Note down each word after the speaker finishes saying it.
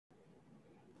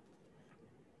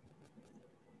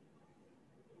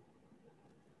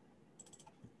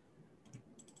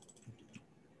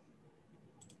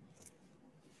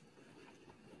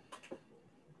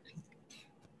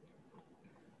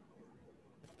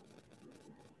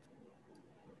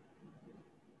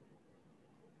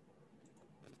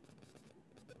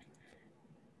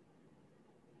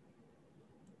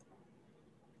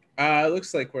It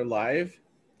looks like we're live.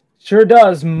 Sure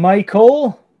does,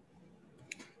 Michael.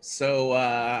 So,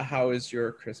 how is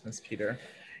your Christmas, Peter?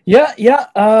 Yeah.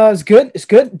 It's good. It's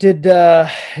good. Did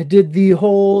the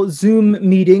whole Zoom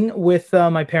meeting with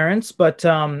my parents, but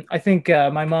I think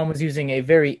my mom was using a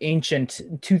very ancient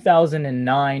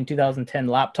 2009, 2010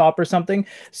 laptop or something.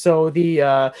 So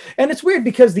and it's weird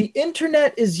because the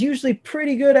internet is usually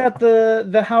pretty good at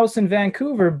the house in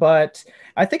Vancouver, but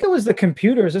I think it was the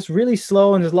computer is just really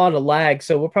slow and there's a lot of lag.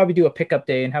 So we'll probably do a pickup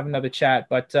day and have another chat.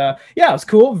 But yeah, it was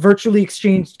cool. Virtually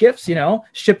exchanged gifts,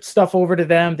 shipped stuff over to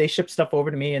them. They shipped stuff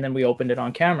over to me, and then we opened it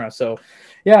on camera. So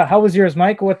yeah, how was yours,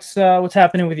 Mike? What's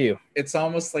happening with you? It's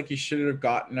almost like you should have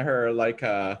gotten her like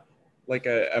a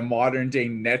modern day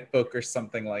netbook or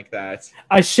something like that.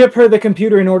 I ship her the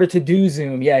computer in order to do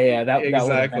Zoom. Yeah, that would have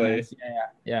been Exactly. nice.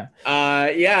 Yeah.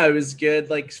 Yeah, it was good.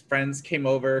 Like friends came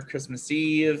over Christmas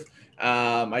Eve.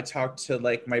 I talked to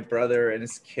like my brother and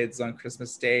his kids on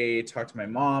Christmas Day, talked to my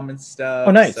mom and Oh,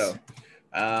 stuff. nice. So,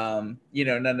 none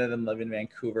of them live in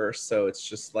Vancouver. So it's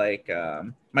just like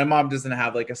my mom doesn't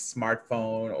have like a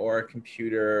smartphone or a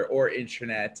computer or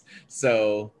internet.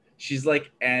 So she's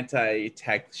like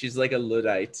anti-tech. She's like a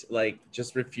Luddite, like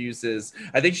just refuses.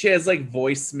 I think she has like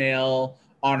voicemail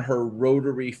on her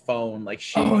rotary phone. Like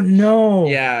Oh no.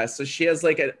 yeah, so she has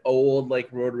like an old like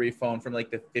rotary phone from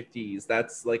like the 50s.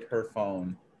 That's like her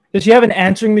phone. Does she have an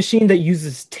answering machine that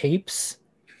uses tapes?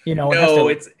 It has No,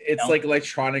 to. it's like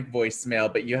electronic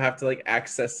voicemail, but you have to like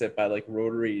access it by like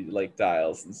rotary like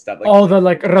dials and stuff. Like Oh, the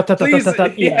like please,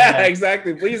 ratatatatata. yeah, Yeah.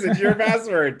 exactly. Please enter your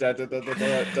password. Da, da, da, da,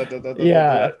 da, da, da, da, da, da, da.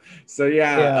 Yeah. So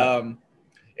yeah, Yeah.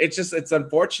 it's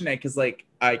unfortunate because like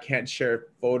I can't share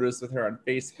photos with her on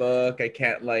Facebook. I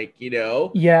can't like Yeah.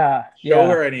 show Yeah.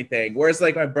 her anything. Whereas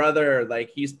like my brother,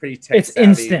 like he's pretty tech It's savvy.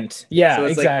 instant. Yeah, So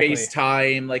it's like exactly.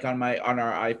 FaceTime like on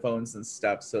our iPhones and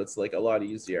stuff. So it's like a lot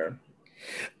easier.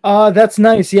 That's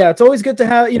nice. Yeah, it's always good to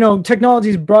have,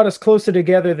 technology's brought us closer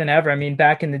together than ever. I mean,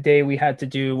 back in the day we had to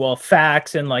do, well,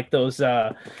 fax and like those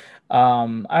I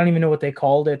don't even know what they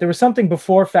called it. There was something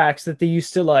before fax that they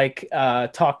used to like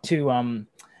talk to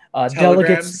delegates.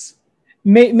 Telegrams,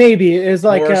 Maybe it's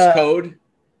like Morse code.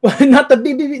 not the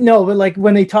BBB, no, but like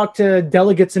when they talk to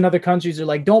delegates in other countries, they're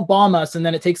like, "Don't bomb us," and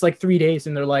then it takes like 3 days,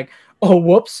 and they're like, "Oh,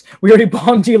 whoops, we already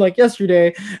bombed you like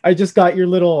yesterday. I just got your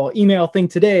little email thing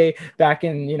today." Back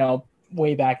in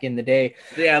way back in the day.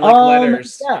 Yeah, like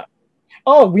letters. Yeah.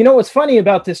 Oh, what's funny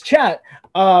about this chat?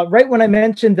 Right when I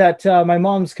mentioned that my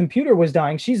mom's computer was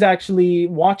dying, she's actually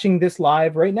watching this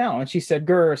live right now, and she said,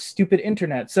 "Grr, stupid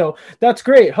internet." So that's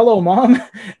great. Hello, mom,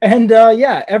 and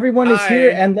yeah, everyone is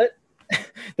here, Hi. and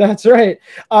that's right.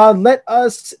 Let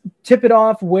us tip it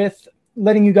off with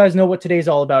letting you guys know what today's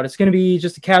all about. It's going to be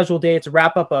just a casual day. It's a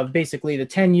wrap up of basically the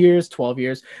 10 years, 12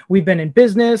 years we've been in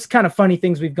business, kind of funny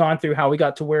things we've gone through, how we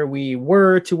got to where we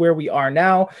were to where we are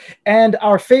now, and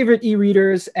our favorite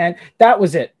e-readers. And that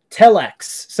was it.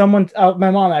 Telex.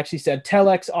 My mom actually said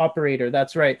Telex operator.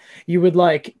 That's right. You would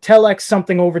like Telex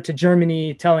something over to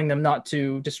Germany, telling them not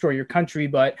to destroy your country,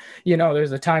 but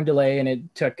there's a time delay and it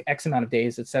took X amount of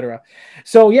days, etc.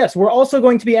 So yes, we're also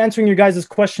going to be answering your guys'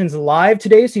 questions live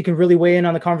today, so you can really weigh in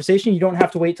on the conversation. You don't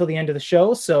have to wait till the end of the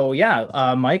show. So yeah,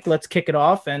 Mike, let's kick it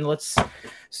off and let's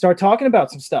start talking about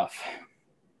some stuff.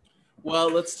 Well,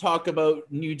 let's talk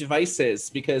about new devices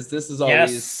because this is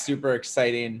always super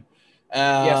exciting.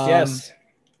 Yes.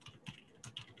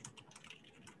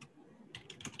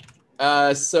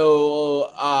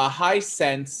 So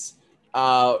Hisense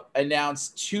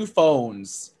announced two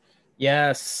phones.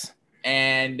 Yes.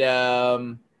 And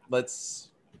let's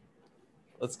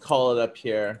call it up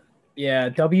here. Yeah,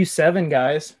 W7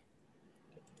 guys.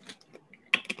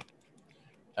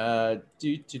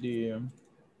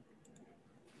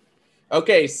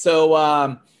 Okay,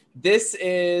 so this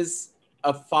is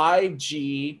a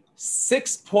 5G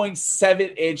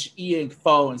 6.7-inch e-ink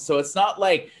phone. So it's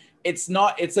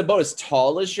about as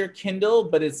tall as your Kindle,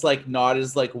 but it's like not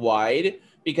as like wide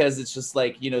because it's just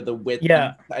like, the width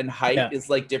and height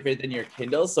is like different than your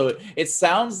Kindle. So it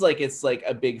sounds like it's like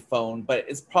a big phone, but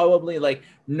it's probably like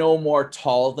no more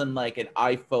tall than like an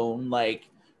iPhone like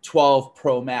 12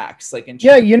 Pro Max. Like in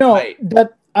height.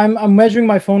 that I'm measuring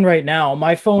my phone right now.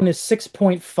 My phone is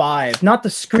 6.5, not the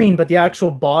screen, but the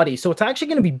actual body. So it's actually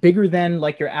going to be bigger than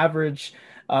like your average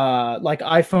like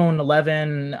iPhone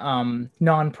 11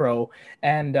 non-Pro.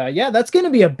 And yeah, that's going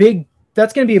to be a big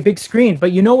screen.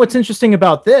 But what's interesting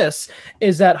about this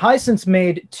is that Hisense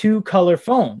made two color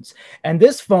phones, and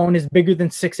this phone is bigger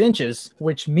than 6 inches,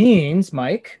 which means,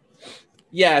 Mike.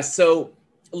 Yeah, so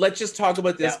let's just talk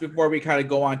about this before we kind of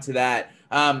go on to that.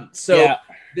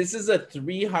 This is a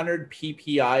 300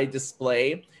 ppi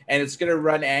display, and it's going to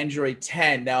run Android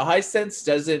 10. Now, Hisense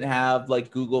doesn't have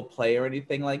like Google Play or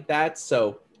anything like that,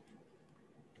 so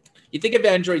you think of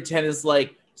Android 10 as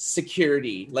like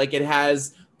security, like it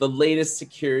has the latest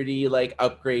security like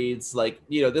upgrades, like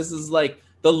this is like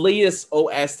the latest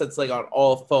OS that's like on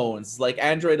all phones. Like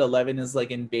Android 11 is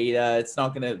like in beta. It's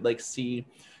not going to like see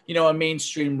a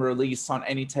mainstream release on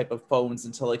any type of phones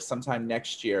until like sometime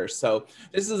next year. So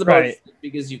this is about as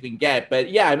big as you can get. But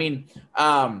yeah, I mean,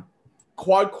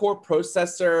 quad core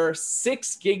processor,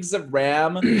 6 gigs of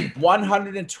RAM,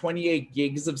 128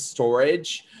 gigs of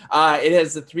storage. It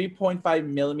has a 3.5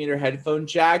 millimeter headphone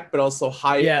jack, but also a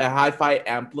hi-fi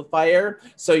amplifier.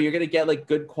 So you're going to get like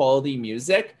good quality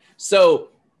music. So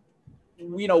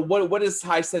what has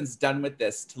Hisense done with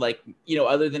this to like,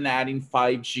 other than adding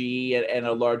 5G and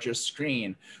a larger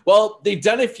screen? Well, they've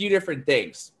done a few different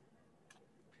things.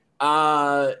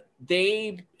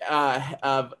 They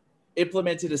have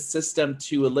implemented a system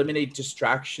to eliminate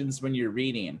distractions when you're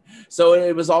reading. So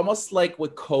it was almost like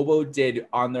what Kobo did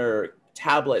on their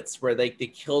tablets, where like they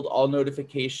killed all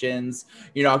notifications.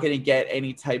 You're not going to get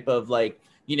any type of like,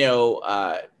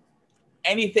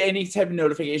 any type of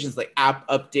notifications, like app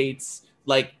updates,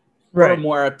 like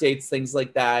firmware updates, things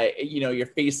like that. Your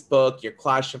Facebook, your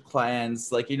Clash of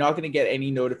Clans, like you're not going to get any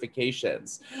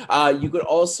notifications. You could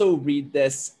also read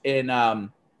this in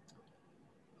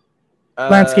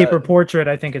landscape or portrait,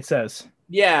 I think it says.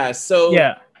 Yeah. So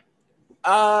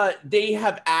they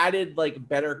have added like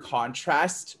better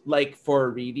contrast, like for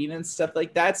reading and stuff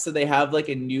like that. So they have like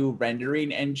a new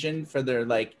rendering engine for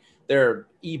their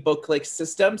ebook like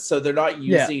system. So they're not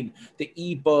using the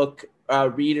ebook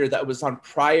reader that was on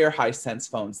prior Hisense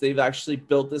phones. They've actually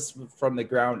built this from the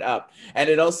ground up, and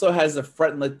it also has a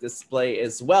frontlit display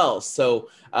as well. So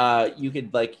you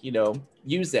could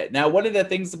use it. Now, one of the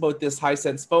things about this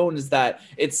Hisense phone is that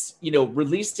it's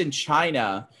released in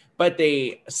China, but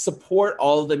they support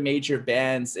all the major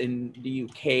bands in the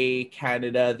UK,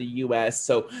 Canada, the US.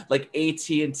 So like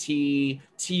AT&T,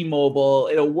 T-Mobile,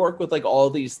 it'll work with like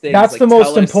all these things. That's like the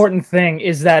most important thing,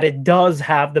 is that it does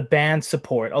have the band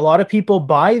support. A lot of people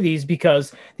buy these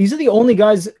because these are the only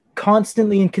guys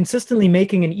constantly and consistently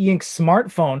making an e-ink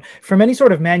smartphone from any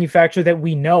sort of manufacturer that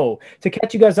we know. To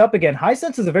catch you guys up again,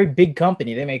 Hisense is a very big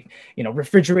company. They make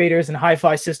refrigerators and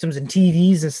hi-fi systems and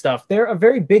TVs and stuff. They're a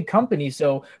very big company,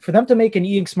 so for them to make an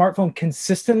e-ink smartphone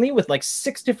consistently with like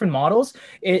 6 different models,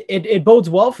 it bodes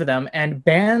well for them. And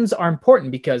bands are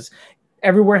important because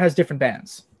everywhere has different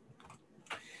bands.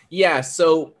 Yeah,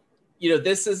 so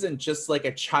this isn't just like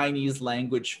a Chinese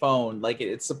language phone. Like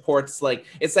it supports, like,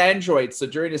 it's Android. So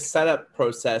during the setup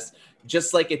process,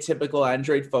 just like a typical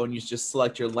Android phone, you just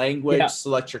select your language,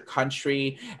 select your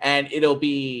country, and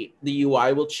the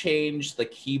UI will change, the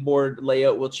keyboard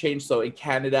layout will change. So in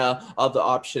Canada, I'll have the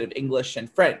option of English and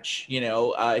French.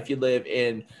 If you live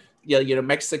in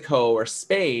Mexico or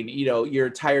Spain, your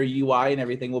entire UI and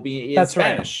everything will be in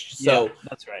Spanish. So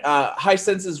that's right.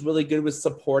 Hisense is really good with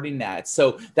supporting that.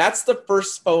 So that's the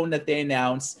first phone that they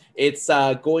announced. It's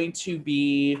going to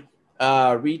be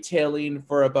retailing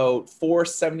for about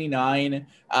 $479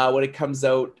 when it comes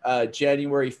out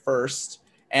January 1st.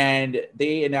 And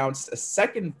they announced a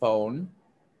second phone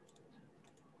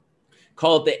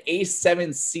called the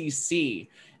A7CC.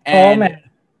 And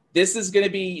this is going to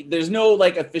be, there's no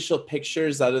like official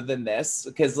pictures other than this,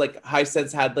 because like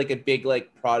Hisense had like a big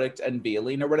like product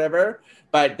unveiling or whatever,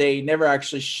 but they never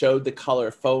actually showed the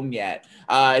color phone yet.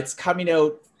 It's coming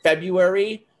out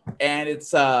February, and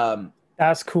it's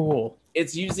that's cool.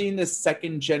 It's using the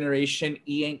 2nd generation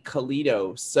e-ink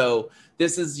Kaleido. So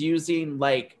this is using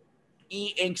like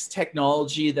e-ink's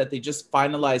technology that they just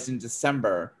finalized in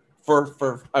December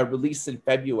for a release in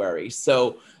February.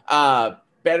 So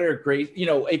better grade,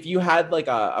 if you had like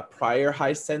a prior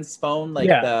Hisense phone, like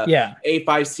the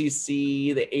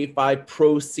A5CC, the A5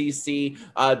 Pro CC,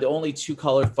 the only 2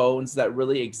 color phones that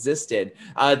really existed,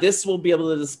 this will be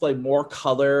able to display more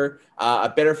color,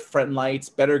 a better front lights,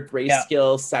 better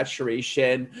grayscale,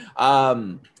 saturation.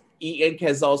 E-ink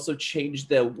has also changed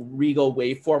the Regal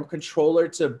waveform controller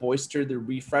to bolster the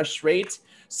refresh rate.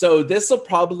 So this will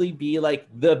probably be like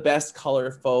the best color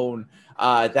phone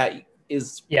that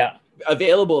is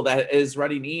available that is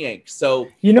running e-ink. So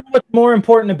what's more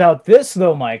important about this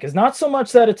though, Mike, is not so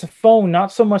much that it's a phone,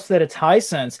 not so much that it's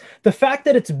Hisense, the fact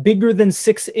that it's bigger than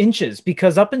 6 inches,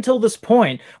 because up until this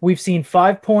point we've seen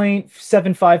 5.75,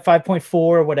 5.4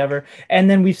 or whatever, and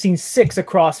then we've seen 6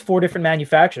 across 4 different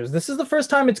manufacturers. This is the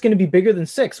first time it's going to be bigger than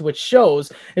 6, which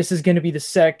shows this is going to be the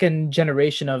 2nd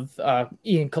generation of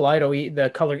e-ink Kaleido,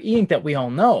 the color e-ink that we all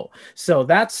know. So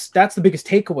that's the biggest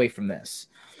takeaway from this.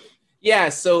 Yeah,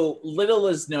 so little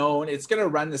is known. It's going to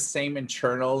run the same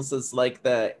internals as like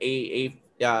the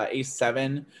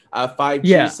A7 5G.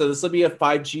 Yeah. So this will be a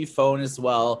 5G phone as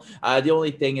well. The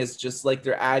only thing is just like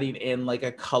they're adding in like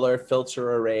a color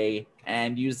filter array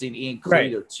and using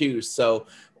Right. eInclude too. So,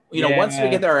 once we Yeah.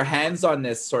 get our hands on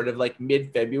this sort of like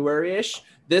mid-February-ish,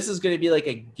 this is going to be like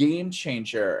a game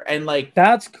changer. And like,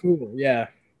 that's cool. Yeah.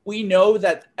 we know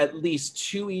that at least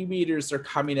two e-readers are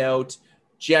coming out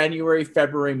January,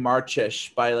 February,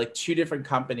 Marchish by like two different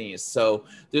companies. So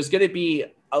there's going to be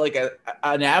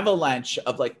an avalanche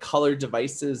of like color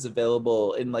devices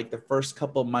available in like the first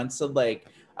couple months of like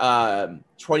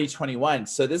 2021.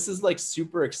 So this is like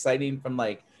super exciting from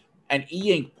like an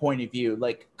e-ink point of view.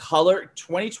 Like color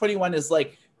 2021 is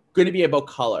like going to be about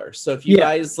color. So if you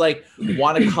guys like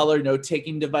want a color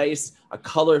note-taking device, a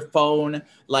color phone,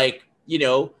 like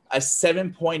a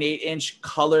 7.8-inch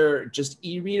color just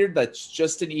e-reader that's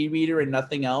just an e-reader and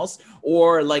nothing else,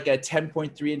 or like a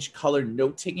 10.3-inch color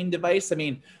note-taking device. I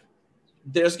mean,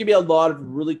 there's gonna be a lot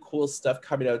of really cool stuff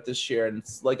coming out this year, and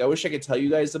it's like I wish I could tell you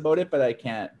guys about it, but I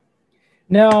can't.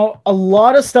 Now, a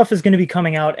lot of stuff is going to be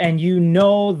coming out, and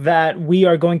that we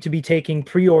are going to be taking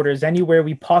pre-orders anywhere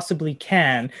we possibly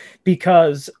can,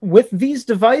 because with these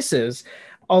devices,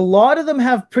 a lot of them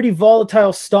have pretty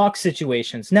volatile stock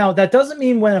situations. Now, that doesn't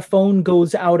mean when a phone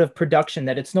goes out of production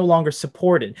that it's no longer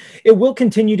supported. It will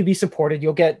continue to be supported.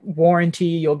 You'll get warranty,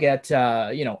 you'll get,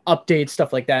 updates,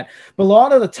 stuff like that. But a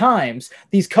lot of the times,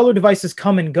 these color devices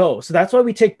come and go. So that's why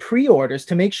we take pre-orders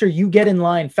to make sure you get in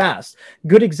line fast.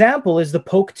 Good example is the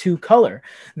Poke 2 Color.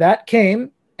 That came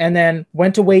and then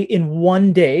went away in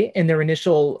one day in their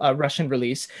initial Russian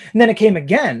release. And then it came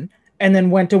again and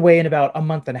then went away in about a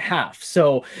month and a half.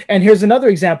 So, and here's another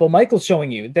example Michael's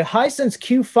showing you. The Hisense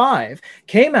Q5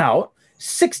 came out,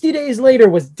 60 days later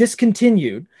was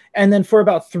discontinued, and then for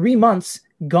about 3 months,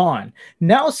 gone.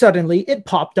 Now suddenly it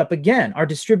popped up again. Our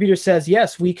distributor says,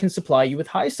 yes, we can supply you with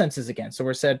Hisenses again. So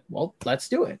we said, well, let's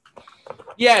do it.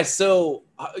 Yeah, so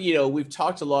we've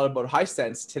talked a lot about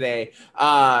Hisense today.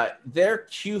 Their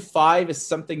Q5 is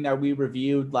something that we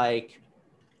reviewed like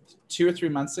 2 or 3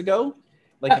 months ago.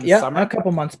 Like in the summer? A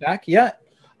couple months back. Yeah.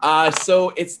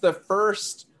 So it's the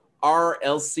first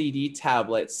RLCD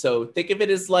tablet. So think of it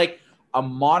as like a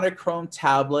monochrome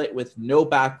tablet with no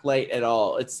backlight at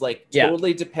all. It's like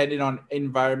totally dependent on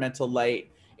environmental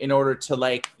light in order to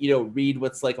like, read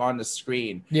what's like on the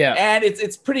screen. Yeah. And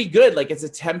it's pretty good. Like it's a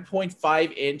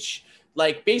 10.5-inch,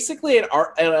 like basically an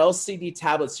LCD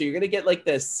tablet. So you're going to get like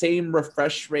the same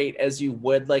refresh rate as you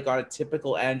would like on a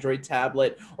typical Android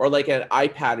tablet or like an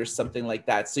iPad or something like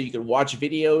that. So you can watch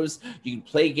videos, you can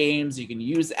play games, you can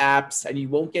use apps, and you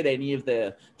won't get any of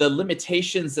the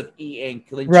limitations of e-ink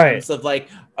in terms of like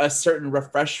a certain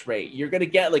refresh rate. You're going to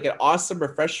get like an awesome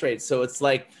refresh rate. So it's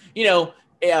like,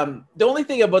 the only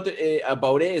thing about it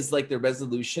is like the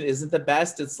resolution isn't the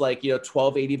best. It's like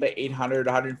 1280 by 800,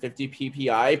 150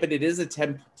 ppi, but it is a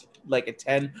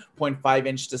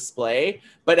 10.5-inch display.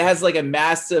 But it has like a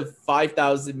massive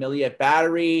 5,000 milliamp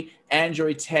battery,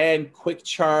 Android 10, quick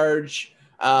charge.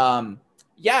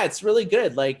 Yeah, it's really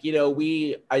good. Like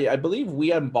I believe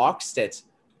we unboxed it.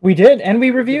 We did, and we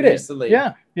reviewed it.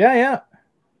 Yeah.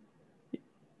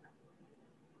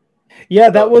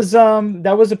 Yeah, that was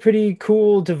a pretty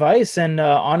cool device, and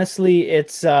honestly,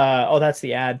 it's that's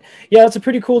the ad. Yeah, it's a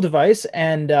pretty cool device,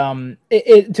 and to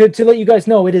let you guys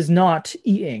know, it is not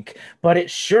e-ink, but it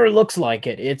sure looks like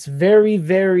it. It's very,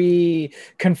 very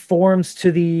conforms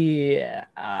to the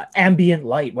ambient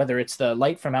light, whether it's the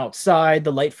light from outside,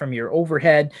 the light from your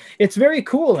overhead. It's very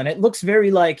cool, and it looks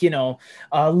very like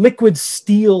liquid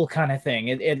steel kind of thing.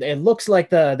 It looks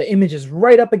like the image is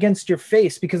right up against your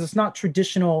face because it's not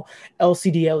traditional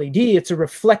LCD LED. It's a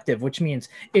reflective, which means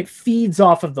it feeds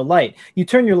off of the light. You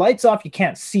turn your lights off, you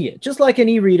can't see it, just like an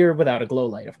e-reader without a glow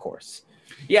light, of course.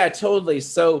 Yeah, totally.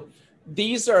 So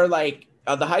these are like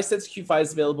the Hisense Q5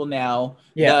 is available now.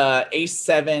 The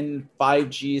A7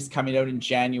 5G is coming out in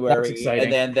January,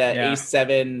 and then the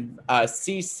A7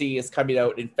 CC is coming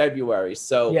out in February.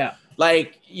 So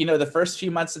like the first few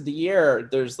months of the year,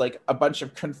 there's like a bunch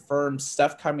of confirmed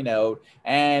stuff coming out,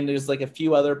 and there's like a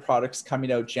few other products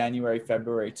coming out January,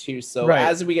 February too. So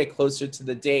as we get closer to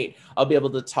the date, I'll be able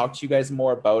to talk to you guys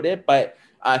more about it. But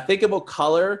think about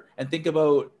color and think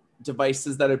about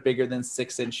devices that are bigger than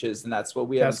 6 inches, and that's what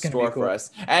we have in store for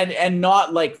us, and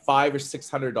not like $500 or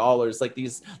 $600 like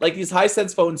these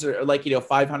Hisense phones are like, you know,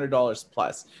 $500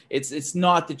 plus. It's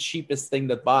not the cheapest thing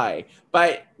to buy.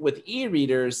 But with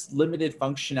e-readers, limited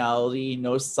functionality,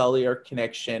 no cellular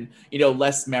connection, you know,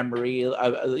 less memory, you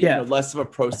know, less of a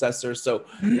processor, so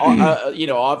you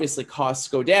know, obviously costs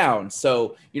go down.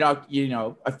 So you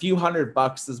know, a few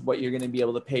 $100 is what you're going to be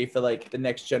able to pay for like the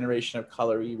next generation of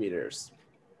color e-readers.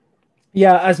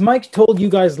 Yeah, as Mike told you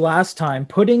guys last time,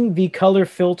 putting the color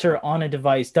filter on a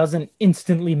device doesn't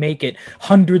instantly make it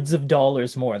hundreds of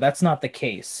dollars more. That's not the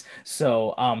case.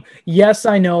 So, yes,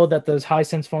 I know that those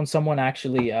Hisense phones, someone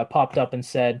actually popped up and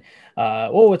said,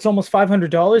 oh, it's almost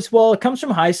 $500. Well, it comes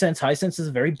from Hisense. Hisense is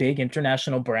a very big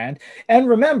international brand. And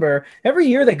remember, every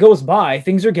year that goes by,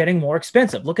 things are getting more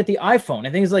expensive. Look at the iPhone.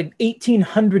 I think it's like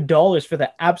 $1,800 for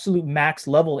the absolute max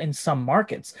level in some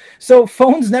markets. So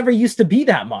phones never used to be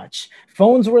that much.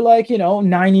 Phones were like, you know,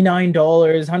 $99,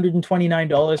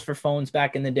 $129 for phones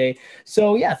back in the day.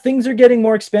 So yeah, things are getting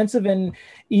more expensive, and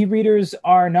e-readers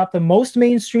are not the most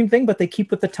mainstream thing, but they keep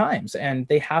with the times, and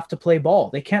they have to play ball.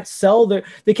 They can't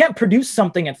produce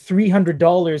something at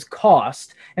 $300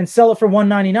 cost and sell it for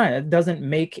 $199. That doesn't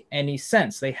make any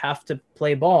sense. They have to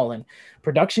play ball, and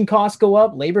production costs go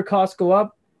up, labor costs go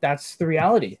up. That's the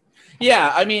reality.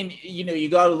 Yeah, I mean, you know, you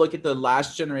got to look at the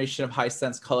last generation of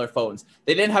Hisense color phones.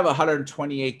 They didn't have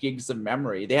 128 gigs of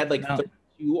memory. They had like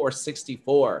 32 or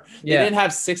 64. They didn't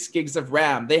have 6 gigs of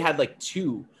RAM. They had like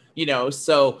 2, you know,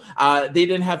 so they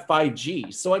didn't have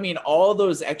 5G. So, I mean, all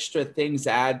those extra things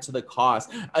add to the cost.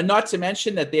 Not to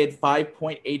mention that they had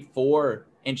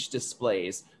 5.84-inch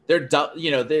displays. They're,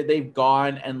 you know, they've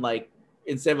gone and like,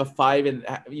 instead of a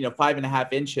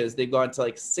 5.5 inches, they've gone to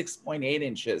like 6.8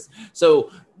 inches. So,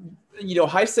 you know,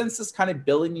 Hisense is kind of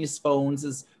building these phones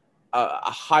as a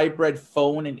hybrid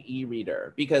phone and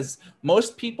e-reader, because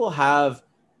most people have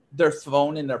their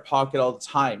phone in their pocket all the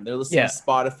time. They're listening to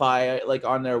Spotify like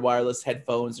on their wireless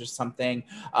headphones or something.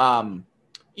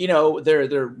 You know,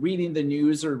 they're reading the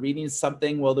news or reading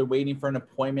something while they're waiting for an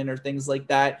appointment or things like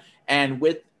that. And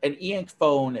with an e-ink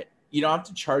phone, you don't have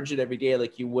to charge it every day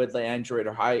like you would like Android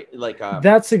or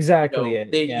that's exactly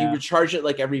it. You would charge it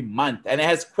like every month, and it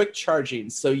has quick charging,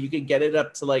 so you can get it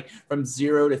up to like from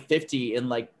 0 to 50 in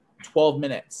like 12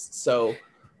 minutes. So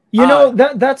you know,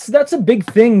 that's a big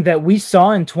thing that we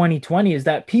saw in 2020, is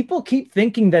that people keep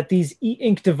thinking that these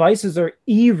e-ink devices are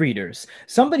e-readers.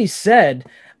 Somebody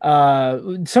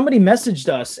messaged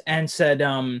us and said,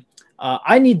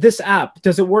 I need this app.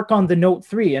 Does it work on the Note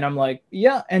 3? And I'm like,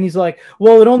 yeah. And he's like,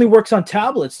 well, it only works on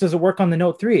tablets. Does it work on the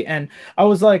Note 3? And I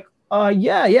was like,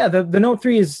 yeah. The Note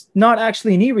 3 is not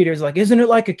actually an e-reader. It's like, isn't it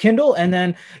like a Kindle? And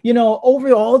then, you know,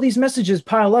 over all these messages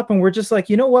pile up, and we're just like,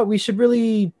 you know what? We should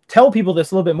really tell people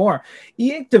this a little bit more.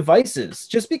 E-ink devices,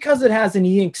 just because it has an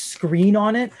e-ink screen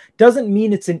on it, doesn't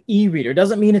mean it's an e-reader.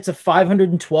 Doesn't mean it's a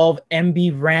 512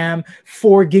 MB RAM,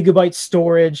 4 gigabyte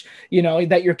storage, you know,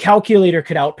 that your calculator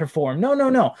could outperform.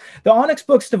 No. The Onyx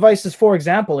Books devices, for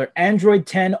example, are Android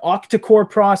 10 octa-core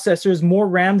processors, more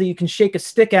RAM that you can shake a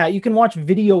stick at. You can watch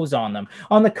videos on them.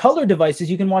 On the color devices,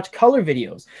 you can watch color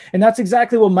videos. And that's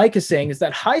exactly what Mike is saying, is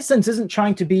that Hisense isn't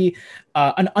trying to be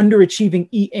an underachieving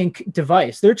e-ink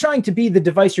device. They're trying to be the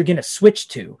device you're going to switch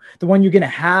to, the one you're going to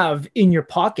have in your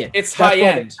pocket. It's high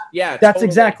end. Yeah, that's totally.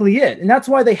 Exactly it. And that's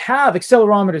why they have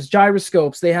accelerometers,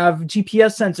 gyroscopes, they have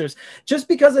GPS sensors. Just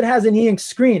because it has an e-ink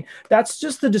screen, that's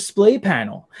just the display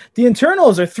panel. The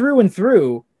internals are through and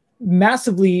through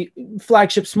massively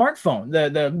flagship smartphone.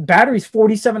 The battery's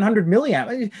 4,700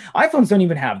 milliamp. iPhones don't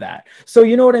even have that. So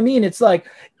you know what I mean? It's like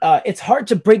it's hard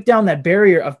to break down that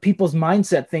barrier of people's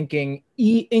mindset thinking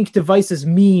e-ink devices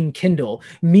mean Kindle,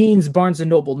 means Barnes &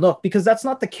 Noble Nook, because that's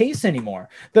not the case anymore.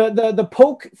 The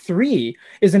Poke 3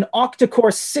 is an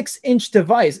octa-core 6-inch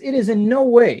device. It is in no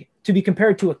way to be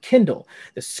compared to a Kindle.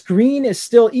 The screen is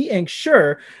still e-ink.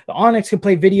 Sure, the Onyx can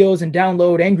play videos and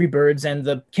download Angry Birds, and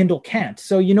the Kindle can't.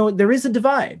 So, you know, there is a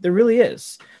divide. There really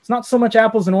is. It's not so much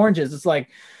apples and oranges. It's like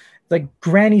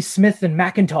Granny Smith and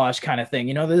Macintosh kind of thing.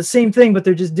 You know, they're the same thing, but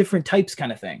they're just different types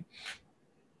kind of thing.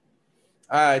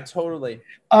 Totally.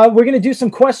 We're going to do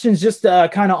some questions just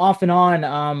kind of off and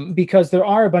on because there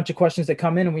are a bunch of questions that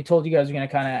come in, and we told you guys we're going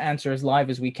to kind of answer as live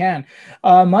as we can.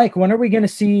 Mike, when are we going to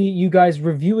see you guys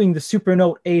reviewing the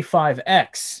Supernote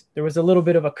A5X? There was a little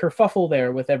bit of a kerfuffle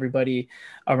there with everybody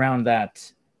around that.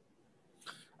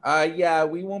 Yeah,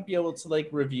 we won't be able to like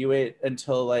review it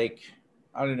until like,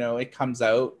 I don't know, it comes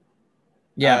out.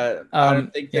 Yeah. I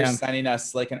don't think they're sending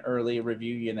us like an early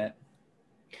review unit.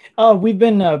 We've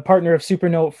been a partner of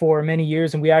Supernote for many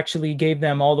years, and we actually gave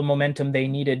them all the momentum they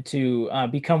needed to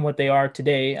become what they are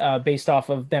today, based off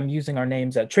of them using our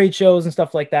names at trade shows and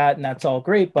stuff like that. And that's all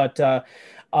great, but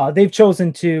they've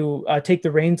chosen to take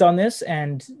the reins on this,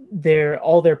 and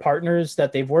all their partners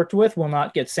that they've worked with will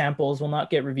not get samples, will not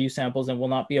get review samples, and will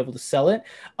not be able to sell it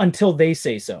until they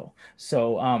say so.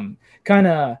 So kind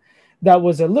of that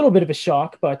was a little bit of a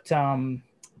shock, but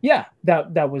yeah,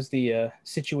 that was the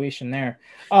situation there.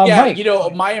 Yeah, Mike, you know,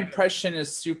 my impression is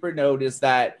Supernote is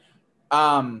that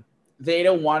they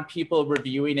don't want people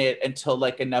reviewing it until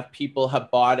like enough people have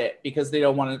bought it, because they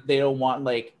don't want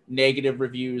like negative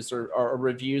reviews or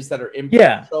reviews that are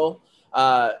impartial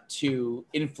to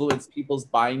influence people's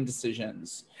buying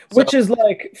decisions. Which is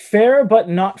like fair, but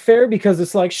not fair, because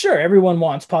it's like, sure, everyone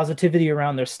wants positivity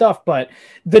around their stuff, but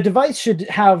the device should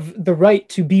have the right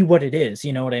to be what it is.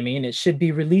 You know what I mean? It should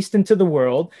be released into the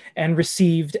world and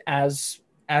received as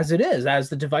it is, as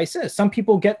the device is. Some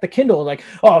people get the Kindle like,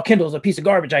 oh, Kindle's a piece of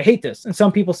garbage, I hate this. And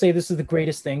some people say this is the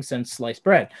greatest thing since sliced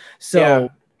bread. So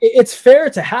it's fair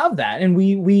to have that. And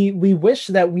we wish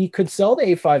that we could sell the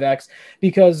A5X,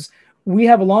 because we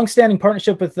have a long-standing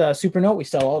partnership with Supernote. We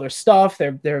sell all their stuff.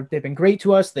 They've been great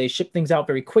to us. They ship things out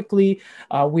very quickly.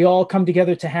 We all come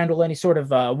together to handle any sort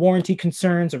of warranty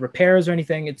concerns or repairs or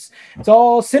anything. It's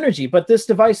all synergy. But this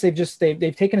device,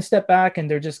 they've taken a step back, and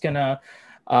they're just gonna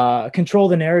control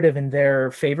the narrative in their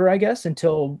favor, I guess,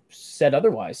 until said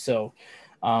otherwise. So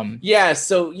yeah,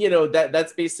 so you know,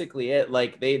 that's basically it.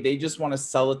 Like they just want to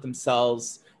sell it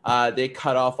themselves. They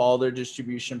cut off all their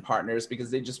distribution partners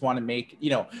because they just want to make, you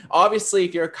know, obviously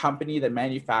if you're a company that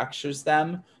manufactures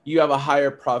them, you have a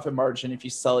higher profit margin if you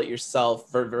sell it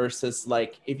yourself versus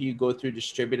like if you go through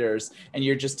distributors and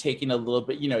you're just taking a little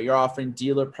bit, you know, you're offering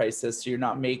dealer prices, so you're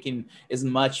not making as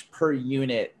much per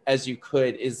unit as you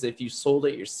could as if you sold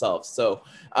it yourself. So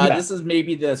this is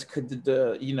maybe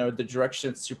the you know, the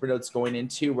direction that Supernote's going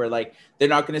into, where like they're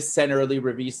not going to send early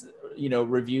review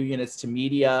units to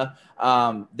media.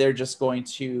 They're just going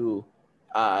to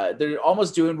they're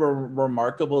almost doing what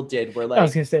Remarkable did, where like I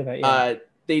was gonna say that, yeah.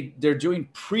 They're doing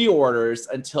pre-orders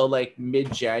until like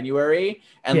mid-January,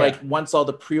 and like once all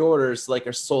the pre-orders like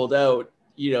are sold out,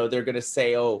 you know, they're gonna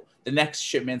say, oh, the next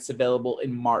shipment's available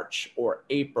in March or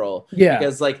April,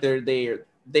 because like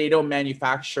they don't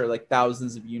manufacture like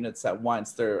thousands of units at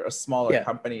once. They're a smaller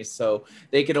company, so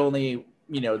they can only,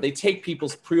 you know, they take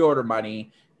people's pre-order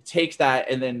money, take that,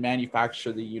 and then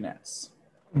manufacture the units.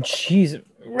 Jeez,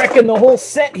 wrecking the whole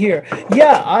set here.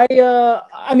 Yeah,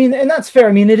 I mean, and that's fair.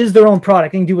 I mean, it is their own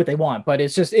product. They can do what they want, but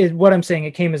it's just what I'm saying.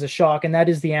 It came as a shock, and that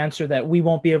is the answer, that we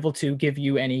won't be able to give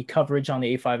you any coverage on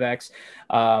the A5X,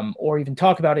 or even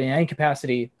talk about it in any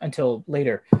capacity until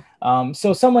later.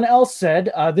 So someone else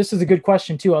said, this is a good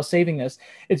question too. I was saving this.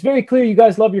 It's very clear you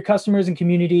guys love your customers and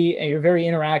community, and you're very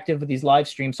interactive with these live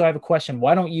streams. So I have a question.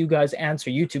 Why don't you guys answer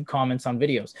YouTube comments on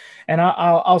videos? And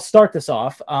I'll start this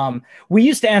off. We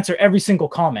used to answer every single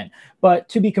comment, but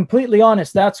to be completely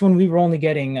honest, that's when we were only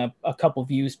getting a couple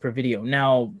views per video.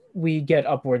 Now we get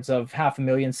upwards of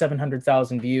 500,000,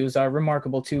 700,000 views. Our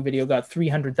Remarkable 2 video got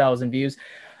 300,000 views.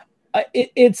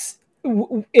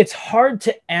 It's hard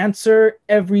to answer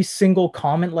every single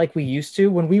comment like we used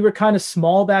to. When we were kind of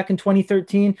small back in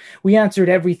 2013, we answered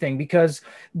everything because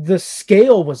the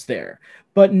scale was there.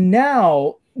 But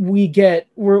now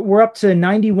we're up to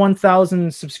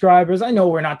 91,000 subscribers. I know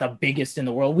we're not the biggest in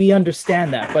the world. We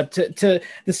understand that. But to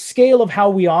the scale of how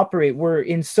we operate, we're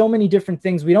in so many different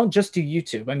things. We don't just do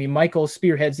YouTube. I mean, Michael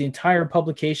spearheads the entire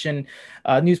publication,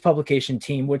 news publication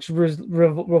team, which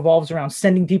revolves around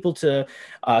sending people to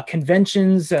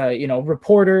conventions, you know,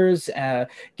 reporters,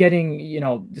 getting, you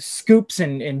know, scoops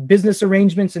and business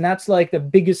arrangements. And that's like the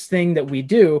biggest thing that we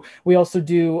do. We also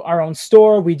do our own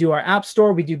store. We do our app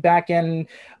store. We do back-end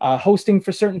hosting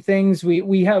for certain things.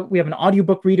 We have an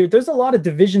audiobook reader. There's a lot of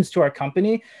divisions to our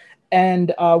company,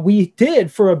 and we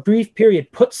did for a brief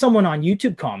period put someone on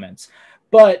YouTube comments,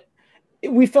 but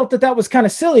we felt that was kind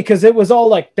of silly, because it was all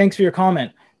like, thanks for your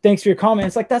comment, thanks for your comment.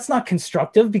 It's like, that's not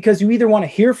constructive, because you either want to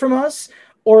hear from us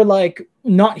or like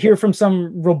not hear from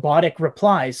some robotic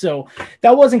reply. So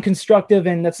that wasn't constructive,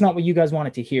 and that's not what you guys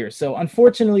wanted to hear. So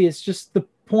unfortunately, it's just, the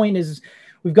point is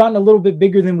we've gotten a little bit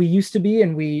bigger than we used to be,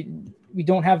 and we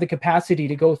don't have the capacity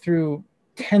to go through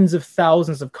tens of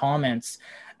thousands of comments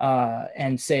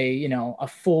and say, you know, a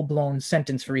full-blown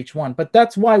sentence for each one. But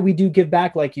that's why we do give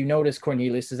back, like you noticed,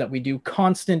 Cornelius, is that we do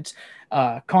constant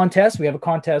contests. We have a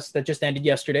contest that just ended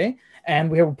yesterday,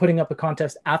 and we're putting up a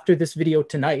contest after this video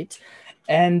tonight.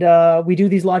 And we do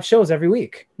these live shows every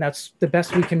week. That's the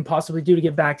best we can possibly do to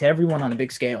give back to everyone on a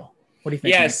big scale. What do you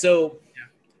think? Yeah, so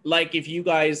like if you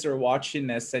guys are watching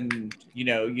this and you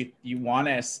know you want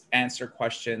to answer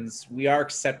questions, we are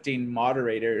accepting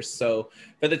moderators. So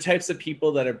for the types of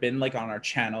people that have been like on our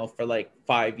channel for like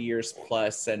 5 years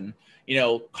plus, and you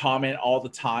know comment all the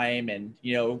time, and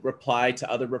you know reply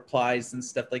to other replies and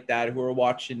stuff like that, who are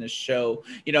watching this show,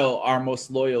 you know, our most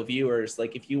loyal viewers,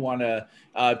 like if you want to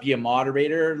be a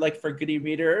moderator like for Good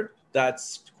e-Reader,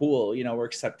 that's cool. You know, we're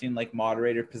accepting like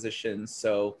moderator positions.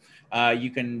 So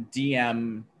you can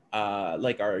DM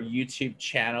like our YouTube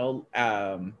channel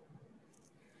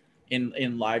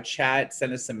in live chat,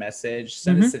 send us a message,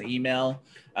 send us an email.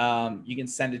 You can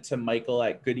send it to Michael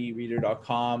at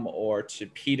goodereader.com or to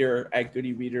Peter at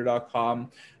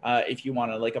goodereader.com if you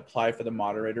want to like apply for the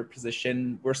moderator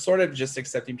position. We're sort of just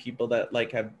accepting people that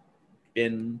like have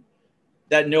been,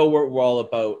 that know what we're all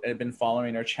about and have been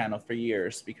following our channel for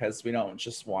years, because we don't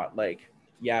just want like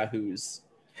yahoos.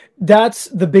 That's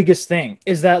the biggest thing,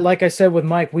 is that, like I said with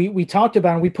Mike, we talked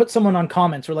about it, we put someone on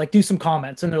comments, we're like, do some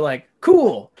comments, and they're like,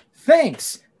 cool,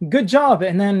 thanks, good job,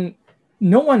 and then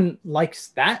no one likes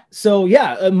that. So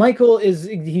yeah, Michael is,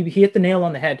 he hit the nail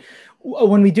on the head.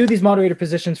 When we do these moderator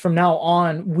positions from now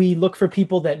on, we look for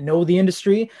people that know the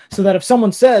industry, so that if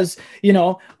someone says, you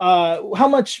know,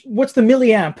 what's the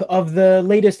milliamp of the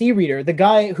latest e-reader, the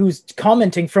guy who's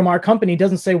commenting from our company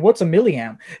doesn't say what's a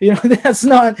milliamp. You know, that's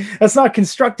not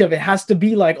constructive. It has to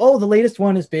be like, oh, the latest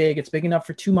one is big, it's big enough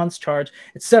for 2 months charge,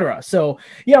 etc. So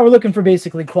yeah, we're looking for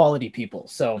basically quality people.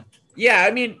 So yeah, I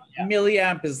mean,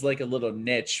 milliamp is like a little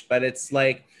niche, but it's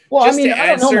like, well, just I mean, to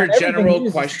answer general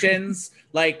uses... questions,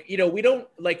 like, you know, we don't,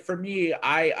 like, for me,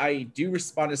 I do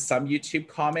respond to some YouTube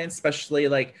comments, especially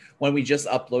like when we just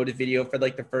upload a video for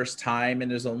like the first time and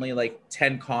there's only like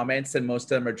 10 comments and most of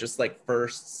them are just like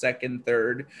first, second,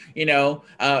 third, you know,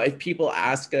 if people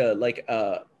ask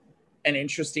an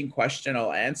interesting question,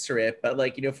 I'll answer it. But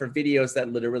like, you know, for videos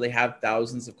that literally have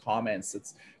thousands of comments,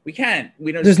 we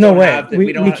don't. There's no way.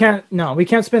 We can't. No, we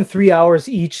can't spend 3 hours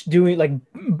each doing like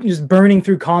just burning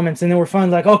through comments, and then we're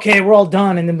finally like, okay, we're all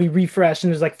done, and then we refresh,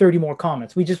 and there's like 30 more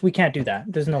comments. We can't do that.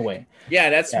 There's no way. Yeah,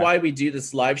 that's why we do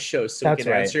this live show, so we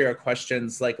can answer your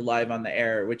questions like live on the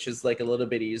air, which is like a little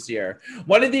bit easier.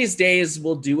 One of these days,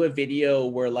 we'll do a video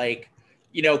where like,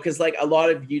 you know, because like a lot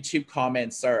of YouTube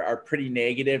comments are pretty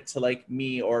negative to like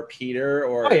me or Peter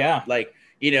or like,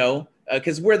 you know,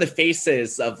 because we're the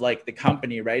faces of like the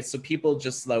company, right? So people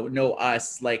just know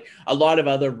us. Like a lot of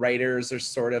other writers are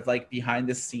sort of like behind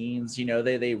the scenes, you know,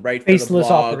 they write for the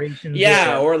blog. Operations.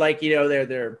 Yeah, or like, you know,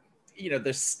 they're you know,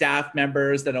 there's staff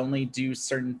members that only do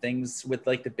certain things with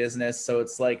like the business. So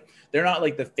it's like they're not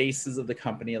like the faces of the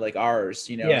company like ours,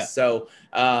 you know. Yeah. So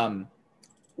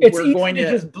it's easy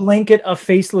to just blanket a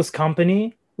faceless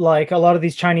company like a lot of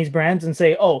these Chinese brands and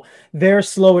say, oh, they're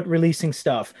slow at releasing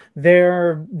stuff,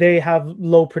 they have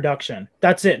low production,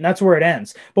 that's it, and that's where it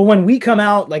ends. But when we come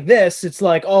out like this, it's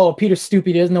like, oh, Peter's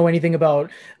stupid, he doesn't know anything about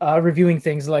reviewing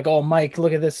things. Like, oh, Mike,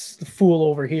 look at this fool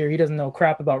over here, he doesn't know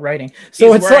crap about writing.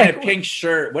 So he's wearing like a pink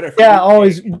shirt. What a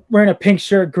always wearing a pink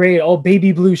shirt, great. Oh,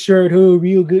 baby blue shirt, who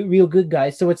real good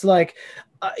guy. So it's like,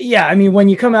 yeah, I mean, when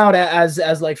you come out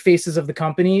as like faces of the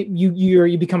company,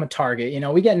 you become a target. You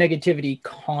know, we get negativity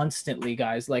constantly,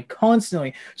 guys, like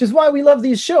constantly. Which is why we love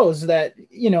these shows. That,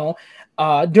 you know,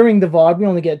 during the VOD we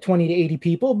only get 20 to 80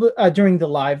 people, but during the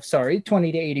live,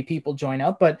 20 to 80 people join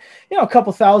up. But you know, a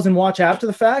couple thousand watch after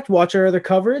the fact, watch our other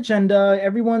coverage, and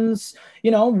everyone's, you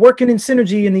know, working in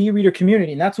synergy in the e-reader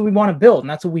community, and that's what we want to build, and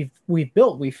that's what we've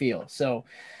built. We feel so,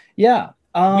 yeah.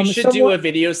 We should do a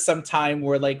video sometime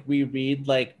where like we read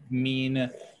like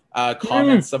mean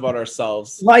comments about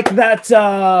ourselves, like that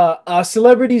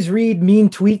celebrities read mean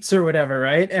tweets or whatever,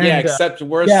 right? And, yeah, except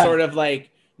we're sort of like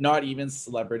not even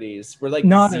celebrities. We're like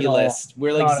Z-list.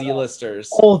 We're like Z-listers.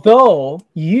 Although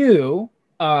you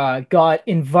got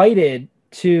invited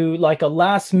to like a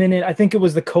last minute, I think it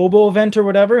was the Kobo event or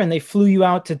whatever, and they flew you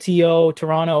out to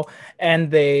Toronto,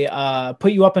 and they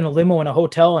put you up in a limo in a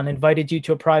hotel and invited you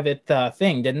to a private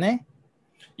thing, didn't they?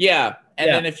 Yeah. And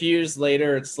then a few years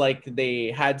later, it's like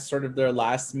they had sort of their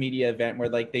last media event where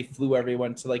like they flew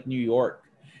everyone to like New York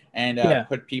and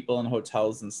put people in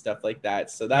hotels and stuff like that.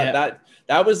 So that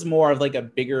was more of like a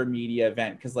bigger media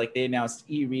event, because like they announced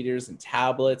e-readers and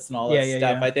tablets and all that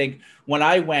stuff. I think when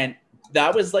I went,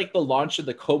 that was like the launch of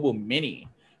the Kobo Mini,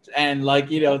 and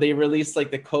like, you know, they released like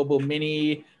the Kobo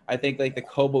Mini, I think like the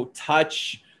Kobo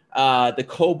Touch, the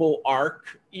Kobo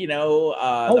Arc, you know,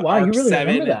 the wow, Arc you really 7.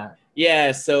 remember that?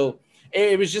 Yeah, so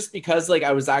it was just because like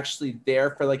I was actually there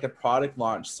for like the product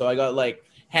launch, so I got like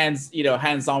hands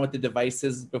on with the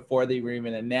devices before they were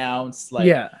even announced,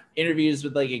 like interviews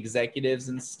with like executives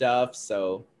and stuff.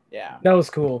 So Yeah. That was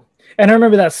cool. And I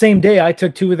remember that same day I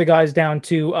took two of the guys down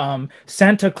to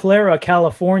Santa Clara,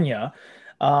 California.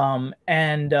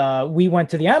 And we went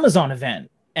to the Amazon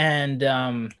event, and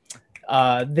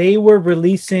they were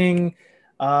releasing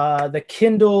the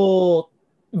Kindle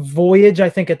Voyage, I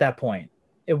think, at that point.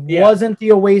 It wasn't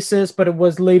the Oasis, but it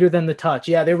was later than the Touch.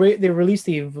 Yeah, they released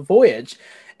the Voyage.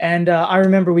 And I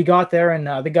remember we got there, and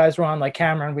the guys were on like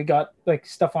camera, and we got like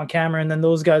stuff on camera, and then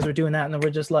those guys were doing that, and then we're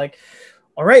just like,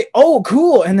 all right, oh,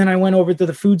 cool. And then I went over to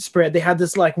the food spread. They had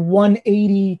this like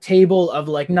 180 table of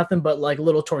like nothing but like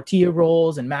little tortilla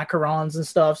rolls and macarons and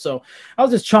stuff. So I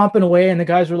was just chomping away, and the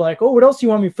guys were like, oh, what else do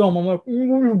you want me to film? I'm like,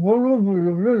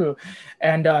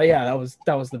 and yeah, that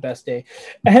was the best day.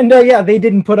 And yeah, they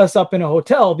didn't put us up in a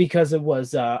hotel because it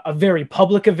was a very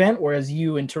public event, whereas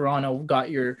you in Toronto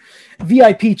got your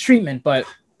VIP treatment. But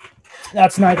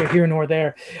that's neither here nor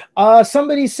there.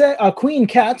 Somebody said, Queen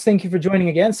Cats, thank you for joining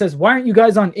again, says, why aren't you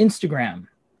guys on Instagram?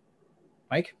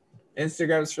 Mike?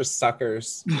 Instagram's for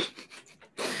suckers.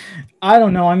 I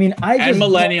don't know. I mean, and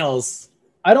millennials.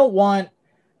 I don't want,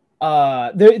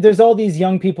 there's all these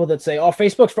young people that say, oh,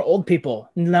 Facebook's for old people.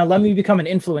 Now let me become an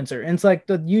influencer. And it's like,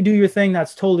 you do your thing.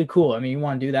 That's totally cool. I mean, you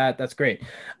want to do that. That's great.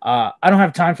 I don't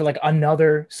have time for like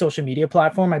another social media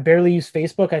platform. I barely use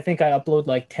Facebook. I think I upload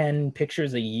like 10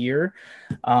 pictures a year.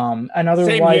 And otherwise,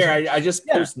 same here. I just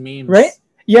post memes. Right?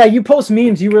 Yeah. You post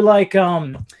memes. You were like,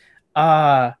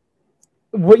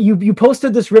 what you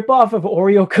posted this ripoff of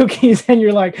Oreo cookies, and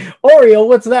you're like, Oreo,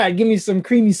 what's that? Give me some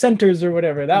creamy centers or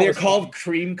whatever. They're called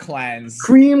Cream Clans.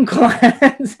 Cream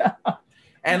Clans.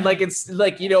 And like, it's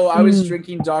like, you know, I was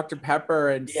drinking Dr.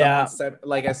 Pepper, and someone said,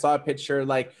 like, I saw a picture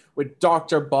like with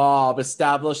Dr. Bob,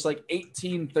 established like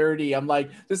 1830. I'm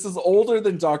like, this is older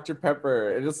than Dr.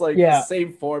 Pepper. And it's like the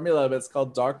same formula, but it's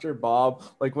called Dr. Bob.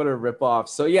 Like, what a ripoff.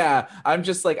 So yeah, I'm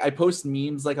just like, I post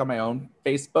memes like on my own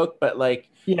Facebook, but like,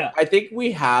 I think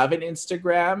we have an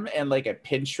Instagram and like a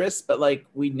Pinterest, but like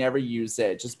we never use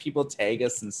it. Just people tag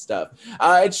us and stuff.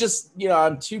 It's just, you know,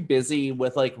 I'm too busy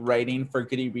with like writing for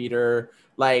Goody Reader,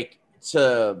 like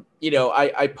to, you know,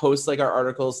 I post like our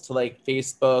articles to like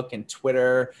Facebook and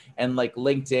Twitter and like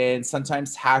LinkedIn,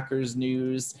 sometimes Hackers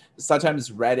News,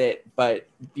 sometimes Reddit, but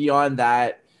beyond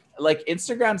that, like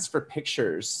Instagram's for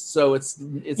pictures. So it's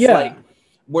like,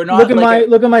 we're not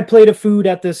look at my plate of food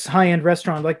at this high-end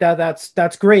restaurant like that.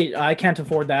 That's great. I can't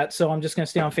afford that, so I'm just gonna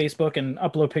stay on Facebook and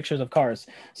upload pictures of cars.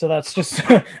 So that's just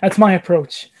that's my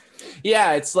approach.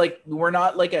 Yeah, it's like we're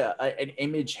not like an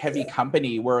image heavy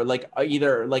company. We're like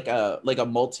either like a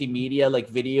multimedia, like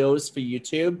videos for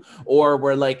YouTube, or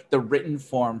we're like the written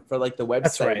form for like the website.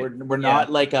 That's right. We're not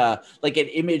like an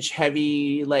image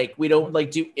heavy, like we don't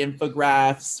like do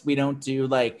infographics. We don't do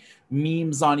like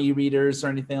memes on e-readers or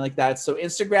anything like that. So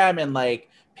Instagram and like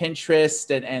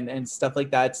Pinterest and stuff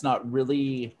like that, it's not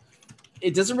really,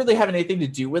 it doesn't really have anything to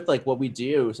do with like what we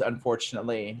do,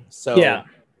 unfortunately. So yeah,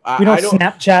 we don't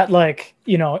Snapchat like,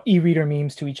 you know, e-reader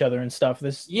memes to each other and stuff.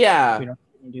 We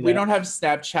don't have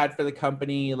Snapchat for the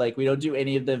company. Like we don't do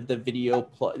any of the video,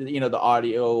 you know, the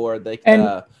audio or the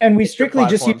and we strictly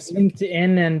just use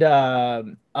LinkedIn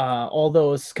and all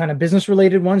those kind of business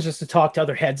related ones just to talk to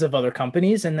other heads of other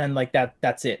companies, and then like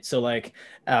that's it. So like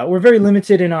we're very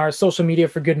limited in our social media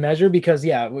for good measure, because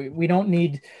we don't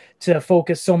need to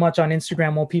focus so much on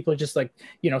Instagram while people are just like,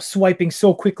 you know, swiping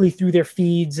so quickly through their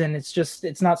feeds, and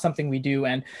it's not something we do.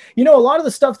 And you know, a lot of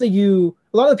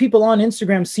the people on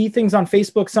Instagram see things on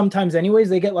Facebook sometimes anyways.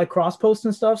 They get like cross posts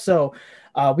and stuff, so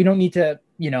we don't need to,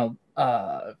 you know,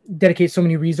 dedicate so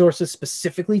many resources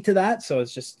specifically to that. So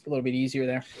it's just a little bit easier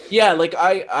there. Yeah, like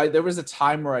I there was a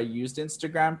time where I used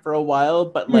Instagram for a while,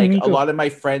 but like a lot of my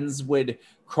friends would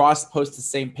cross post the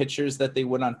same pictures that they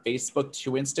would on Facebook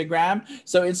to Instagram.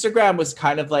 So Instagram was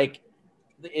kind of like,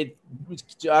 I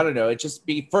don't know, it just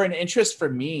be for an interest for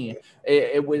me.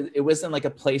 It wasn't like a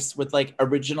place with like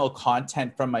original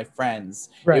content from my friends.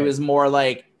 Right. It was more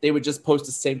like they would just post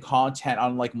the same content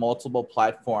on like multiple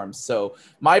platforms. So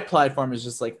my platform is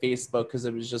just like Facebook, because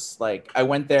it was just like I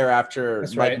went there after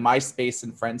MySpace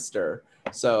and Friendster.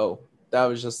 So that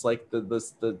was just like the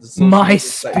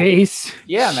MySpace.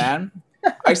 Yeah, man.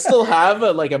 I still have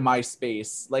a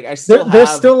MySpace. Like I still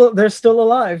they're still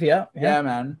alive. Yeah,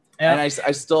 man. Yeah. And I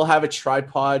still have a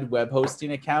Tripod web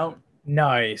hosting account.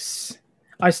 Nice.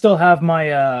 I still have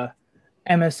my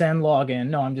MSN login.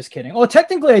 No, I'm just kidding. Oh,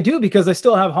 technically I do, because I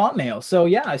still have Hotmail. So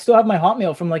yeah, I still have my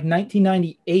Hotmail from like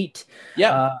 1998.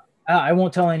 Yeah. I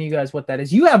won't tell any of you guys what that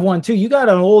is. You have one too. You got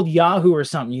an old Yahoo or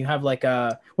something. You have like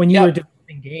when you were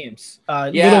developing games.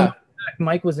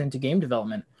 Mike was into game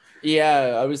development.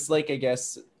 Yeah, I was like, I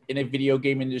guess in a video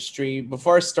game industry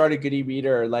before I started Goody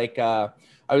Reader. Like I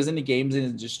was in the games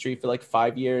industry for like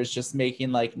 5 years, just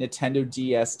making like Nintendo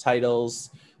DS titles,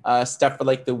 stuff for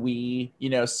like the Wii, you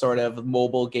know, sort of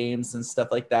mobile games and stuff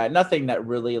like that. Nothing that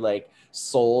really like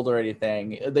sold or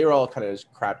anything. They were all kind of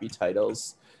crappy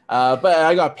titles. But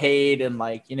I got paid, and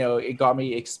like, you know, it got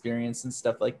me experience and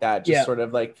stuff like that. Just sort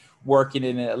of like working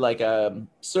in a, like a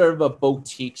sort of a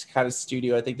boutique kind of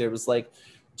studio. I think there was like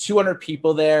 200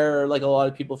 people there, like a lot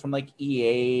of people from like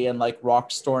EA and like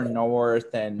Rockstar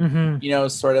North and, you know,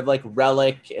 sort of like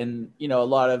Relic and, you know, a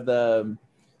lot of the,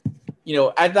 you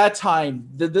know, at that time,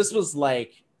 this was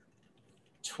like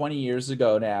 20 years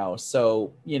ago now.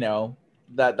 So, you know,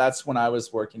 that's when I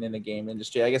was working in the game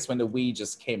industry. I guess when the Wii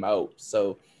just came out.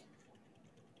 So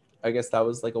I guess that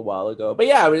was like a while ago. But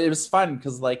yeah, it was fun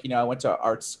because like, you know, I went to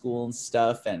art school and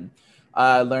stuff, and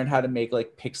learned how to make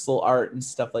like pixel art and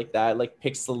stuff like that. Like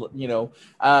pixel, you know,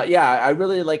 yeah, I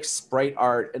really like sprite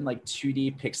art and like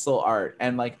 2D pixel art.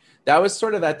 And like that was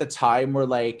sort of at the time where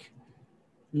like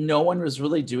no one was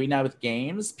really doing that with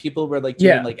games. People were like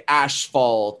doing like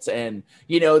Asphalt and,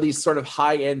 you know, these sort of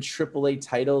high-end AAA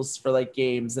titles for like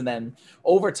games. And then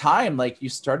over time, like you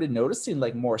started noticing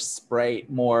like more sprite,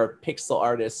 more pixel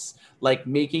artists like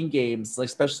making games, like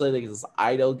especially like these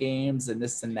idle games and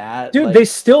this and that. Dude, like, they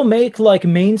still make like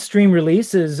mainstream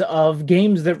releases of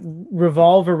games that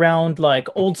revolve around like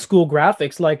old school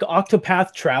graphics. Like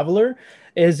Octopath Traveler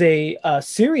is a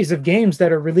series of games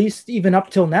that are released even up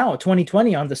till now,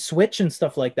 2020, on the Switch and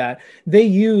stuff like that. They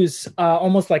use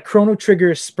almost like Chrono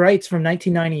Trigger sprites from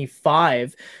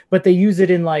 1995, but they use it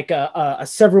in like a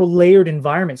several layered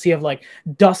environment. So you have like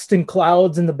dust and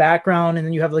clouds in the background, and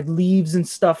then you have like leaves and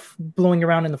stuff blowing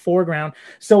around in the foreground.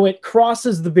 So it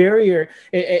crosses the barrier.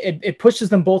 It pushes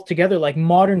them both together, like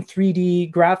modern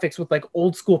 3D graphics with like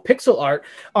old school pixel art,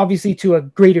 obviously to a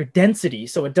greater density.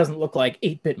 So it doesn't look like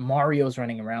 8-bit Mario's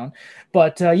running around.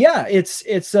 But yeah, it's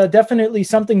definitely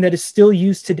something that is still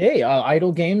used today.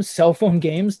 Idle games, cell phone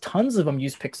games, tons of them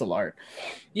use pixel art.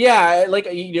 Yeah, like,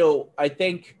 you know, I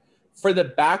think for the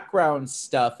background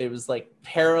stuff, it was like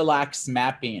parallax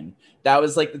mapping. That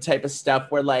was like the type of stuff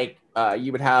where like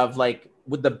you would have like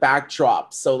with the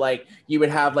backdrop. So like you would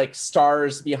have like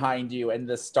stars behind you, and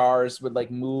the stars would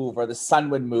like move, or the sun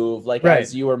would move like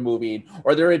as you were moving,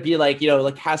 or there would be like, you know,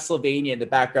 like Castlevania in the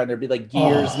background, there'd be like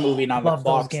gears moving on the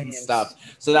clocks and stuff.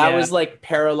 So that was like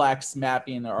parallax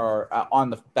mapping, or on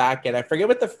the back end. I forget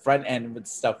what the front end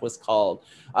stuff was called.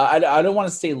 I don't want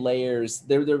to say layers.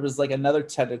 There was like another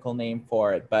technical name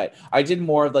for it, but I did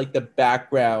more of like the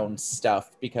background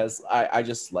stuff because I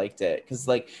just liked it, because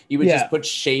like you would just put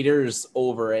shaders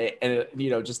over it, and you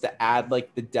know, just to add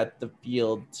like the depth of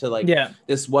field to like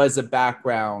this was a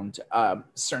background,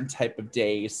 certain type of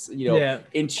days, you know,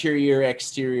 interior,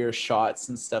 exterior shots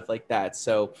and stuff like that.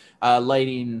 So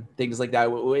lighting, things like that.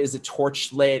 Is it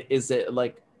torch lit? Is it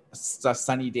like a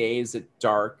sunny day? Is it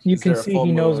dark? You can see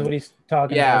he knows what he's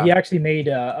talking about. He actually made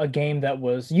a game that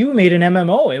was, you made an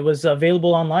MMO. It was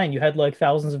available online. You had like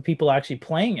thousands of people actually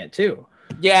playing it too.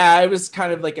 Yeah, it was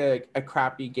kind of like a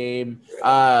crappy game.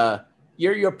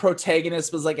 Your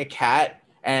protagonist was like a cat,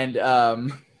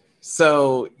 and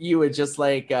so you would just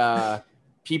like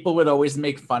people would always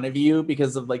make fun of you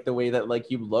because of like the way that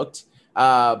like you looked.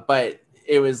 But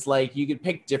it was like you could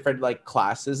pick different like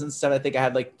classes and stuff. I think I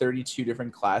had like 32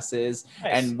 different classes.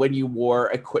 Nice. And when you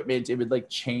wore equipment, it would like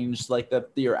change like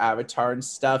your avatar and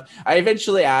stuff. I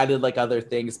eventually added like other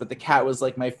things, but the cat was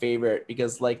like my favorite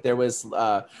because like there was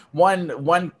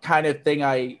one kind of thing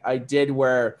I did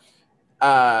where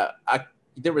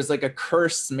there was like a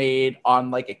curse made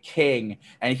on like a king,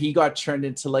 and he got turned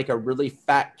into like a really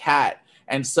fat cat.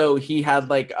 And so he had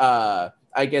like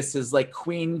I guess his like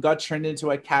queen got turned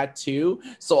into a cat too.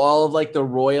 So all of like the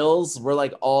royals were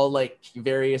like all like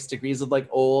various degrees of like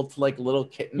old to like little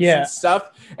kittens and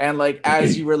stuff. And like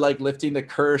as you were like lifting the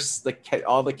curse,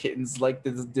 all the kittens like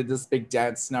did this big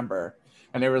dance number.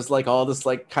 And there was like all this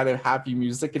like kind of happy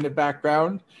music in the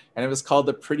background, and it was called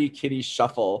the Pretty Kitty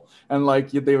Shuffle. And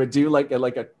like they would do like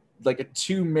a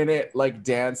 2-minute like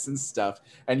dance and stuff,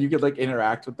 and you could like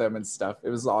interact with them and stuff. It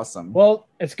was awesome. Well,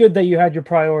 it's good that you had your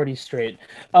priorities straight.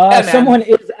 Someone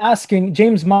is asking,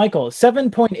 James Michael,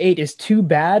 7.8 is too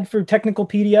bad for technical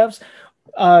PDFs.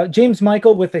 James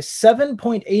Michael, with a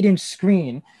 7.8-inch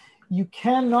screen, you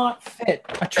cannot fit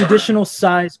a traditional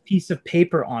size piece of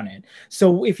paper on it.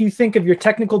 So if you think of your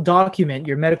technical document,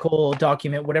 your medical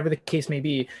document, whatever the case may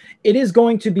be, it is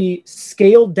going to be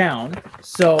scaled down.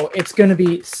 So it's going to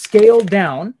be scaled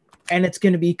down and it's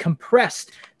going to be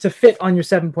compressed to fit on your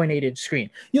 7.8-inch screen.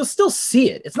 You'll still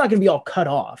see it. It's not going to be all cut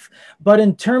off. But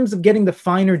in terms of getting the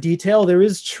finer detail, there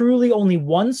is truly only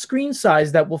one screen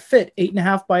size that will fit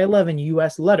 8.5 by 11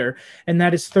 US letter, and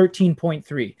that is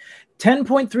 13.3.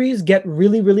 10.3s get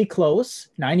really, really close,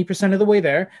 90% of the way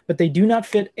there, but they do not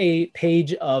fit a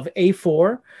page of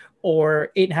A4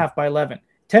 or 8.5 by 11.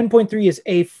 10.3 is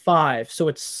A5, so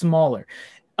it's smaller.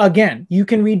 Again, you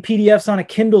can read PDFs on a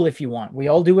Kindle if you want. We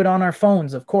all do it on our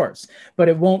phones, of course, but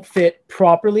it won't fit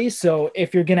properly. So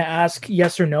if you're going to ask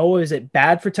yes or no, is it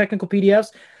bad for technical PDFs?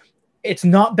 It's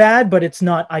not bad, but it's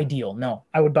not ideal. No,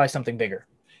 I would buy something bigger.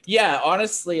 Yeah,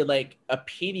 honestly, like a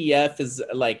PDF is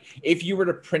like if you were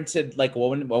to print it like a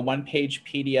one-page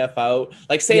PDF out,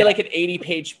 like say like an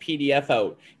 80-page PDF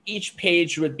out, each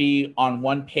page would be on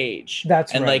one page.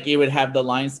 That's and right. Like it would have the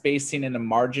line spacing and the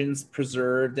margins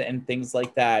preserved and things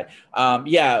like that.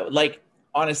 Yeah, like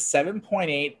on a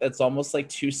 7.8, that's almost like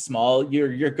too small.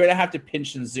 You're gonna have to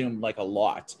pinch and zoom like a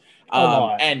lot.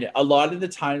 And a lot of the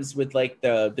times with like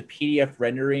the PDF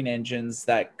rendering engines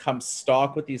that come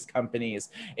stock with these companies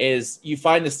is you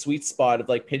find the sweet spot of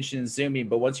like pinching and zooming,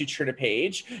 but once you turn a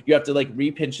page, you have to like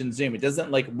re-pinch and zoom. It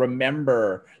doesn't like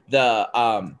remember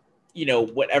the you know,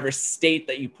 whatever state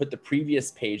that you put the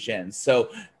previous page in. So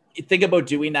think about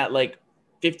doing that like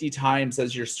 50 times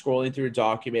as you're scrolling through a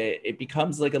document. It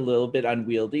becomes like a little bit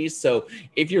unwieldy. So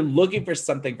if you're looking for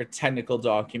something for technical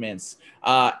documents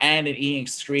and an e-ink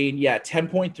screen, yeah,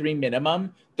 10.3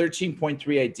 minimum,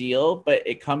 13.3 ideal, but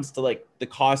it comes to like the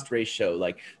cost ratio.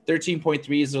 Like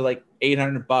 13.3s are like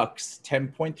 $800,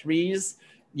 10.3s,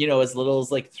 you know, as little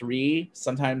as like 3,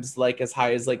 sometimes like as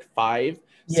high as like 5.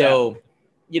 Yeah. So,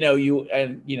 you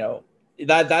know,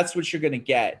 that's what you're going to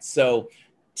get. So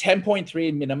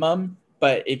 10.3 minimum.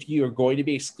 But if you are going to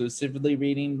be exclusively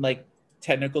reading like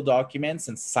technical documents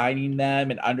and signing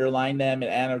them and underline them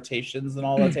and annotations and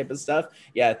all that type of stuff,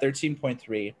 yeah,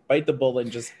 13.3. Bite the bullet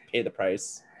and just pay the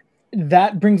price.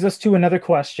 That brings us to another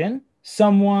question.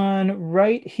 Someone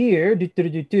right here,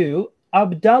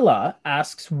 Abdallah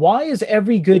asks, why is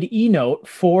every good e-note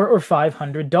 $400 or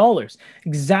 $500?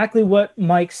 Exactly what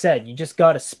Mike said. You just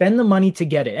got to spend the money to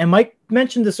get it. And Mike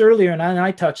mentioned this earlier, and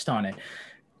I touched on it.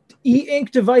 E-ink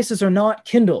devices are not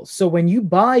Kindles. So when you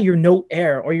buy your Note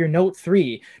Air or your Note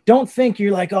 3, don't think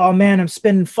you're like, oh man, I'm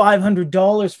spending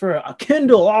 $500 for a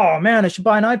Kindle. Oh man, I should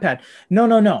buy an iPad.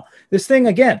 No. This thing,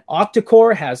 again,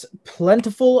 octa-core has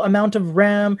plentiful amount of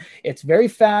RAM. It's very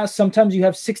fast. Sometimes you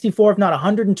have 64, if not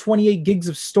 128 gigs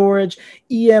of storage,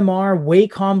 EMR,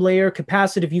 Wacom layer,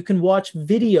 capacitive. You can watch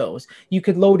videos. You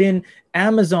could load in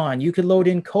Amazon, you could load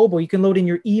in Kobo, you can load in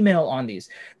your email on these.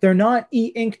 They're not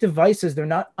e-ink devices. They're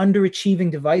not underachieving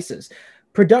devices.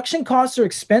 Production costs are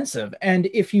expensive. And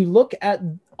if you look at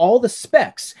all the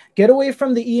specs, get away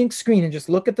from the e-ink screen and just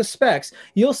look at the specs,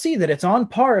 you'll see that it's on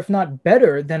par, if not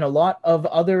better, than a lot of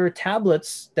other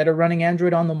tablets that are running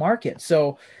Android on the market.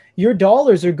 So your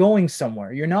dollars are going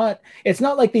somewhere. It's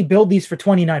not like they build these for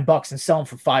 $29 and sell them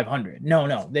for $500.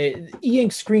 No. The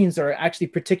e-ink screens are actually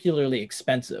particularly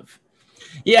expensive.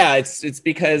 Yeah, it's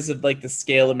because of like the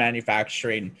scale of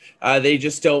manufacturing. They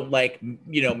just don't like,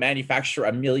 you know, manufacture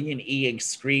a million e-ink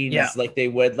screens like they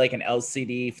would like an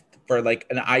LCD for like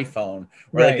an iPhone,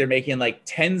 where like they're making like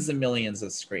tens of millions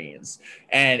of screens,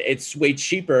 and it's way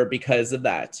cheaper because of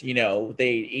that. You know,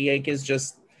 e-ink is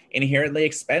just inherently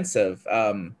expensive.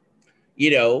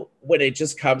 You know, when it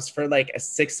just comes for like a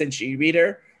 6-inch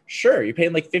e-reader, sure, you're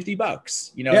paying like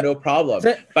 $50, you know, no problem.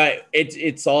 But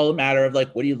it's all a matter of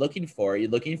like, what are you looking for? Are you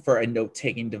looking for a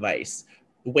note-taking device?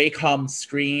 The Wacom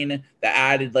screen that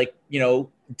added like, you know,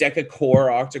 Deca Core,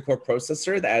 octa-core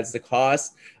processor that adds the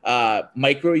cost.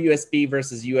 Micro USB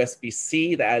versus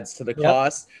USB-C that adds to the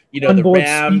cost. You know, onboard the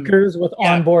RAM speakers with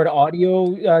onboard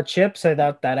audio chips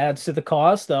that adds to the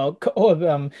cost.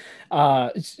 Gyroscopes,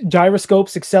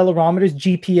 accelerometers,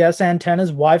 GPS antennas,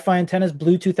 Wi-Fi antennas,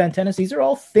 Bluetooth antennas. These are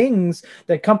all things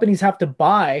that companies have to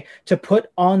buy to put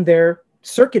on their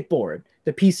circuit board,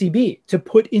 the PCB, to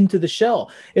put into the shell.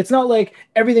 It's not like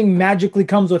everything magically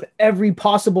comes with every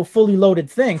possible fully loaded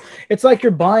thing. It's like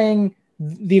you're buying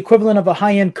the equivalent of a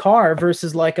high-end car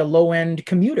versus like a low-end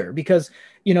commuter, because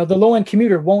you know the low-end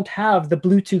commuter won't have the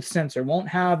Bluetooth sensor, won't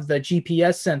have the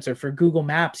GPS sensor for Google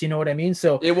Maps, you know what I mean?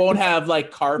 So it won't have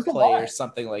like CarPlay or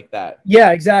something like that.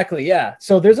 Yeah, exactly. Yeah.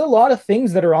 So there's a lot of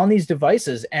things that are on these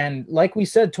devices, and like we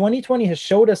said, 2020 has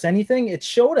showed us anything. It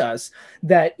showed us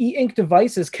that e-ink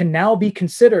devices can now be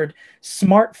considered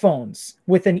smartphones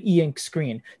with an e-ink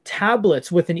screen,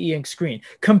 tablets with an e-ink screen,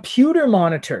 computer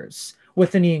monitors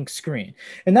with an e-ink screen.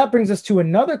 And that brings us to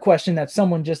another question that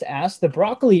someone just asked. The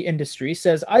broccoli industry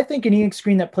says, I think an e-ink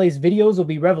screen that plays videos will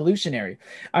be revolutionary.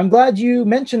 I'm glad you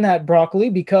mentioned that, broccoli,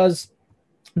 because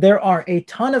there are a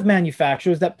ton of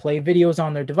manufacturers that play videos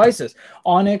on their devices.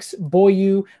 Onyx,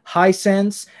 Boyu,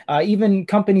 Hisense, even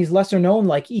companies lesser known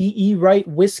like EE Wright,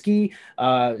 Whiskey,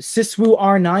 Siswu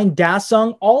R9,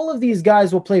 Dasung, all of these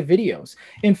guys will play videos.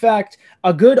 In fact,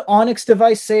 a good Onyx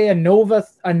device, say a Nova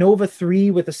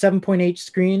 3 with a 7.8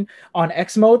 screen on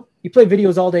X mode, you play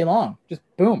videos all day long. Just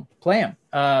boom, play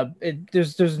them.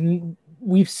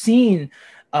 We've seen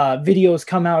videos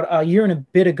come out a year and a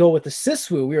bit ago with the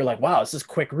Siswu. We were like, wow, this is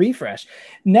quick refresh.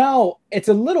 Now it's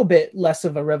a little bit less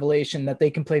of a revelation that they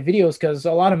can play videos because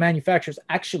a lot of manufacturers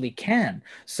actually can.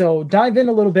 So dive in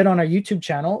a little bit on our YouTube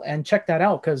channel and check that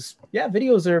out because, yeah,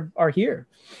 videos are here.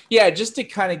 Yeah, just to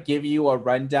kind of give you a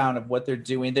rundown of what they're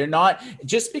doing. They're not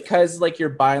just because like you're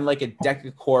buying like a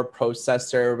Deca-Core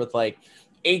processor with like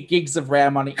 8 gigs of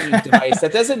RAM on an e-ink device.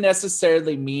 That doesn't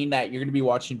necessarily mean that you're going to be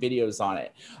watching videos on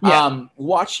it. Yeah.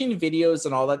 Watching videos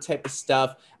and all that type of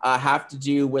stuff have to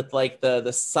do with like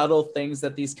the subtle things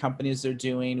that these companies are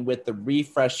doing with the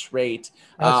refresh rate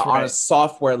on a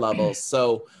software level.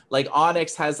 So like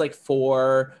Onyx has like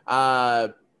 4,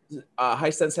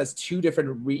 Hisense has 2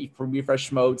 different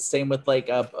refresh modes. Same with like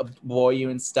a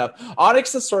Boyu and stuff.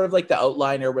 Onyx is sort of like the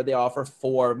outliner where they offer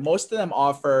 4. Most of them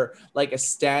offer like a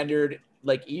standard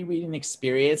like e-reading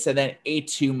experience and then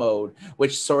A2 mode,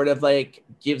 which sort of like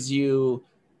gives you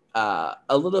a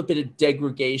little bit of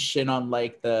degradation on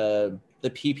like the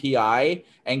PPI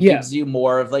and gives you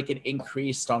more of like an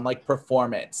increase on like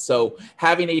performance. So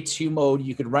having A2 mode,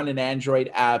 you could run an Android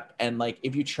app and like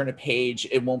if you turn a page,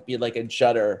 it won't be like a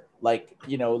judder like,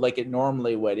 you know, like it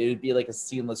normally would. It would be like a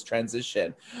seamless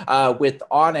transition. With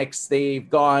Onyx, they've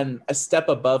gone a step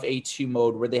above A2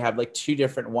 mode where they have like 2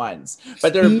 different ones.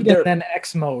 But they're and then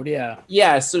X mode,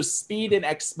 yeah. So speed and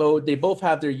X mode, they both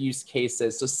have their use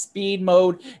cases. So speed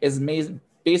mode is amazing.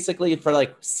 Basically for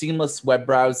like seamless web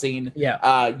browsing,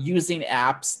 using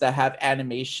apps that have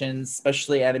animations,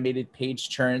 especially animated page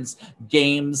turns,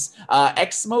 games.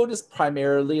 X mode is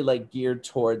primarily like geared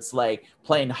towards like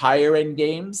playing higher end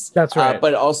games. That's right.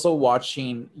 But also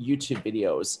watching YouTube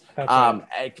videos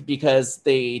because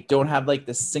they don't have like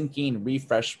the syncing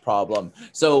refresh problem.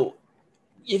 So,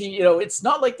 you know, it's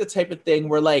not like the type of thing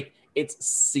where like it's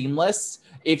seamless.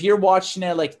 If you're watching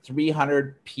it like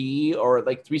 300p or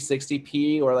like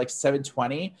 360p or like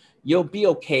 720, you'll be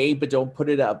okay, but don't put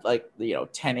it up like, you know,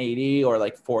 1080 or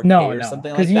like 4K or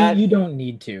something like that. You don't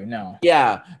need to. No.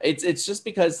 Yeah, it's just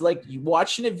because like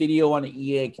watching a video on an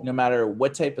e-ink, no matter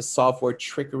what type of software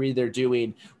trickery they're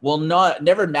doing, will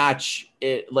never match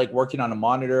it like working on a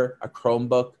monitor, a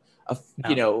Chromebook,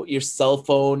 you know, your cell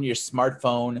phone, your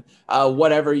smartphone,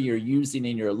 whatever you're using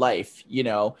in your life. You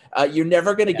know, you're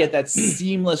never going to get that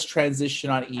seamless transition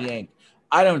on e-ink.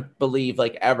 I don't believe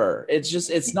like ever.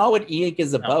 It's not what e-ink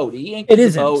is about.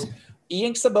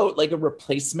 E-ink's about like a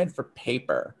replacement for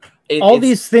paper. All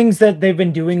these things that they've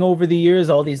been doing over the years,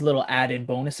 all these little added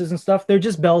bonuses and stuff, they're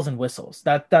just bells and whistles.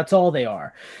 That's all they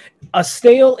are. A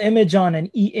stale image on an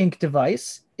e-ink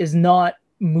device is not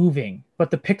moving,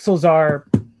 but the pixels are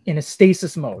in a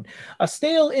stasis mode. A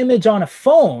stale image on a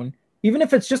phone, even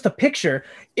if it's just a picture,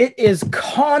 it is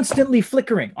constantly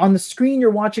flickering on the screen you're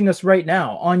watching us right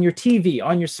now, on your TV,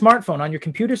 on your smartphone, on your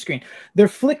computer screen. They're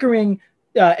flickering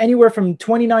anywhere from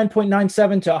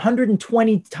 29.97 to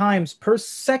 120 times per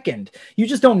second. You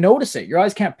just don't notice it. Your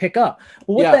eyes can't pick up.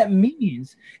 But what that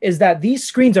means is that these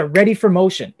screens are ready for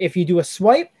motion. If you do a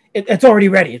swipe, it's already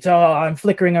ready. It's, I'm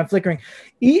flickering.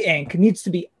 E-ink needs to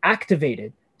be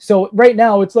activated. So right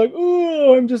now it's like,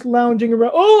 oh, I'm just lounging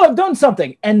around. Oh, I've done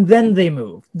something. And then they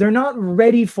move. They're not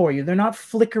ready for you. They're not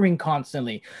flickering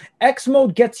constantly. X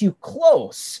mode gets you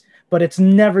close, but it's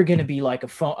never going to be like a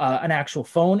phone, an actual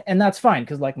phone. And that's fine.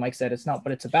 Cause like Mike said, it's not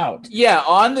what it's about. Yeah.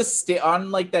 On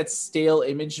like that stale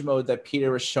image mode that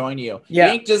Peter was showing you,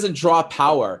 ink doesn't draw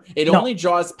power. It only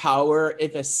draws power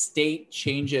if a state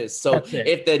changes. So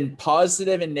if the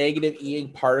positive and negative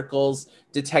e-ink particles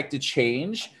detect a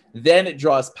change, then it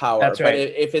draws power. That's right. But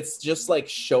if it's just like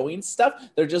showing stuff,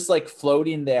 they're just like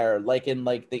floating there, like in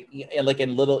like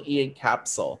in little e-ink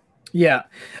capsule. Yeah.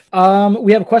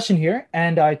 We have a question here,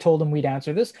 and I told him we'd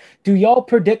answer this. Do y'all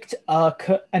predict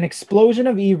an explosion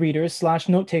of e-readers /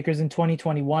 note takers in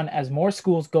 2021 as more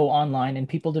schools go online and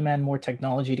people demand more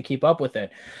technology to keep up with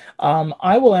it?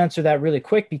 I will answer that really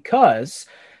quick because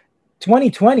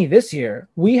 2020, this year,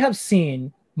 we have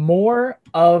seen more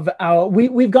of our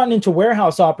we've gotten into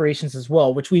warehouse operations as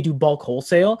well, which we do bulk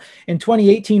wholesale. In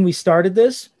 2018 we started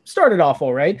off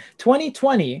all right.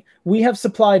 2020 we have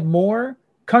supplied more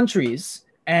countries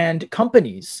and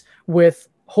companies with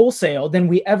wholesale than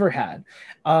we ever had.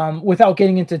 Without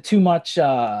getting into too much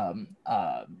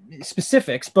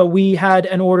specifics, but we had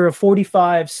an order of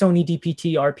 45 Sony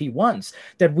DPT RP1s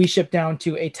that we shipped down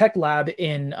to a tech lab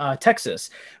in Texas.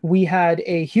 We had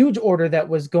a huge order that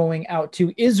was going out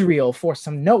to Israel for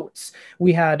some notes.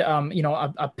 We had,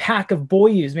 a pack of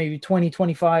Boyus, maybe 20,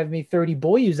 25, maybe 30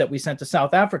 Boyus that we sent to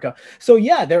South Africa. So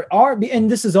yeah, there are, and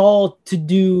this is all to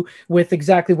do with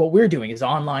exactly what we're doing, is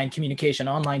online communication,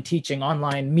 online teaching,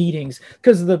 online meetings,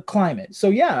 because of the climate.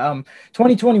 So yeah,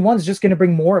 2021 is just going to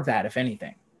bring more of that, if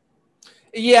anything.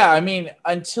 Yeah, I mean,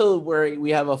 until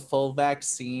we have a full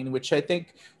vaccine, which I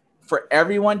think for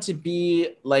everyone to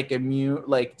be like immune,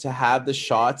 like to have the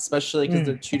shots, especially because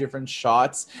they're two different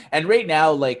shots. And right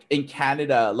now, like in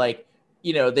Canada, like,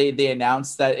 they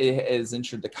announced that it has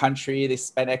entered the country. They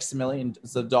spent X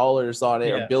millions of dollars on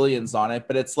it or billions on it.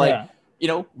 But it's like,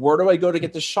 where do I go to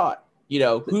get the shot?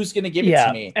 Who's going to give it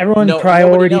to me? Everyone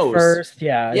priority first.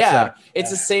 Yeah. Exactly. It's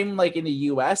the same like in the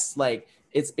US, like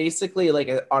it's basically like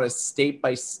on a state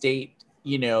by state,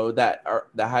 that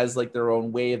has like their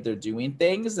own way of they're doing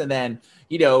things. And then,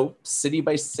 city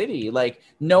by city, like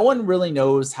no one really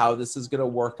knows how this is going to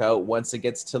work out once it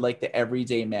gets to like the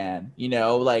everyday man,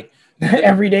 like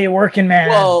everyday working man.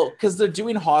 Well, because they're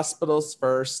doing hospitals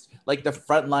first, like the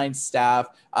frontline staff.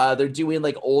 They're doing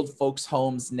like old folks'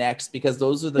 homes next, because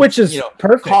those are the which is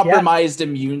perfect, compromised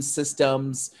immune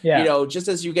systems. Just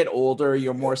as you get older,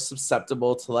 you're more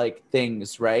susceptible to like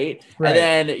things, right? And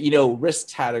then risk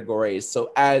categories.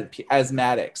 So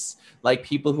asthmatics, like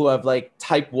people who have like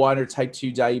type 1 or type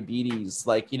 2 diabetes,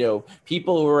 like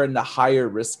people who are in the higher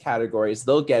risk categories,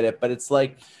 they'll get it. But it's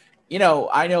like,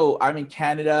 I know I'm in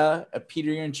Canada,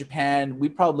 Peter, you're in Japan. We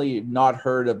probably not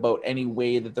heard about any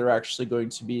way that they're actually going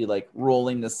to be like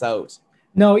rolling this out.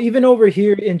 No, even over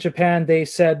here in Japan, they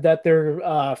said that their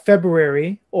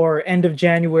February or end of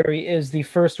January is the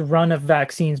first run of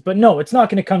vaccines. But no, it's not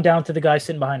going to come down to the guy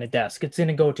sitting behind a desk. It's going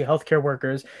to go to healthcare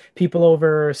workers, people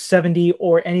over 70,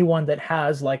 or anyone that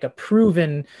has like a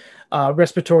proven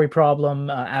respiratory problem,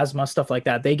 asthma, stuff like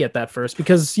that. They get that first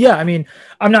because, I mean,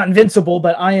 I'm not invincible,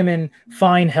 but I am in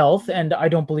fine health and I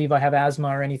don't believe I have asthma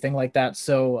or anything like that.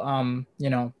 So,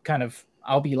 kind of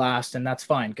I'll be last, and that's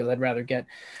fine because I'd rather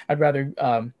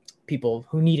people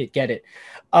who need it get it.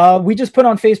 We just put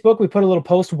on Facebook, we put a little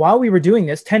post while we were doing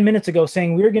this 10 minutes ago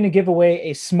saying we were going to give away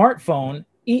a smartphone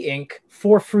e-ink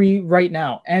for free right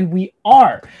now. And we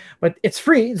are, but it's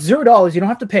free, $0. You don't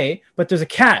have to pay, but there's a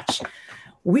catch.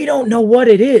 We don't know what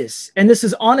it is. And this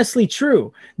is honestly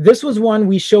true. This was one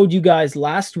we showed you guys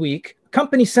last week.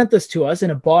 Company sent this to us in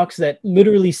a box that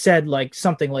literally said like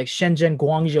something like Shenzhen,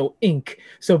 Guangzhou Inc.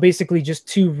 So basically just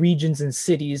 2 regions and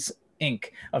cities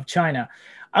Inc. of China.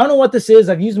 I don't know what this is.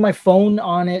 I've used my phone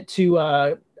on it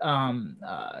to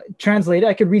translate it.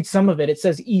 I could read some of it. It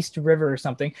says East River or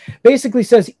something. Basically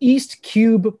says East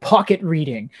Cube Pocket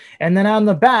Reading. And then on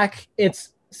the back, it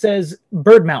says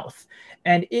Birdmouth.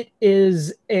 And it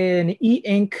is an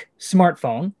e-ink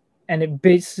smartphone. And it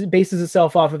bases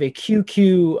itself off of a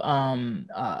QQ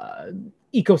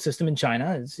ecosystem in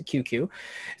China. It's a QQ.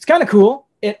 It's kind of cool.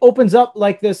 It opens up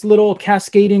like this little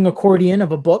cascading accordion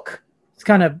of a book. It's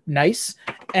kind of nice.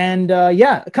 And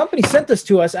the company sent this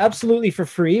to us absolutely for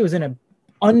free. It was in an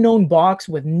unknown box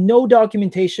with no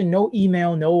documentation, no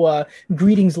email, no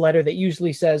greetings letter that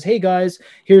usually says, hey guys,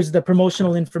 here's the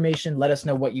promotional information. Let us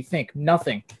know what you think.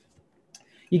 Nothing.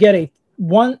 You get a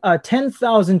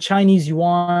 10,000 Chinese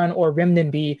yuan or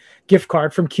renminbi gift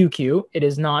card from QQ. It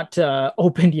is not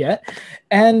opened yet.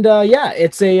 And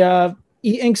it's a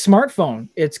e-ink smartphone.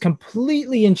 It's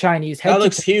completely in Chinese. That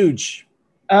looks huge.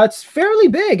 It's fairly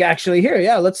big, actually. Here,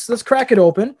 let's crack it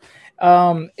open.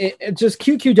 It just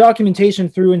QQ documentation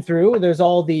through and through. There's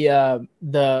all the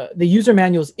user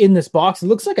manuals in this box. It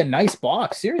looks like a nice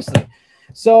box, seriously.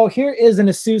 So here is an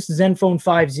Asus Zenfone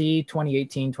 5Z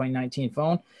 2018-2019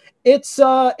 phone.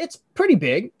 It's pretty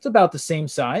big. It's about the same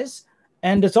size,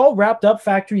 and it's all wrapped up,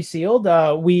 factory sealed.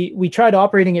 We tried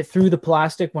operating it through the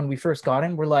plastic when we first got it.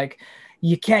 And we're like,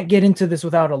 you can't get into this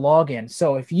without a login.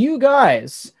 So if you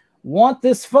guys want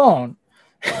this phone,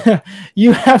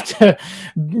 you have to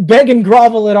beg and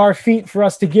grovel at our feet for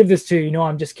us to give this to you. No,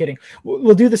 I'm just kidding.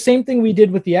 We'll do the same thing we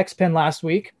did with the X Pen last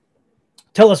week.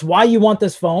 Tell us why you want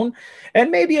this phone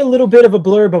and maybe a little bit of a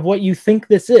blurb of what you think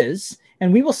this is.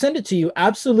 And we will send it to you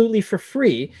absolutely for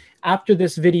free. after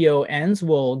this video ends,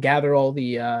 we'll gather all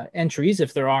the entries,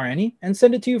 if there are any, and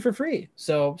send it to you for free.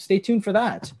 So stay tuned for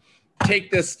that.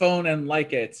 Take this phone and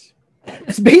like it.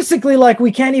 It's basically like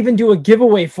we can't even do a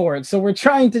giveaway for it. So we're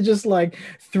trying to just like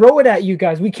throw it at you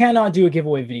guys. We cannot do a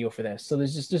giveaway video for this. So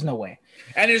there's no way.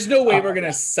 And there's no way we're going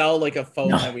to sell like a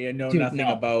phone that we know nothing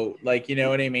about. Like, you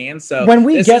know what I mean? So when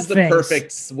we this get is the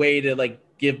perfect way to like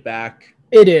give back.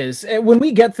 It is. When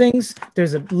we get things,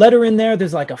 there's a letter in there.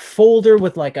 There's like a folder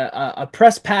with like a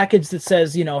press package that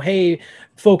says, you know, hey,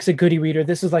 folks at Goody Reader,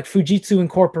 this is like Fujitsu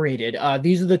Incorporated.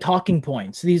 These are the talking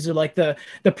points. These are like the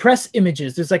press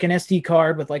images. There's like an SD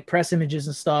card with like press images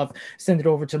and stuff. Send it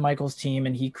over to Michael's team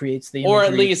and he creates the imagery. Or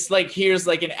at least like here's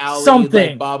like an Ali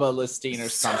like Baba listing or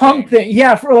something.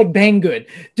 Yeah, for like Banggood.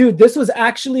 Dude, this was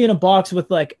actually in a box with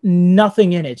like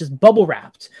nothing in it, just bubble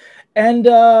wrapped. And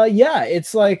yeah,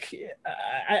 it's like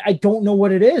I don't know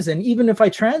what it is. And even if I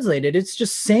translate it, it's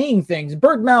just saying things.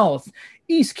 Bird mouth,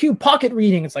 East Q pocket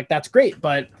reading. It's like, that's great,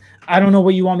 but I don't know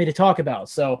what you want me to talk about.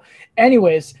 So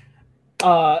anyways,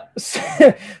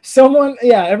 someone,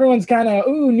 yeah, everyone's kind of,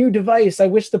 ooh, new device. I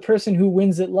wish the person who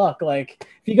wins it luck. Like,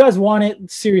 if you guys want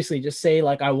it, seriously, just say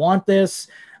like, I want this.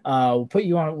 We'll put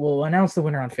you on, we'll announce the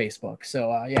winner on Facebook.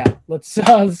 So yeah,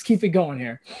 let's keep it going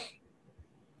here.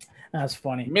 That's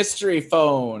funny. Mystery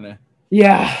phone.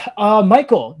 Yeah.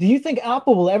 Michael, do you think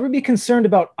Apple will ever be concerned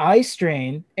about eye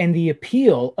strain and the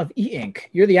appeal of e-ink?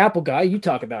 You're the Apple guy. You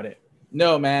talk about it.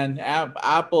 No, man.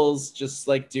 Apple's just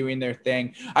like doing their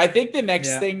thing. I think the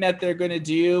next thing that they're going to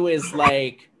do is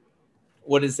like,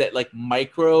 what is it? Like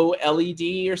micro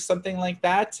LED or something like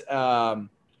that. They're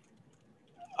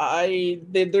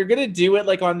going to do it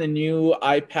like on the new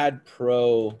iPad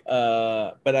Pro.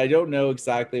 But I don't know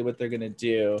exactly what they're going to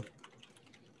do.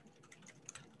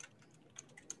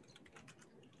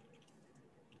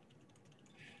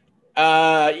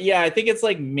 Yeah, I think it's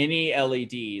like mini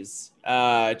LEDs.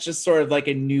 Just sort of like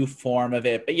a new form of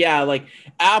it. But yeah, like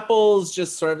Apple's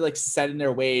just sort of like set in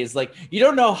their ways. Like you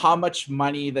don't know how much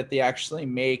money that they actually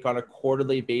make on a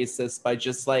quarterly basis by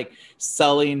just like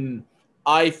selling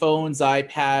iPhones,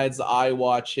 iPads,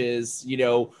 iWatches, you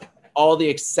know, all the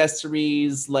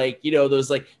accessories, like, you know, those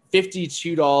like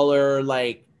 $52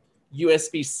 like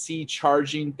USB-C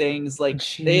charging things. Like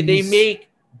they make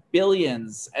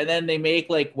billions, and then they make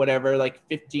like whatever, like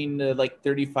 15 to like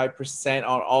 35%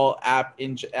 on all app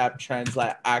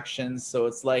transactions. So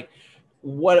it's like,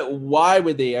 why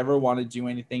would they ever want to do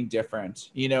anything different?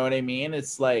 You know what I mean?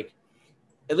 It's like,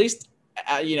 at least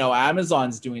you know,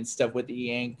 Amazon's doing stuff with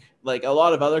e-ink, like a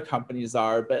lot of other companies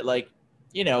are, but like,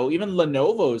 you know, even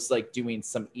Lenovo's like doing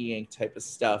some e-ink type of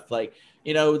stuff. Like,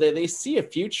 you know, they see a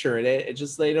future in it. It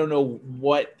just, they don't know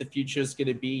what the future is going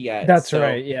to be yet. That's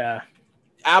right. Yeah.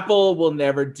 Apple will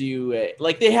never do it.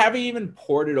 Like they haven't even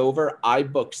ported over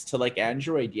iBooks to like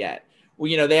Android yet. Well,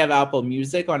 you know, they have Apple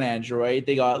Music on Android.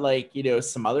 They got like, you know,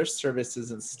 some other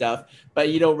services and stuff, but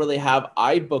you don't really have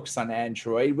iBooks on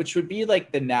Android, which would be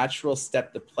like the natural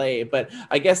step to play. But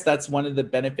I guess that's one of the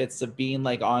benefits of being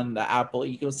like on the Apple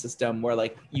ecosystem, where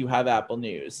like you have Apple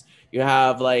News, you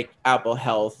have like Apple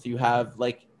Health, you have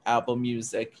like Apple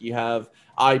Music, you have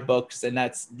iBooks, and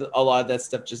that's a lot of that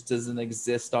stuff just doesn't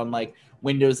exist on like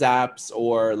Windows apps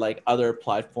or like other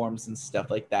platforms and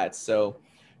stuff like that. So,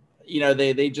 you know,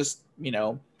 they just, you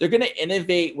know, they're going to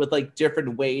innovate with like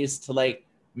different ways to like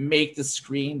make the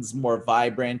screens more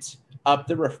vibrant, up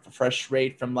the refresh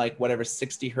rate from like whatever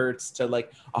 60 hertz to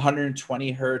like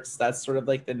 120 hertz. That's sort of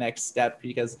like the next step,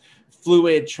 because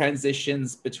fluid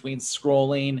transitions between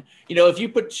scrolling, you know, if you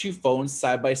put two phones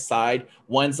side by side,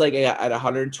 one's like at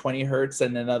 120 hertz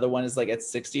and another one is like at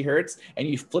 60 hertz, and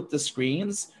you flip the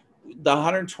screens, the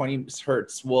 120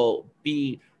 hertz will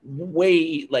be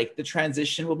way, like the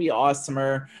transition will be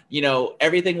awesomer, you know,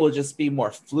 everything will just be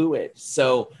more fluid.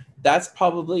 So that's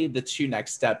probably the two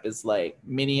next step, is like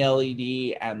mini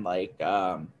LED and like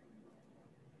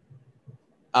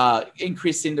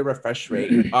increasing the refresh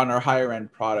rate on our higher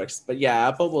end products. But yeah,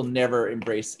 Apple will never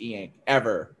embrace e-ink,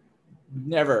 ever.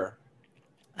 Never.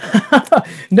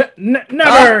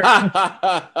 Never.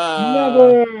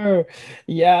 Never.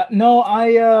 Yeah, no,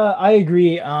 I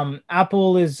agree.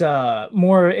 Apple is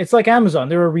more, it's like Amazon.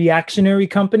 They're a reactionary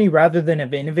company rather than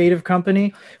an innovative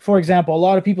company. For example, a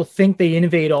lot of people think they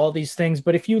innovate all these things,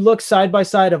 but if you look side by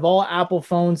side of all Apple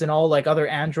phones and all like other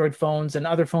Android phones and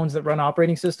other phones that run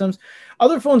operating systems,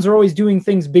 other phones are always doing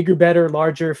things bigger, better,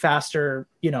 larger, faster,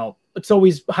 you know, it's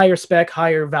always higher spec,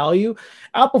 higher value.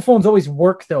 Apple phones always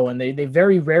work though, and they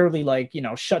very rarely like, you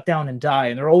know, shut down and die,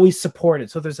 and they're always supported.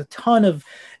 So there's a ton of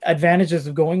advantages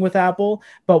of going with Apple.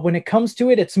 But when it comes to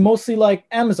it, it's mostly like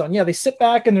Amazon. Yeah, they sit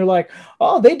back and they're like,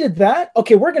 oh, they did that.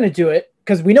 Okay, we're going to do it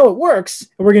because we know it works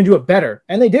and we're going to do it better.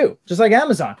 And they do, just like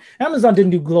Amazon. Amazon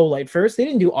didn't do glow light first. They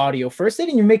didn't do audio first. They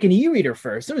didn't even make an e-reader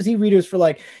first. There was e-readers for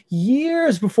like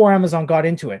years before Amazon got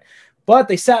into it. But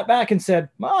they sat back and said,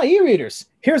 oh, e-readers,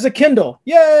 here's a Kindle.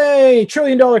 Yay, $1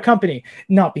 trillion company.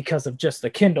 Not because of just the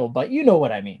Kindle, but you know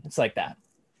what I mean. It's like that.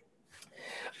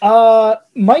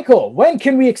 Michael, when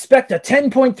can we expect a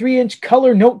 10.3-inch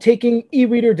color note-taking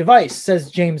e-reader device, says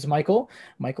James Michael.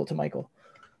 Michael to Michael.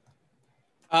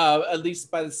 At least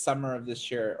by the summer of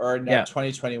this year, or no, Yeah.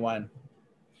 2021.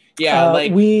 Yeah,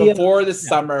 before the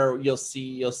summer, you'll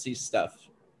see stuff.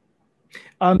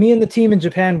 Me and the team in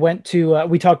Japan went to,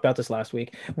 we talked about this last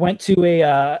week, went to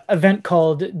a event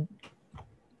called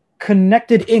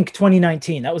Connected Ink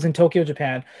 2019. That was in Tokyo,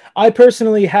 Japan. I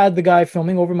personally had the guy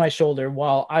filming over my shoulder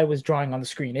while I was drawing on the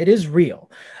screen. It is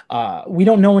real. We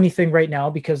don't know anything right now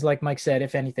because, like Mike said,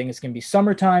 if anything, it's going to be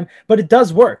summertime, but it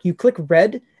does work. You click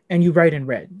red and you write in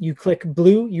red. You click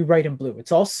blue, you write in blue.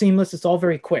 It's all seamless. It's all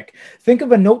very quick. Think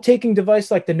of a note-taking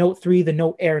device like the Note 3, the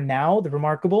Note Air now, the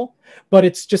Remarkable, but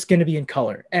it's just going to be in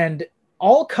color. And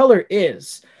all color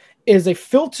is a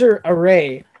filter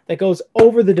array that goes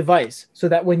over the device so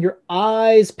that when your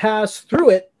eyes pass through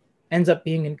it, ends up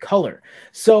being in color.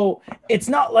 So it's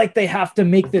not like they have to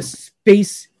make this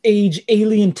space age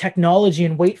alien technology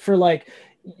and wait for like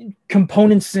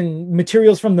components and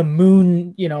materials from the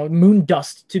moon, you know, moon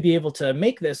dust to be able to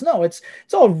make this. No, it's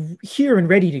all here and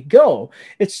ready to go.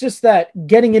 It's just that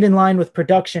getting it in line with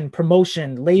production,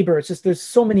 promotion, labor, it's just there's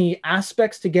so many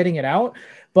aspects to getting it out,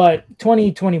 but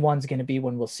 2021 is going to be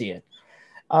when we'll see it.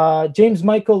 James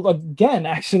Michael, again,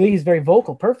 actually, he's very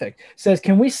vocal. Perfect. Says,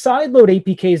 can we sideload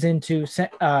APKs into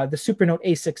the Supernote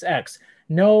A6X?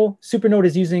 No, Supernote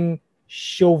is using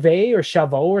Chauvet or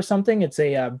Chavot or something. It's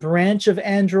a branch of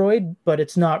Android, but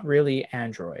it's not really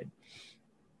Android.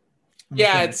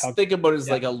 Yeah, think about it as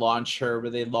like a launcher where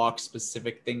they lock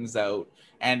specific things out,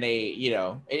 and they, you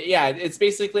know, it's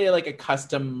basically like a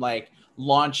custom like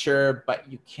launcher, but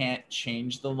you can't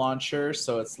change the launcher.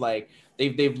 So it's like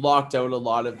they've locked out a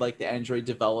lot of like the Android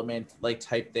development like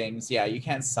type things. Yeah, you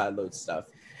can't sideload stuff.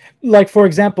 Like, for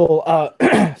example,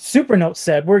 Supernote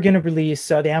said, we're going to release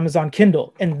the Amazon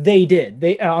Kindle. And they did.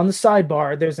 They on the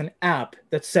sidebar, there's an app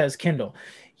that says Kindle.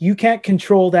 You can't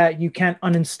control that. You can't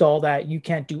uninstall that. You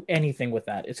can't do anything with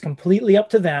that. It's completely up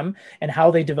to them and how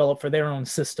they develop for their own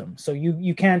system. So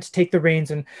you can't take the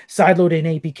reins and sideload in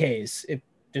APKs.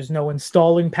 There's no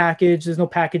installing package. There's no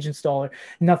package installer.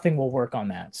 Nothing will work on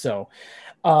that. So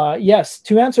yes,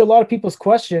 to answer a lot of people's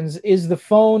questions, is the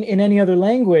phone in any other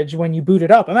language when you boot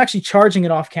it up? I'm actually charging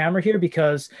it off camera here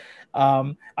because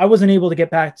I wasn't able to get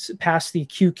back past the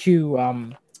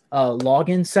QQ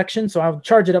login section. So I'll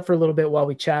charge it up for a little bit while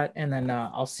we chat, and then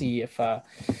I'll see if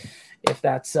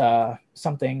that's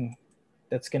something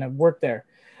that's going to work there.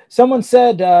 Someone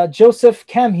said, Joseph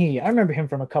Kamhi, I remember him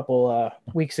from a couple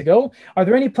weeks ago. Are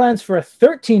there any plans for a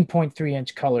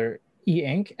 13.3-inch color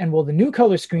e-ink, and will the new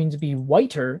color screens be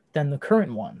whiter than the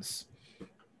current ones?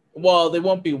 Well, they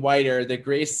won't be whiter. The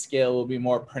grayscale will be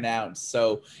more pronounced.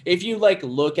 So if you like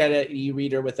look at an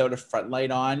e-reader without a front light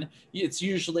on, it's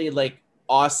usually like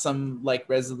awesome like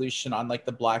resolution on like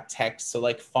the black text, so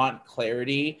like font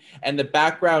clarity, and the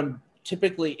background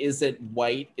typically isn't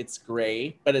white, it's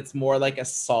gray, but it's more like a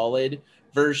solid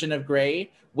version of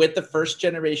gray. With the first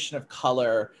generation of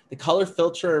color, the color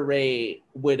filter array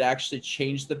would actually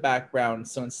change the background.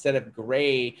 So instead of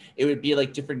gray, it would be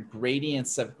like different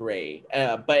gradients of gray.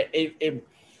 But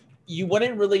you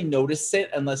wouldn't really notice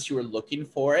it unless you were looking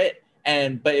for it.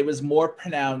 But it was more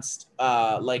pronounced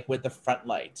like with the front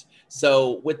light.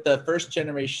 So with the first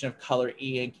generation of color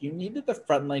e-ink, you needed the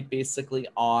front light basically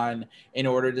on in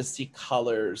order to see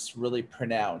colors really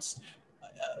pronounced.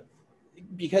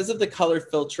 Because of the color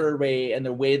filter array and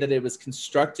the way that it was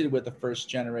constructed with the first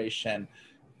generation,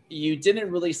 you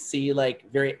didn't really see like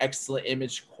very excellent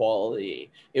image quality.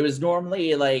 It was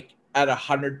normally like at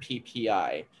 100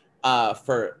 ppi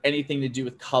for anything to do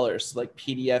with colors, so like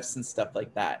PDFs and stuff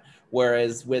like that.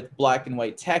 Whereas with black and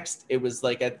white text, it was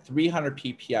like at 300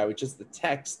 ppi, which is the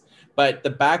text, but the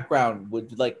background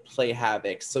would like play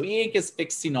havoc. So e-ink is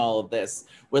fixing all of this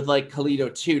with like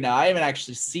Kaleido 2. Now, I haven't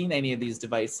actually seen any of these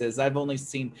devices. I've only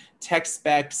seen tech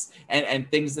specs and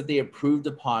things that they improved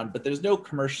upon, but there's no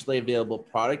commercially available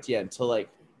product yet until like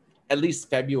at least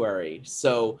February.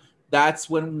 So that's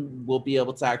when we'll be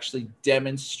able to actually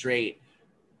demonstrate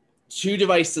two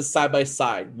devices side by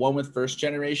side, one with first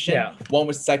generation, one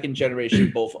with second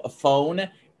generation, both a phone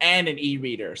and an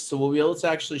e-reader. So we'll be able to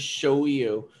actually show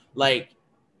you like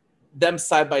them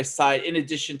side by side, in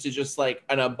addition to just like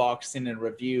an unboxing and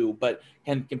review, but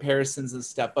and comparisons and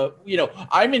stuff. But you know,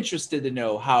 I'm interested to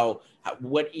know how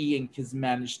what E-Ink has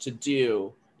managed to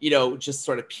do. You know, just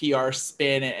sort of PR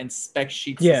spin and spec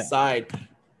sheets aside.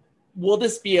 Will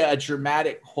this be a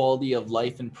dramatic quality of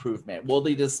life improvement? Will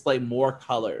they display more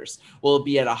colors? Will it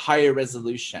be at a higher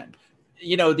resolution?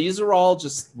 You know, these are all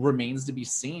just remains to be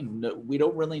seen. We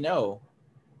don't really know.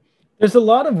 There's a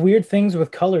lot of weird things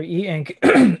with color E-Ink.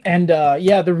 And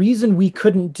yeah, the reason we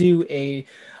couldn't do a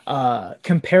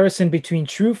comparison between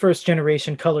true first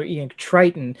generation color E-Ink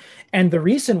Triton and the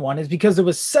recent one is because it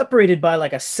was separated by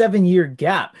like a 7-year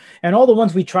gap. And all the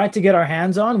ones we tried to get our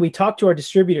hands on, we talked to our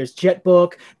distributors.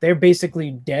 JetBook, they're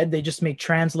basically dead. They just make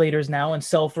translators now and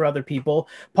sell for other people.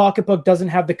 Pocketbook doesn't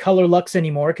have the color lux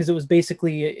anymore because it was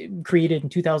basically created in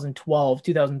 2012,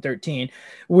 2013.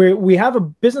 We have a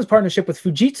business partnership with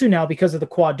Fujitsu now because of the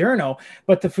Quaderno,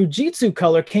 but the Fujitsu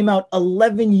color came out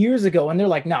 11 years ago and they're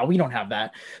like, no, we don't have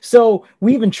that. So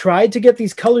we even tried to get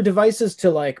these color devices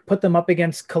to like put them up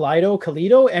against Kaleido,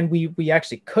 and we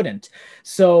actually couldn't.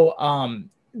 So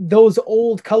those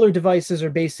old color devices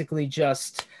are basically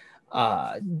just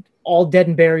all dead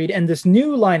and buried. And this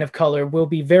new line of color will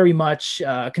be very much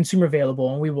consumer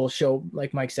available. And we will show,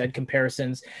 like Mike said,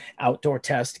 comparisons, outdoor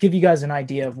tests, give you guys an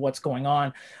idea of what's going on.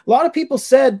 A lot of people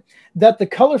said that the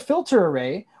color filter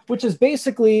array, which is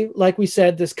basically, like we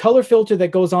said, this color filter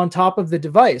that goes on top of the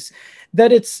device,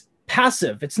 that it's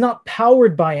passive. It's not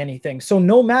powered by anything. So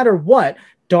no matter what,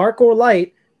 dark or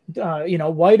light, you know,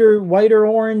 white or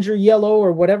orange or yellow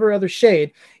or whatever other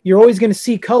shade, you're always going to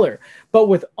see color. But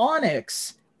with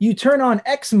Onyx, you turn on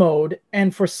X mode,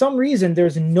 and for some reason,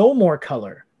 there's no more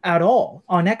color at all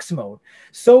on X mode.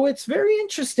 So it's very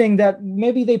interesting that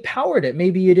maybe they powered it.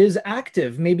 Maybe it is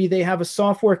active. Maybe they have a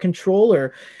software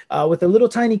controller with a little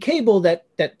tiny cable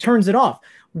that turns it off.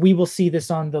 We will see this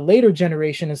on the later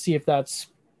generation and see if that's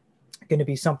going to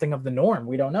be something of the norm.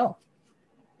 We don't know.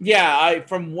 Yeah,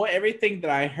 from everything that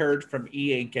I heard from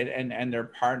E-Ink and their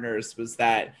partners was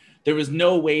that there was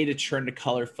no way to turn the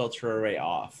color filter array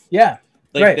off. Yeah,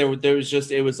 like there was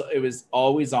just it was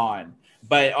always on.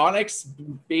 But Onyx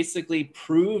basically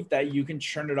proved that you can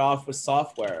turn it off with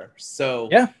software. So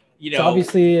yeah, you know, so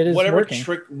obviously it is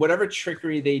whatever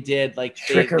trickery they did, like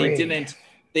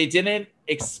they didn't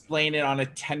explain it on a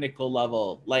technical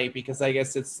level, like, because I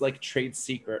guess it's like trade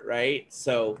secret, right?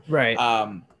 So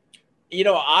you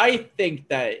know, I think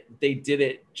that they did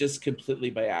it just completely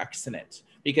by accident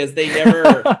because they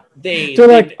never they're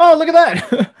like, oh, look at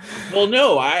that. Well,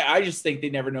 no, I just think they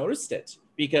never noticed it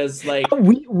because like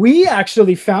we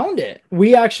actually found it.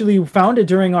 We actually found it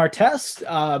during our test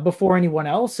before anyone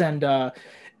else, and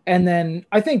then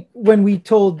I think when we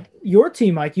told your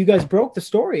team, Mike, you guys broke the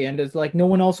story, and it's like no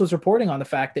one else was reporting on the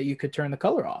fact that you could turn the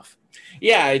color off.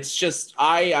 Yeah, it's just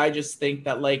I just think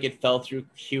that like it fell through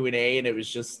Q&A and it was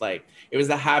just like it was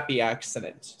a happy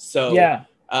accident. So yeah,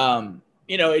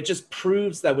 you know, it just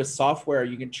proves that with software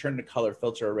you can turn the color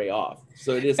filter array off.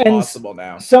 So it is possible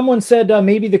now. Someone said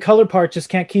maybe the color part just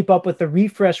can't keep up with the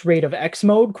refresh rate of X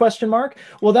mode ?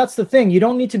 Well, that's the thing. You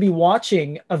don't need to be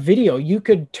watching a video. You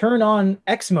could turn on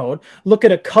X mode, look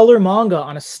at a color manga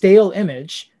on a stale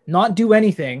image, not do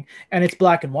anything, and it's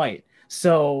black and white.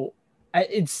 So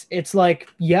it's like,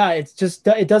 yeah, it's just,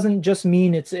 it doesn't just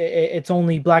mean it's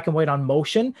only black and white on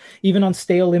motion. Even on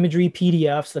stale imagery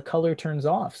PDFs, the color turns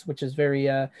off, which is very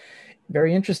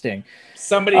very interesting.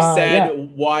 Somebody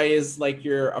said, why is like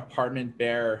your apartment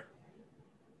bare?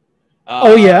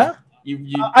 Oh yeah, I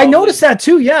probably noticed that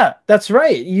too. Yeah, that's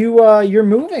right. You're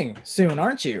moving soon,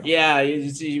 aren't you? Yeah,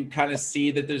 you kind of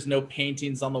see that there's no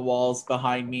paintings on the walls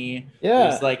behind me. Yeah,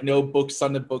 there's like no books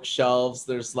on the bookshelves.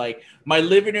 There's like my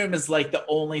living room is like the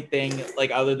only thing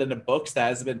like other than the books that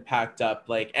hasn't been packed up,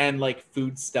 like, and like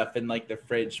food stuff in like the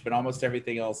fridge, but almost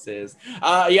everything else is.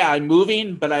 Yeah, I'm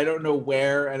moving, but I don't know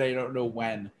where and I don't know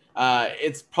when.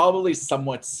 It's probably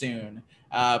somewhat soon.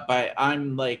 But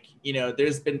I'm like, you know,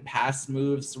 there's been past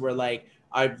moves where like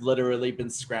I've literally been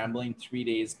scrambling 3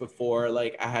 days before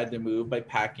like I had to move by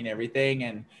packing everything,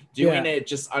 and doing it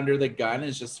just under the gun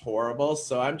is just horrible.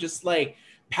 So I'm just like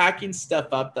packing stuff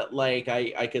up that like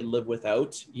I could live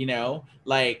without, you know,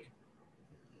 like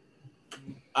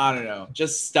I don't know,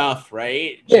 just stuff,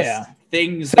 right? Just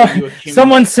things that you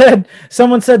accumulate.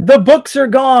 Someone said the books are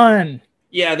gone.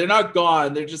 Yeah, they're not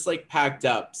gone. They're just like packed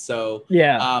up. So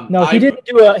yeah, no, he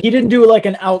didn't do like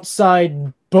an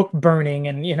outside book burning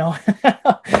and yeah,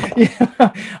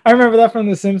 I remember that from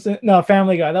The Simpsons. No,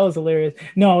 Family Guy. That was hilarious.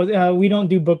 No, we don't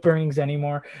do book burnings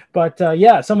anymore. But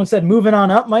yeah, someone said moving on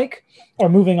up, Mike, or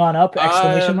moving on up,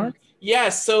 exclamation mark. Yeah,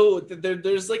 so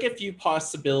there's like a few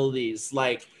possibilities.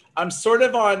 Like I'm sort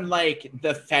of on like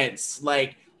the fence,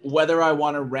 like whether I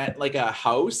want to rent like a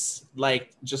house,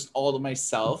 like just all to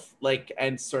myself, like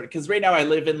and sort of because right now I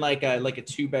live in like a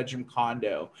 2-bedroom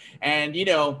condo, and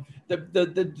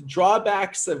the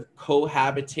drawbacks of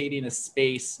cohabitating a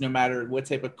space, no matter what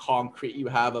type of concrete you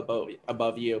have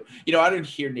above you. I don't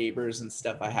hear neighbors and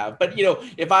stuff I have, but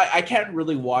if I can't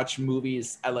really watch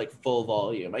movies at like full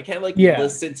volume. I can't like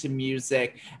listen to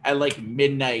music at like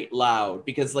midnight loud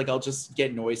because like I'll just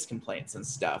get noise complaints and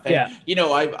stuff. And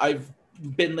I've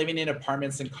been living in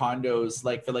apartments and condos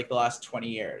like for like the last 20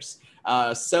 years.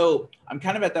 So I'm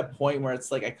kind of at that point where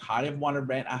it's like I kind of want to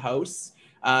rent a house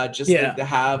just like to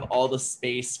have all the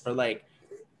space for like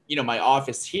my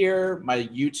office here, my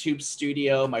YouTube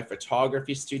studio, my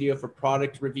photography studio for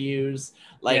product reviews,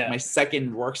 like my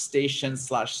second workstation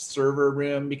 / server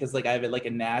room, because like I have like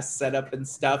a NAS setup and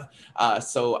stuff.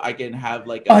 So I can have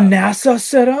like a NASA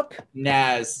setup.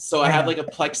 NAS. So I have like a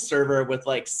Plex server with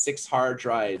like 6 hard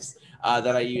drives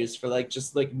that I use for like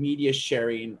just like media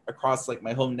sharing across like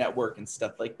my home network and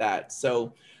stuff like that.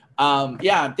 So I'm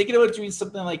thinking about doing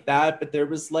something like that, but there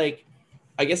was like,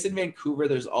 I guess in Vancouver,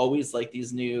 there's always like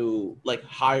these new like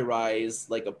high-rise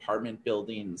like apartment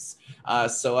buildings.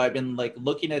 So I've been like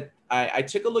looking at, I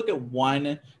took a look at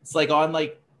one. It's like on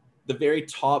like the very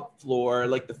top floor,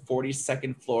 like the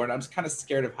 42nd floor, and I'm just kind of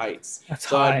scared of heights. That's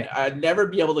so high. I'd never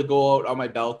be able to go out on my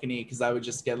balcony because I would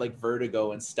just get like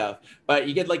vertigo and stuff. But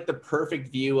you get like the perfect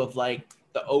view of like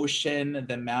the ocean,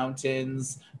 the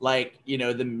mountains, like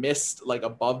the mist like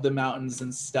above the mountains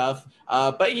and stuff.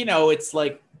 But it's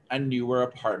like a newer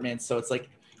apartment, so it's like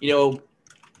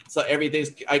so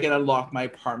everything's, I can unlock my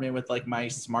apartment with like my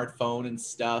smartphone and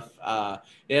stuff.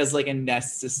 It has like a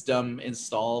Nest system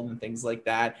installed and things like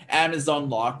that. Amazon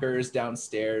lockers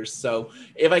downstairs. So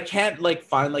if I can't like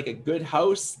find like a good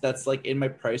house that's like in my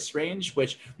price range,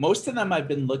 which most of them I've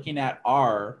been looking at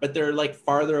are, but they're like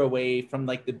farther away from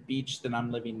like the beach than I'm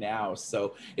living now.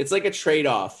 So it's like a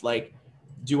trade-off. Like,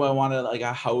 do I want like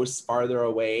a house farther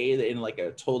away in like a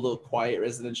total quiet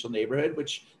residential neighborhood,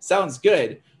 which sounds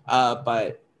good,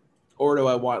 or do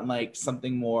I want like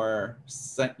something more,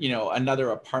 another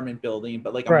apartment building,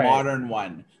 but like a modern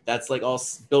one that's like all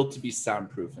built to be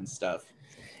soundproof and stuff?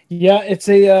 Yeah, that's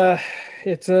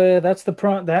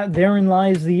that therein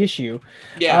lies the issue.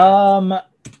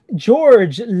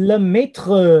 George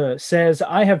Lemaitre says,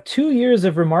 I have 2 years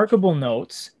of Remarkable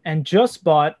notes and just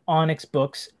bought Onyx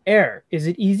Books Air. Is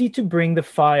it easy to bring the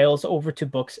files over to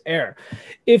Books Air?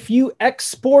 If you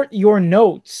export your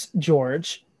notes,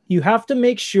 George, you have to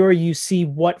make sure you see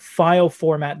what file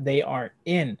format they are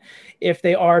in. If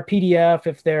they are PDF,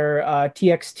 if they're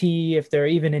TXT, if they're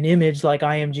even an image like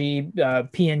IMG,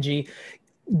 PNG,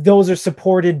 those are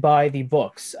supported by the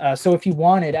books. So if you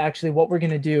wanted, actually, what we're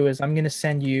going to do is I'm going to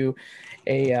send you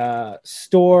a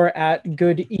store at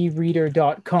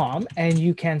goodereader.com, and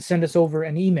you can send us over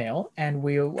an email, and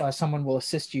someone will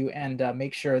assist you and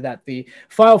make sure that the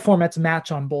file formats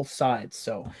match on both sides.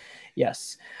 So,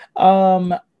 yes.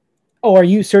 Are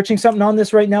you searching something on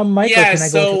this right now, Mike? Yeah.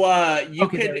 So you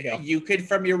could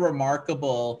from your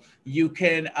Remarkable, you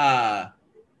can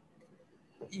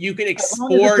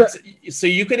export. So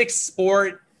you could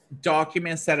export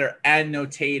documents that are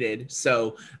annotated.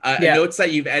 So notes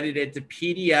that you've edited to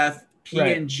PDF,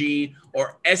 PNG,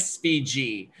 or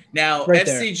SVG. Now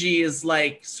SVG is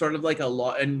like sort of like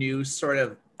a new sort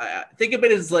of think of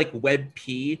it as like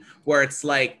WebP, where it's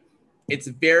like it's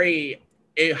very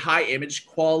a high image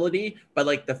quality, but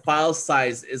like the file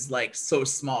size is like so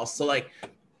small. So like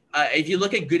if you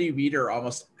look at Good e-Reader,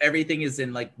 almost everything is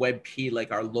in like WebP,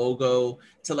 like our logo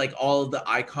to like all of the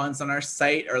icons on our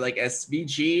site are like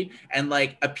SVG, and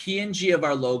like a PNG of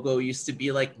our logo used to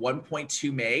be like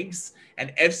 1.2 megs,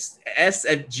 and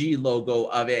SVG logo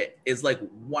of it is like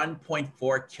 1.4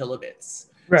 kilobits.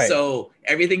 Right. So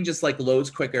everything just like loads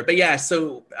quicker. But yeah,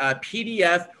 so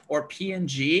PDF or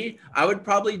PNG, I would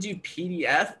probably do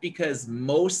PDF because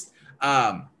most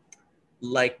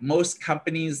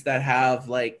companies that have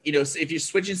like, so if you're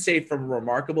switching say from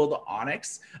Remarkable to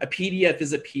Onyx, a PDF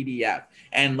is a PDF,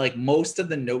 and like most of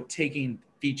the note-taking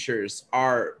features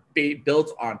are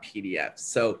built on PDF.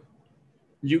 So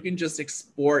you can just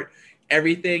export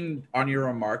everything on your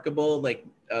Remarkable, like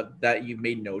that you've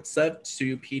made notes of,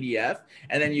 to PDF,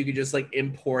 and then you can just like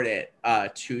import it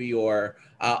to your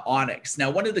Onyx. Now,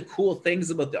 one of the cool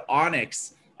things about the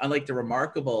Onyx unlike the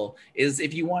Remarkable, is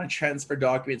if you want to transfer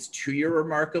documents to your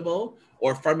Remarkable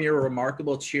or from your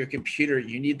Remarkable to your computer,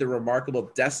 you need the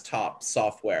Remarkable desktop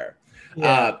software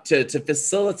to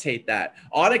facilitate that.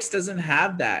 Onyx doesn't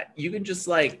have that. You can just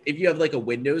like, if you have like a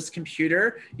Windows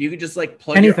computer, you can just like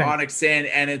plug your Onyx in,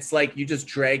 and it's like you just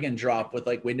drag and drop with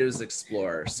like Windows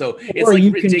Explorer. So it's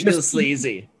like ridiculously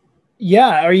easy.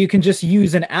 Yeah, or you can just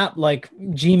use an app like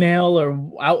Gmail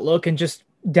or Outlook and just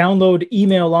download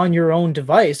email on your own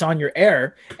device on your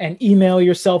Air and email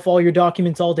yourself all your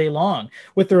documents all day long.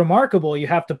 With the Remarkable, you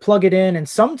have to plug it in, and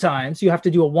sometimes you have to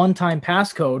do a one-time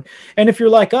passcode. And if you're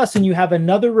like us and you have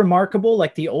another Remarkable,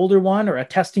 like the older one or a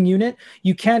testing unit,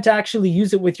 you can't actually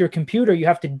use it with your computer. You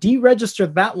have to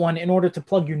deregister that one in order to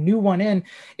plug your new one in.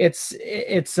 It's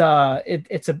a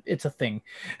thing.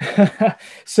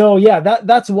 So yeah,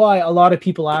 that's why a lot of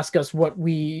people ask us what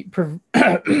we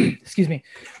excuse me,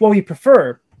 what we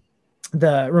prefer,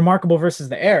 the Remarkable versus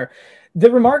the Air. The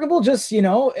Remarkable, just, you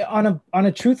know, on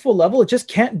a truthful level, it just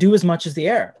can't do as much as the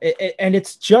Air, and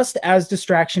it's just as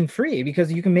distraction free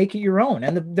because you can make it your own,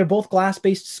 and they're both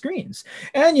glass-based screens.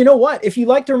 And you know what, if you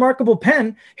like the Remarkable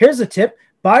pen, here's a tip: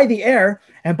 buy the Air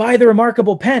and buy the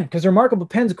Remarkable pen, because the Remarkable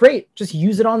pen's great. Just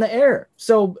use it on the Air.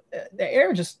 So the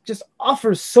Air just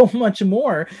offers so much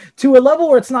more, to a level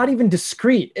where it's not even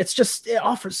discreet. It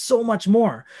offers so much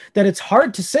more that it's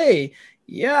hard to say,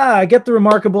 yeah, get the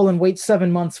Remarkable and wait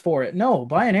 7 months for it. No,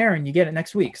 buy an Air and you get it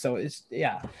next week. So it's,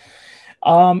 yeah.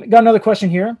 Got another question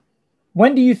here.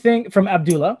 When do you think, from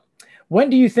Abdullah, when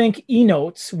do you think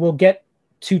eNotes will get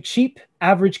to cheap,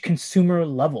 average consumer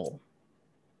level?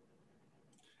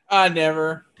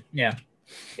 Never. Yeah.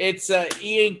 It's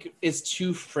e-ink is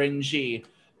too fringy.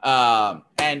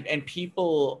 And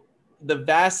people, the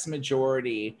vast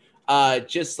majority,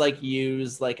 just like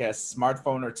use like a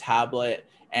smartphone or tablet,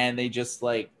 and they just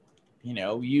like, you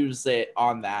know, use it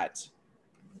on that.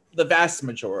 The vast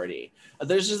majority.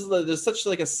 There's such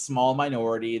like a small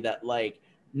minority that like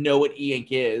know what e-ink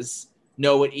is,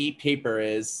 know what e-paper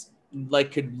is,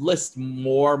 like could list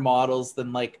more models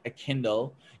than like a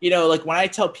Kindle. You know, like when I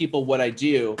tell people what I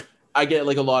do, I get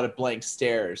like a lot of blank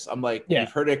stares. I'm like,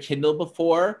 You've heard of Kindle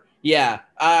before? Yeah,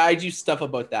 I do stuff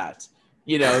about that.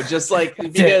 You know, just like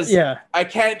because I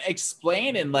can't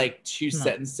explain in like two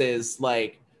sentences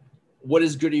like what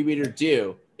does Good e-Reader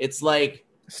do? It's like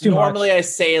normally I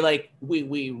say like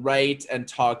we write and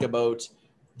talk about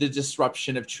the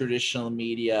disruption of traditional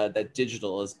media that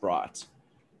digital has brought.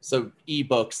 So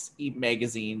ebooks,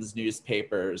 magazines,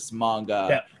 newspapers,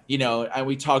 manga, you know, and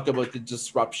we talk about the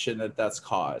disruption that's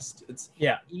caused. It's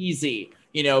easy,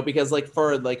 you know, because like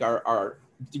for like our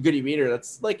Good e-Reader,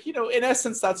 that's like, you know, in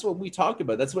essence, that's what we talk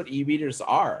about. That's what e-readers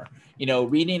are. You know,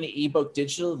 reading an ebook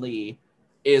digitally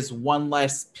is one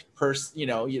less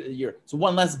it's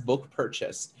one less book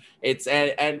purchased. It's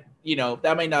and you know,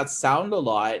 that might not sound a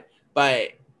lot, but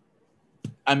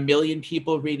 1 million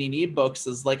people reading ebooks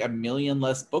is like 1 million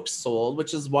less books sold,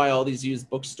 which is why all these used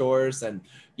bookstores and,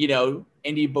 you know,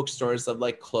 indie bookstores have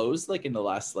like closed like in the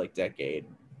last like decade.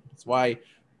 It's why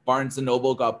Barnes and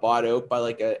Noble got bought out by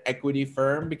like an equity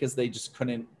firm, because they just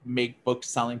couldn't make books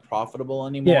selling profitable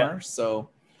anymore. So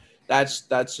that's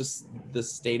just the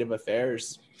state of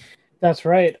affairs. That's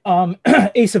right.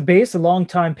 Ace of Base, a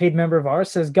longtime paid member of ours,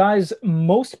 says, guys,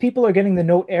 most people are getting the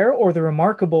Note Air or the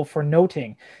Remarkable for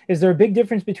noting. Is there a big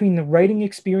difference between the writing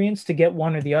experience to get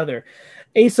one or the other?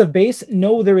 Ace of Base,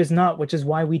 no, there is not, which is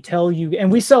why we tell you,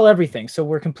 and we sell everything, so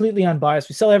we're completely unbiased.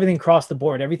 We sell everything across the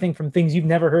board, everything from things you've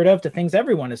never heard of to things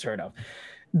everyone has heard of.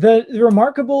 The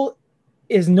Remarkable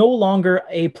is no longer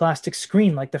a plastic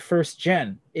screen like the first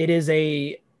gen. It is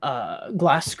a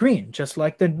glass screen, just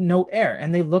like the Note Air,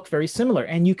 and they look very similar,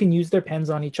 and you can use their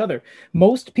pens on each other.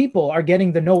 Most people are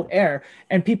getting the Note Air,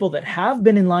 and people that have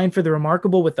been in line for the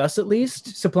Remarkable with us, at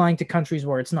least, supplying to countries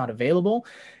where it's not available,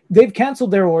 they've canceled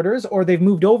their orders or they've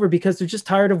moved over because they're just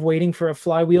tired of waiting for a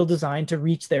flywheel design to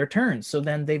reach their turn. So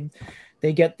then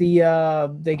they get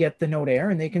the Note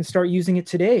Air and they can start using it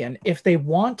today. And if they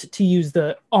want to use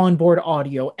the onboard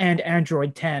audio and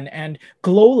Android 10 and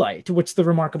Glow Light, which the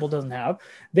Remarkable doesn't have,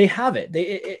 they have it.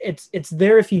 It's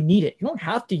there if you need it. You don't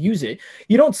have to use it.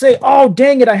 You don't say, oh,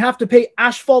 dang it, I have to pay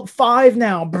Asphalt 5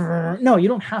 now. Brr. No, you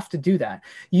don't have to do that.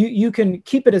 You can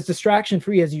keep it as distraction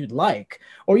free as you'd like,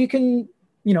 or you can,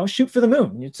 you know, shoot for the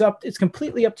moon. It's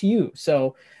completely up to you.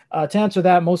 So to answer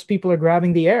that, most people are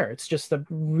grabbing the Air. It's just the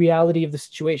reality of the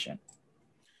situation.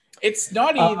 It's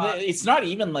not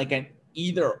even like an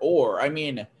either or. I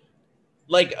mean,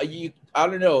 like I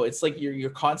don't know. It's like you're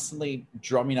constantly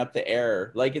drumming up the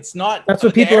Air. Like it's not. That's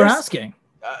what people are asking.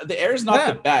 The Air is not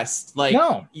the best. Like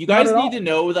no, you guys need to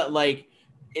know that like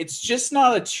it's just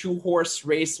not a 2-horse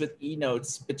race with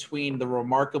e-notes between the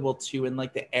Remarkable 2 and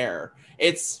like the Air.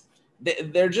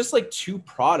 They're just like two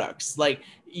products. Like,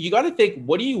 you got to think,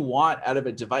 what do you want out of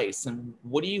a device, and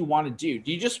what do you want to do?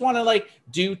 Do you just want to like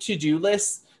do to-do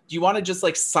lists? Do you want to just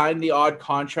like sign the odd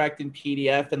contract in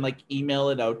PDF and like email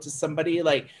it out to somebody?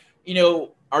 Like,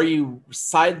 are you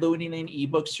side loading in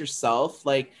ebooks yourself?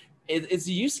 Like, it's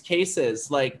use cases.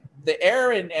 Like the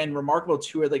Air and Remarkable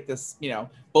 2 are like this,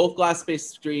 both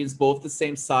glass-based screens, both the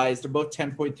same size. They're both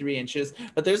 10.3 inches,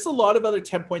 but there's a lot of other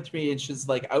 10.3 inches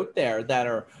like out there that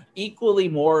are equally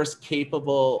more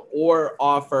capable or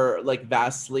offer like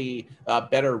vastly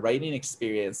better writing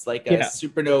experience, like a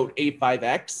Supernote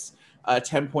A5X,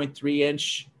 10.3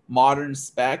 inch modern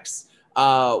specs.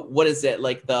 What is it,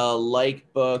 like the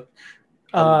Lightbook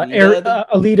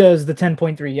Alita is the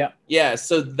 10.3. Yeah,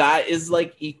 so that is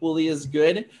like equally as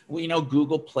good.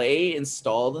 Google Play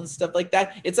installed and stuff like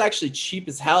that. It's actually cheap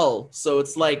as hell. So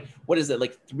it's like, what is it,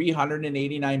 like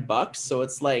 $389? So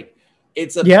it's like,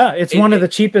 it's one of the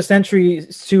cheapest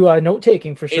entries to note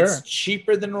taking for sure. It's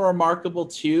cheaper than a Remarkable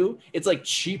 2. It's like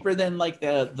cheaper than like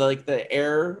the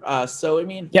Air. So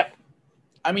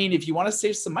I mean, if you want to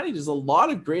save some money, there's a lot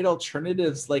of great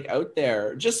alternatives like out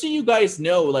there. Just so you guys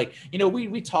know, like,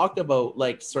 we talked about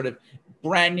like sort of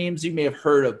brand names you may have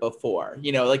heard of before.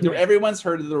 Everyone's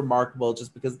heard of the Remarkable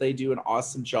just because they do an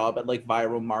awesome job at like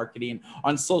viral marketing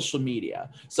on social media.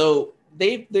 So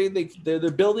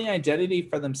they're building identity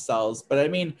for themselves. But I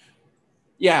mean,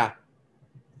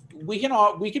 we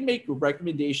can make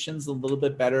recommendations a little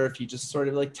bit better if you just sort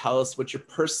of like tell us what your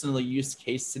personal use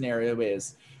case scenario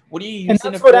is. What are you using? And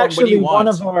that's what actually one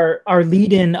of our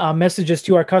lead-in messages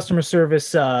to our customer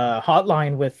service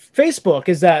hotline with Facebook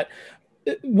is that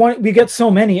we get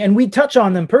so many, and we touch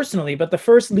on them personally, but the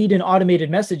first lead-in automated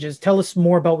messages tell us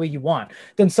more about what you want.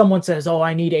 Then someone says, oh,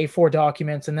 I need A4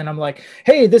 documents. And then I'm like,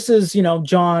 hey, this is,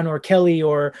 John or Kelly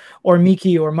or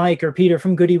Miki or Mike or Peter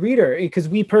from Goody Reader, because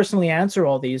we personally answer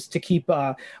all these to keep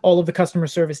all of the customer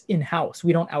service in-house.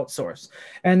 We don't outsource.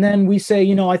 And then we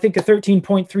say, I think a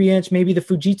 13.3 inch, maybe the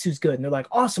Fujitsu's good. And they're like,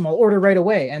 awesome, I'll order right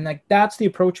away. And like, that's the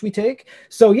approach we take.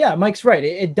 So yeah, Mike's right.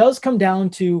 It does come down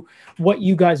to what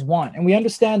you guys want. And we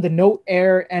understand the Note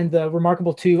Air and the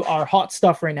Remarkable 2 are hot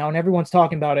stuff right now, and everyone's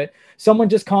talking about it. Someone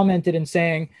just commented and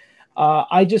saying,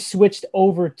 I just switched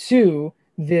over to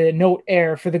the Note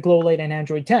Air for the Glow Light and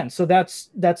Android 10. So that's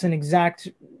an exact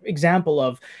example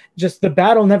of just the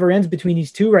battle never ends between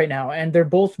these two right now, and they're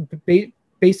both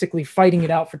basically fighting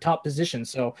it out for top position.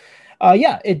 So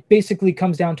it basically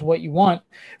comes down to what you want.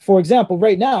 For example,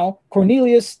 right now,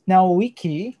 Cornelius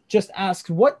Nawiki just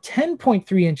asked, what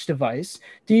 10.3 inch device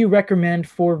do you recommend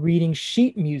for reading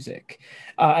sheet music?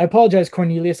 I apologize,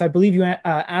 Cornelius. I believe you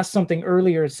asked something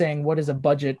earlier saying, what is a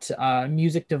budget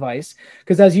music device?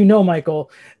 Because as you know,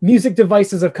 Michael, music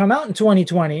devices have come out in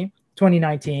 2020,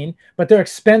 2019, but they're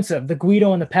expensive. The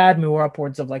Guido and the Padmu are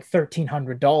upwards of like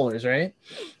 $1,300, right?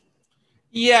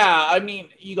 Yeah, I mean,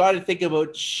 you got to think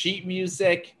about sheet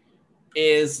music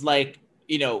is like,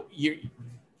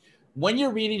 when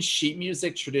you're reading sheet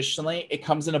music traditionally, it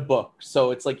comes in a book.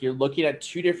 So it's like you're looking at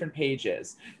two different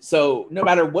pages. So no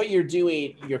matter what you're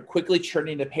doing, you're quickly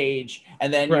turning a page,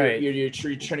 and then you're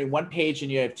turning one page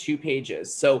and you have two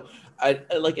pages. So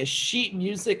like a sheet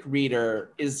music reader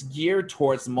is geared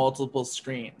towards multiple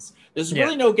screens. There's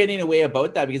really no getting away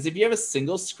about that, because if you have a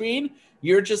single screen,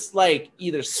 you're just like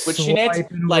either switching whenever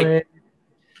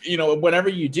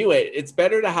you do it, it's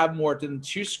better to have more than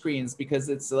two screens, because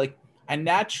it's like a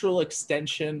natural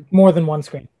extension. More than one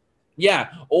screen.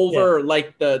 Over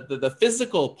like the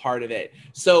physical part of it.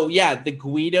 So the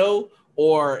Guido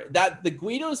the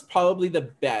Guido is probably the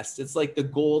best. It's like the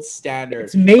gold standard.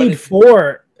 It's made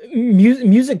for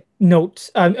music notes,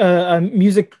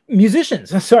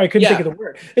 musicians. Sorry, I couldn't think of the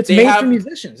word. It's made for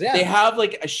musicians. They have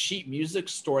like a sheet music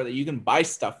store that you can buy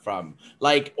stuff from,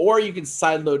 like, or you can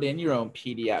sideload in your own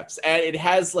PDFs, and it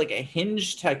has like a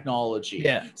hinge technology.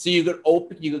 So you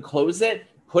could close it,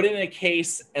 put it in a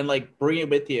case, and like bring it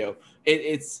with you.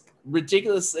 It's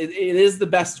ridiculous. It is the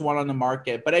best one on the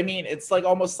market, but I mean, it's like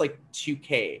almost like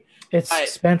 $2,000. It's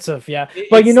expensive,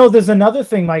 but there's another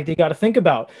thing, Mike, you got to think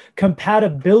about: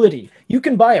 compatibility. You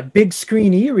can buy a big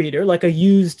screen e-reader like a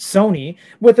used Sony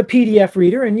with a PDF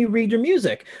reader, and you read your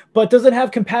music. But does it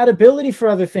have compatibility for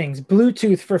other things?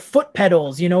 Bluetooth for foot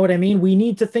pedals, you know what I mean? We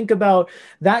need to think about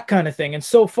that kind of thing. And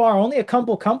so far, only a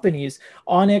couple companies,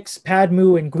 Onyx,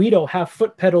 Padmu, and Guido, have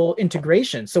foot pedal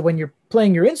integration. So when you're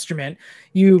playing your instrument,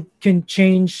 you can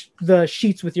change the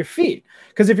sheets with your feet.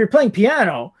 Because if you're playing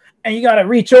piano and you got to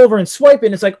reach over and swipe it.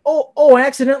 And it's like, oh, I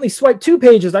accidentally swiped 2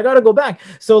 pages. I got to go back.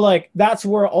 So like, that's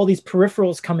where all these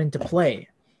peripherals come into play.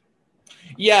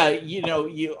 Yeah. You know,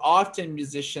 you often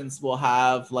musicians will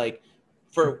have like,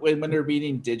 for when they're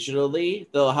reading digitally,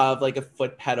 they'll have like a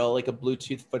foot pedal, like a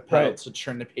Bluetooth foot pedal to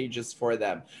turn the pages for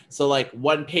them. So like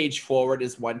 1 page forward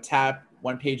is 1 tap,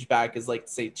 1 page back is like,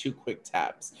 say, 2 quick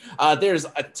taps. There's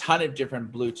a ton of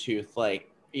different Bluetooth, like,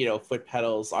 you know, foot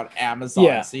pedals on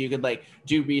Amazon. So you could like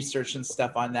do research and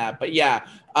stuff on that. But yeah,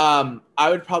 I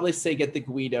would probably say get the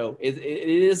Guido. It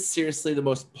is seriously the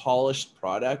most polished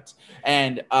product.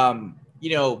 And,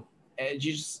 you know,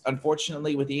 you just,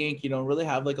 unfortunately with e-ink, you don't really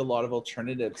have like a lot of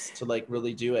alternatives to like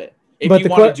really do it. If you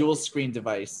want a dual screen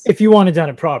device. If you want it done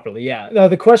it properly, yeah.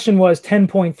 The question was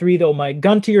 10.3 though, Mike.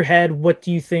 Gun to your head, what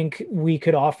do you think we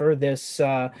could offer this,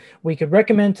 we could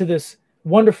recommend to this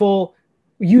wonderful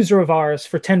user of ours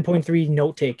for 10.3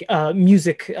 note take,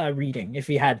 music reading, if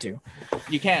you had to?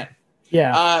 You can't.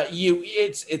 Yeah.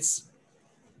 It's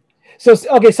so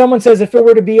okay. Someone says if it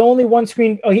were to be only 1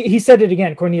 screen, oh, he said it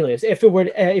again, Cornelius. If it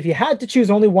were, if you had to choose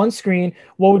only 1 screen,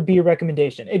 what would be your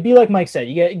recommendation? It'd be like Mike said.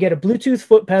 You get a Bluetooth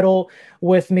foot pedal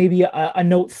with maybe a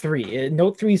Note 3.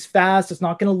 Note 3 is fast. It's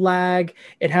not going to lag.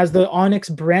 It has the Onyx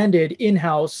branded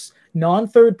in-house,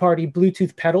 non-third-party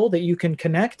Bluetooth pedal that you can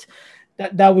connect.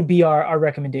 That would be our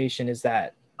recommendation. Is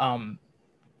that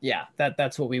yeah,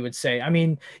 that's what we would say. I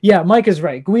mean, yeah, Mike is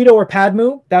right. Guido or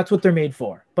Padmu, that's what they're made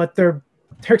for. But they're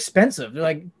expensive. They're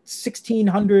like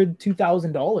 $1,600,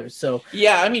 $2,000. So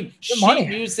yeah, I mean, sheet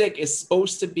music is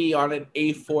supposed to be on an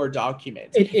A4 document.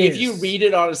 If you read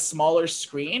it on a smaller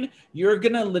screen, you're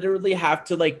gonna literally have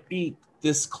to like be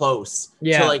this close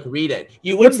to like read it.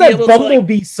 You wouldn't be able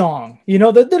Bumblebee to, like, song, you know,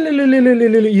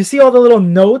 you see all the little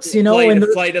notes, you know, in the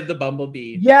Flight of the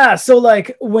Bumblebee. Yeah, so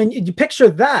like when you picture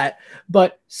that,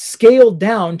 but scaled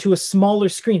down to a smaller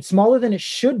screen, smaller than it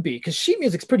should be, because sheet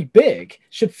music's pretty big,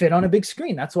 should fit on a big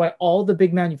screen. That's why all the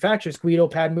big manufacturers, Guido,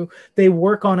 Padmu, they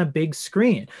work on a big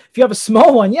screen. If you have a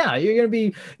small one, yeah, you're gonna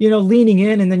be, you know, leaning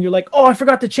in, and then you're like, oh, I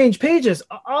forgot to change pages.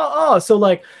 So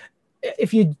like,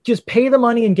 if you just pay the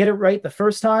money and get it right the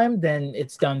first time, then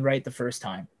it's done right the first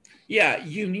time. Yeah,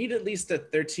 you need at least a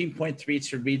 13.3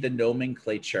 to read the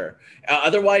nomenclature.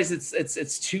 Otherwise,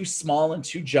 it's too small and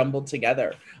too jumbled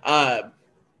together.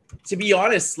 To be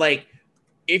honest, like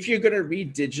if you're gonna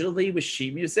read digitally with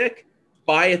sheet music,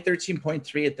 buy a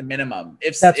 13.3 at the minimum.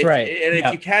 If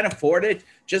you can't afford it,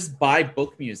 just buy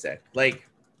book music. Like,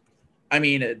 I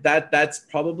mean, that's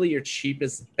probably your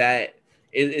cheapest bet.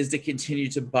 Is to continue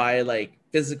to buy like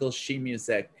physical sheet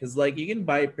music, because like you can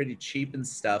buy it pretty cheap and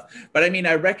stuff. But I mean,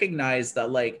 I recognize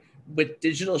that like with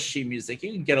digital sheet music,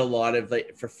 you can get a lot of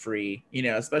like for free, you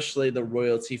know, especially the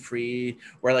royalty free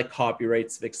where like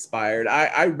copyrights have expired.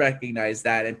 I recognize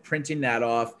that, and printing that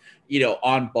off, you know,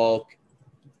 on bulk,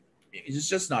 it's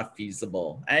just not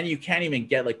feasible, and you can't even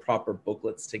get like proper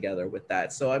booklets together with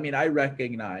that. So I mean, I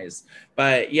recognize,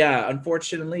 but yeah,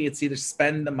 unfortunately, it's either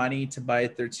spend the money to buy a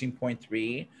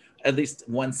 13.3, at least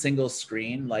one single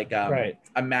screen, like a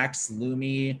Max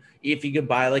Lumi. If you could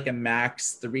buy like a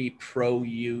Max 3 Pro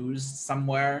used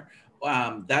somewhere,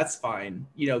 that's fine.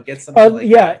 You know, get something like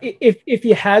that. If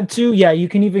you had to, yeah, you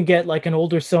can even get like an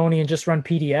older Sony and just run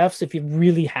PDFs if you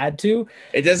really had to.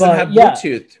 It doesn't have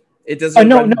Bluetooth. It doesn't.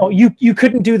 No, you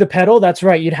couldn't do the pedal. That's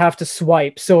right. You'd have to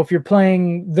swipe. So if you're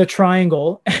playing the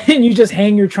triangle and you just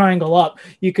hang your triangle up,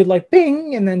 you could like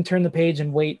bing and then turn the page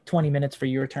and wait 20 minutes for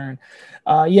your turn.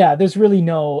 Yeah, there's really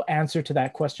no answer to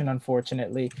that question,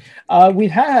 unfortunately.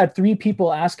 We've had 3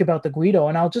 people ask about the Guido,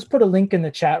 and I'll just put a link in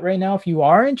the chat right now. If you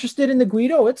are interested in the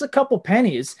Guido, it's a couple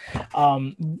pennies.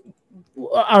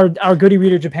 Our Goody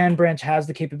Reader Japan branch has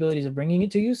the capabilities of bringing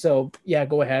it to you. So yeah,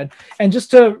 go ahead. And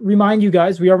just to remind you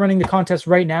guys, we are running the contest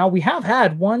right now. We have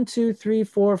had 1, 2, 3,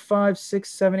 4, 5, 6,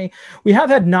 7, 8. We have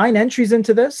had 9 entries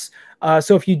into this.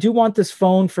 So if you do want this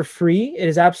phone for free, it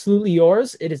is absolutely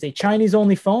yours. It is a Chinese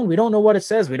only phone. We don't know what it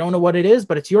says. We don't know what it is,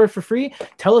 but it's yours for free.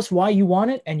 Tell us why you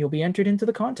want it and you'll be entered into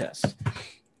the contest.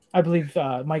 I believe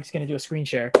Mike's going to do a screen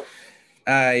share.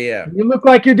 Yeah. You look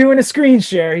like you're doing a screen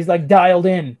share. He's like dialed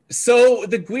in. So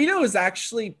the Guido is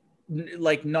actually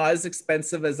like not as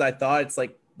expensive as I thought. It's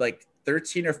like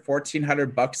 13 or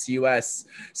 1400 bucks US.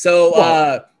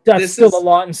 So that's still a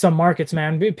lot in some markets,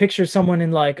 man. Picture someone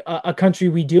in like a country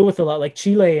we deal with a lot, like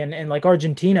Chile and like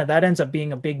Argentina. That ends up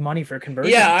being a big money for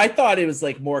conversion. Yeah, I thought it was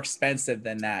like more expensive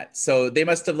than that. So they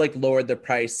must have like lowered the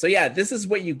price. So yeah, this is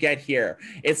what you get here.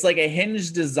 It's like a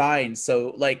hinge design.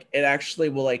 So like it actually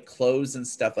will like close and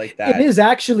stuff like that. It is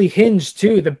actually hinged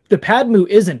too. The Padmu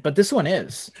isn't, but this one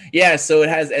is. Yeah, so it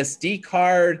has SD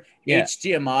card,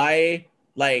 HDMI,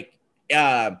 like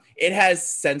it has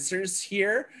sensors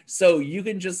here, so you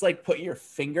can just like put your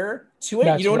finger to it.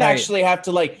 That's you don't right. actually have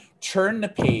to like turn the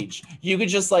page. You could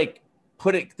just like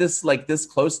put it this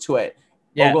close to it.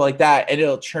 Or go like that, and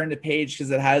it'll turn the page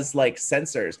because it has like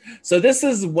sensors. So this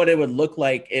is what it would look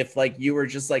like if like you were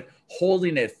just like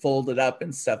holding it folded up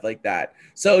and stuff like that.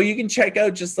 So you can check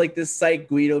out just like this site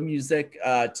Guido Music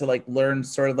to like learn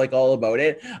sort of like all about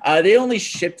it. They only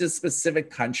ship to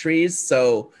specific countries,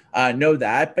 so know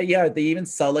that. But yeah, they even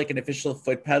sell like an official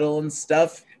foot pedal and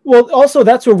stuff. Well, also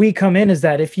that's where we come in, is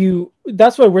that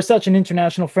that's why we're such an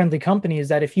international friendly company, is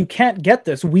that if you can't get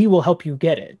this, we will help you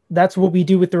get it. That's what we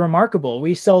do with the Remarkable.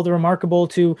 We sell the Remarkable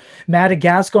to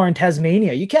Madagascar and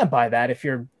Tasmania. You can't buy that if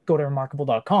you're go to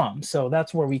remarkable.com. So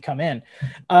that's where we come in.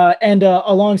 And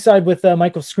alongside with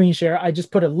Michael's screen share, I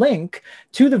just put a link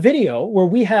to the video where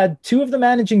we had two of the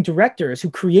managing directors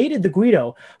who created the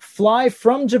Guido fly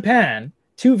from Japan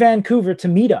to Vancouver to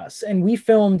meet us, and we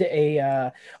filmed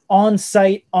a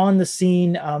on-site,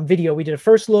 on-the-scene video. We did a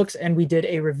first looks, and we did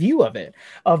a review of it,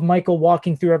 of Michael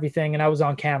walking through everything, and I was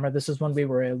on camera. This is when we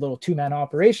were a little two-man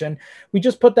operation. We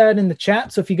just put that in the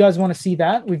chat, so if you guys want to see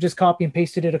that, we've just copy and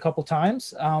pasted it a couple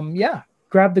times. Yeah,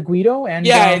 grab the Guido, and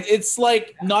it's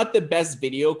like not the best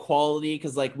video quality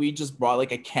because like we just brought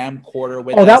like a camcorder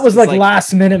with us. That was like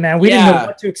last minute, man. We didn't know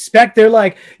what to expect. They're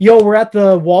like, yo, we're at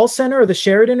the Wall Center or the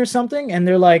Sheridan or something, and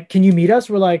they're like, can you meet us?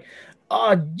 We're like,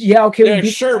 yeah, okay. Yeah,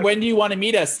 sure. When do you want to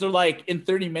meet us? They're like, in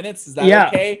 30 minutes. Is that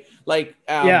okay? Like,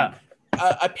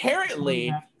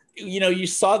 apparently, you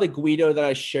saw the Guido that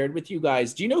I shared with you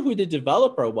guys. Do you know who the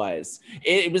developer was?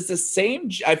 It was the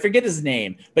same, I forget his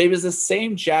name, but it was the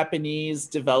same Japanese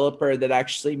developer that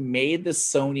actually made the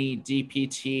Sony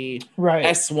DPT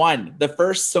S1, the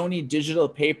first Sony digital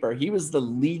paper. He was the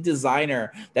lead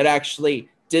designer that actually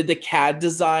did the CAD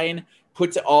design,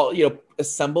 put to all,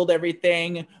 assembled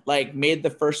everything, like made the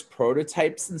first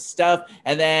prototypes and stuff.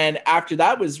 And then after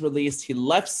that was released, he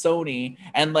left Sony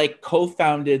and like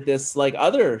co-founded this like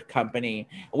other company,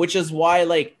 which is why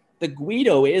like the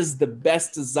Guido is the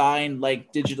best designed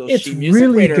like digital sheet music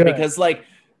really reader, because like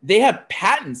they have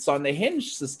patents on the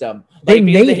hinge system. Like, they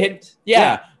made it.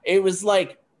 It was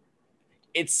like,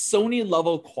 it's Sony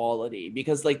level quality,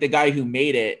 because like the guy who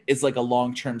made it is like a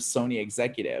long-term Sony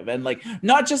executive, and like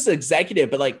not just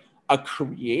executive, but like a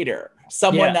creator,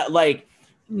 someone that like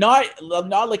not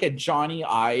like a Johnny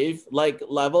Ive like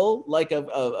level like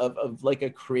of like a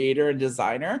creator and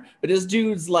designer, but this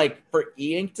dude's like for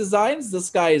e-ink designs, this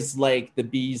guy's like the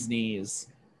bee's knees.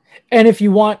 And if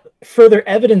you want further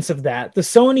evidence of that, the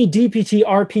Sony DPT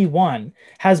RP1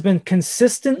 has been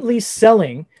consistently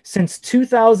selling since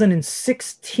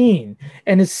 2016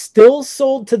 and is still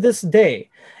sold to this day.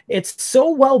 It's so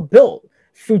well built.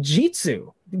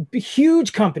 Fujitsu,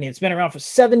 huge company, it's been around for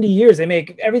 70 years. They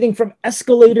make everything from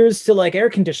escalators to like air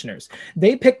conditioners.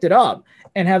 They picked it up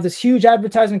and have this huge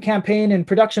advertisement campaign and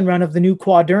production run of the new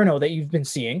Quaderno that you've been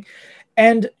seeing.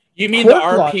 And you mean the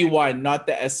RP1, not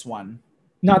the S1?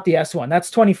 Not the S1. That's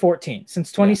 2014.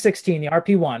 Since 2016, the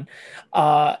RP1.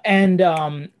 And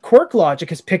QuirkLogic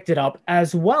has picked it up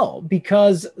as well,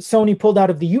 because Sony pulled out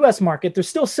of the US market. They're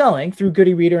still selling through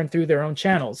Goody Reader and through their own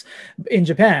channels in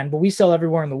Japan, but we sell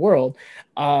everywhere in the world.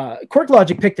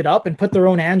 QuirkLogic picked it up and put their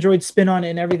own Android spin on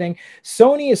it and everything.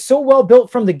 Sony is so well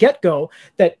built from the get-go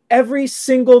that every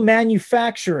single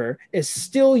manufacturer is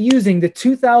still using the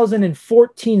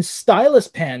 2014 stylus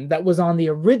pen that was on the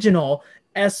original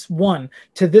S1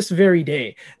 to this very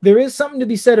day. There is something to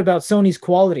be said about Sony's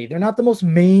quality. They're not the most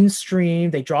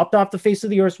mainstream. They dropped off the face of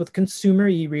the earth with consumer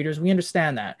e-readers. We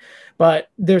understand that, but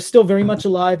they're still very much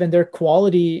alive, and their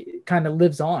quality kind of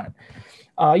lives on.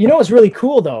 It's really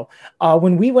cool though.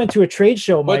 When we went to a trade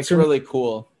show, Mike, what's really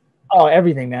cool? Oh,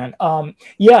 everything, man.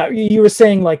 You were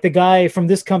saying like the guy from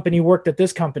this company worked at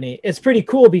this company. It's pretty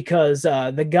cool because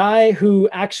the guy who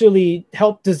actually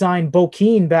helped design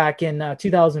Bokeen back in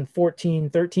 2014,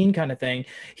 13 kind of thing,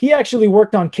 he actually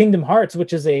worked on Kingdom Hearts,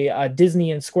 which is a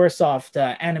Disney and Squaresoft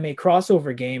anime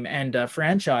crossover game and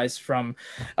franchise from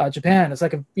Japan. It's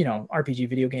like a RPG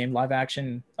video game, live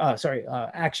action,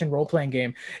 action role-playing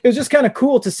game. It was just kind of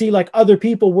cool to see like other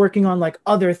people working on like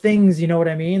other things, you know what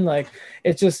I mean? Like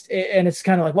and it's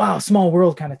kind of like, wow, small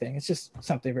world kind of thing. It's just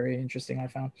something very interesting I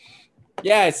found.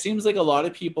 Yeah, it seems like a lot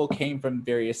of people came from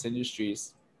various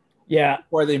industries. Yeah.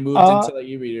 Before they moved into like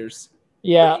e-readers.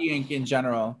 Yeah. E-ink in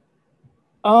general.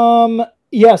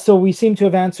 Yeah, so we seem to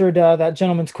have answered that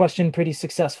gentleman's question pretty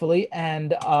successfully,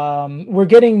 and we're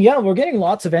getting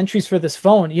lots of entries for this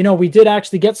phone. You know, we did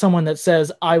actually get someone that says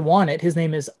I want it. His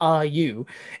name is Yu,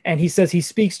 and he says he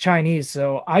speaks Chinese,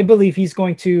 so I believe he's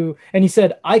going to. And he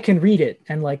said I can read it,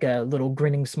 and like a little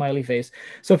grinning smiley face.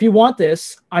 So if you want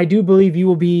this, I do believe you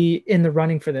will be in the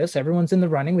running for this. Everyone's in the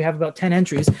running. We have about 10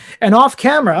 entries, and off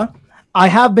camera, I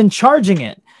have been charging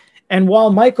it. And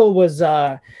while Michael was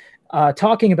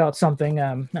talking about something,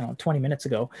 I don't know, 20 minutes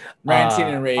ago. Ranting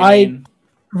and raving.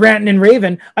 Ranting and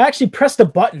raving. I actually pressed a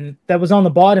button that was on the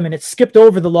bottom and it skipped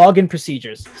over the login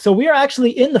procedures. So we are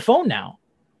actually in the phone now.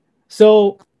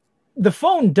 So the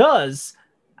phone does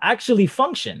actually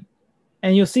function.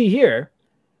 And you'll see here,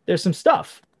 there's some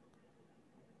stuff.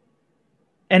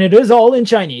 And it is all in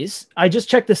Chinese. I just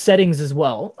checked the settings as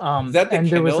well. Is that the and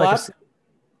Kindle there was like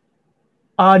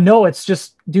app? No, it's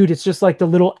just, dude, it's just like the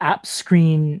little app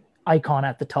screen icon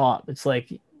at the top. It's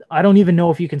like, I don't even know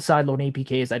if you can sideload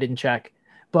APKs. I didn't check,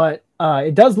 but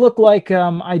it does look like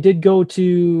I did went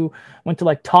to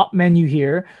like top menu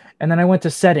here, and then I went to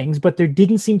settings, but there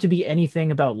didn't seem to be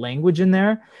anything about language in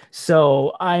there.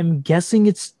 So I'm guessing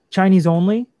it's Chinese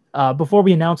only. Before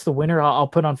we announce the winner, I'll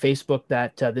put on Facebook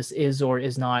that this is or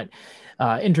is not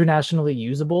internationally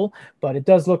usable, but it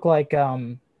does look like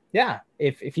yeah,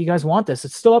 if you guys want this,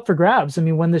 it's still up for grabs. I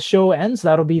mean, when the show ends,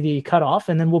 that'll be the cutoff,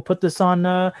 and then we'll put this on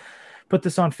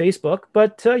Facebook.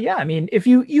 But yeah, I mean, if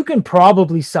you can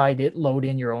probably load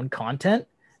in your own content,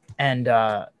 and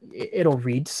it'll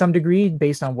read to some degree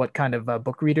based on what kind of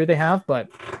book reader they have. But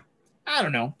I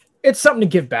don't know. It's something to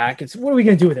give back. It's what are we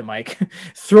gonna do with it, Mike?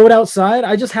 Throw it outside?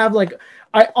 I just have like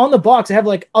on the box, I have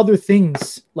like other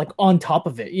things like on top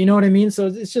of it. You know what I mean? So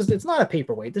it's not a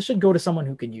paperweight. This should go to someone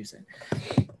who can use it.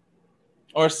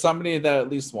 Or somebody that at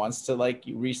least wants to like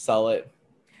resell it.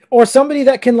 Or somebody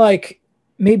that can like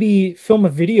maybe film a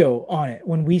video on it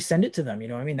when we send it to them. You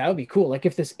know what I mean? That would be cool. Like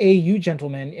if this AU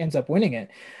gentleman ends up winning it,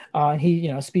 he,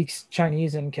 you know, speaks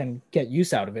Chinese and can get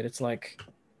use out of it. It's like,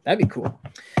 that'd be cool.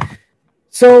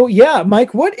 So yeah,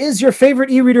 Mike, what is your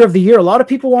favorite e-reader of the year? A lot of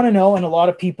people want to know, and a lot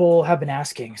of people have been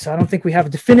asking. So I don't think we have a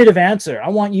definitive answer. I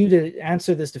want you to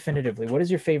answer this definitively. What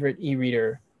is your favorite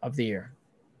e-reader of the year?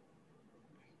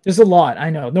 There's a lot,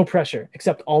 I know. No pressure,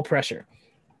 except all pressure.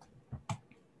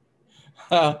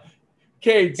 Okay,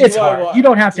 it's hard. You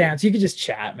don't have to answer. You can just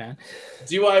chat, man.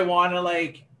 Do I want to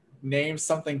like name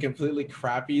something completely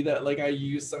crappy that like I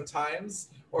use sometimes,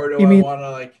 or do I want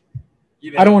to like, you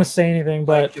know? I don't want to say anything,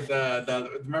 but like the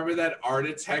remember that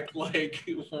Artitech like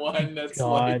one that's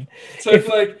God. like took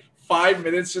like 5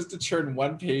 minutes just to churn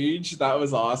one page. That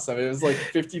was awesome. It was like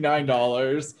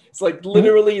 $59. It's like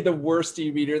literally the worst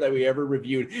e-reader that we ever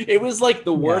reviewed. It was like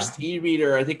the worst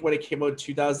e-reader, I think, when it came out in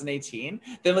 2018.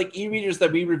 Then like e-readers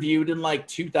that we reviewed in like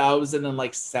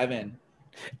 2007.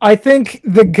 I think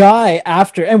the guy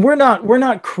after, and we're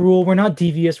not cruel, we're not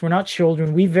devious, we're not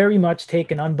children. We very much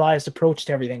take an unbiased approach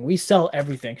to everything. We sell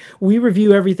everything. We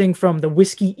review everything from the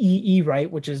Whiskey EE, right,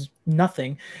 which is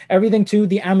nothing, everything to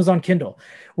the Amazon Kindle.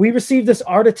 We received this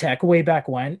Artitech way back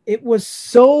when. It was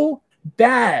so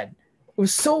bad. It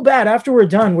was so bad. After we're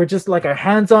done, we're just like our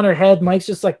hands on our head. Mike's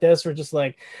just like this. We're just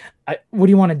like, what do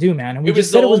you want to do, man? And we it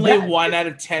was the only 1 out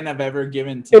of 10 I've ever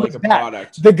given to like a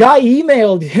product. The guy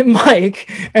emailed him, Mike,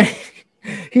 and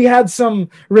he had some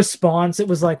response. It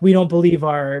was like, we don't believe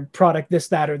our product, this,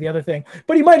 that, or the other thing.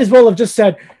 But he might as well have just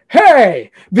said,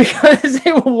 hey, because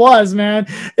it was, man.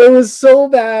 It was so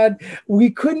bad.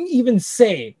 We couldn't even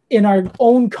say in our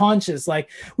own conscience, like,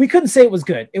 we couldn't say it was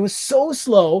good. It was so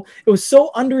slow. It was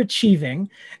so underachieving.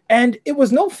 And it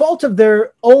was no fault of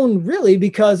their own, really,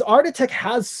 because Artitech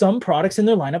has some products in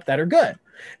their lineup that are good.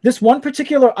 This one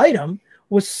particular item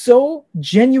was so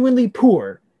genuinely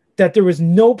poor that there was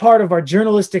no part of our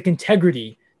journalistic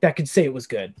integrity that could say it was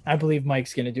good. I believe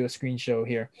Mike's going to do a screen show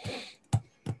here.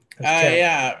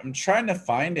 Yeah, I'm trying to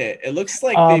find it. It looks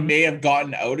like they may have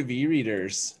gotten out of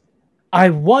e-readers.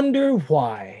 I wonder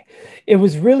why. It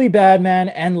was really bad, man.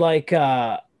 And like,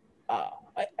 I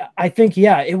think,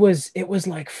 yeah, it was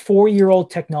like 4-year-old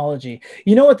technology.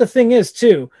 You know what the thing is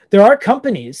too? There are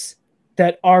companies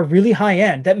that are really high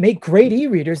end that make great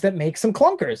e-readers that make some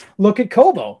clunkers. Look at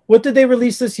Kobo. What did they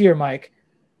release this year, Mike?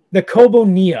 The Kobo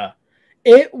Nia.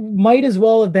 It might as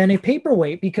well have been a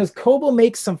paperweight because Kobo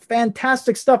makes some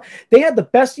fantastic stuff. They had the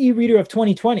best e-reader of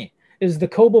 2020 is the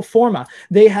Kobo Forma.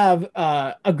 They have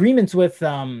agreements with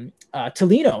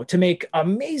Tolino to make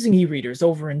amazing e-readers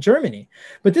over in Germany.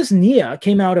 But this Nia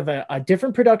came out of a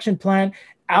different production plan,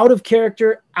 out of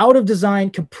character, out of design,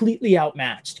 completely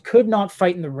outmatched, could not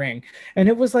fight in the ring. And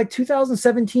it was like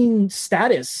 2017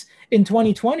 status in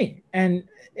 2020. And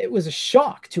it was a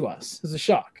shock to us. It was a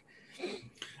shock.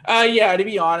 Yeah, to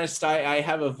be honest, I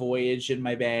have a Voyage in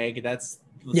my bag. That's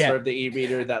sort of the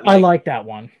e-reader that, like, I like that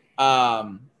one.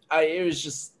 It was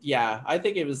just, yeah, I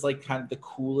think it was like kind of the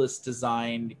coolest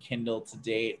designed Kindle to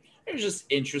date. It was just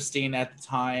interesting at the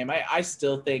time. I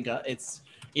still think it's,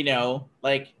 you know,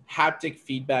 like haptic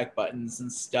feedback buttons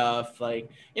and stuff, like,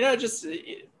 you know, just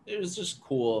it was just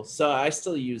cool. So I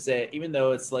still use it, even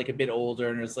though it's like a bit older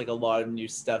and there's like a lot of new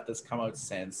stuff that's come out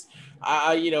since.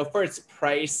 You know, for its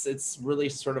price, it's really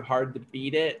sort of hard to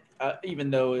beat it. Even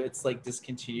though it's like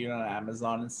discontinued on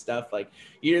Amazon and stuff, like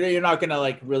you're not gonna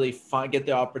like really get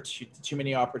the opportunity, too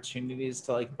many opportunities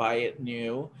to like buy it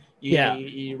new.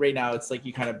 Right now it's like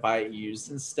you kind of buy it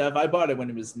used and stuff. I bought it when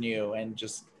it was new and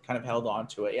just kind of held on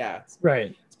to it. Yeah, it's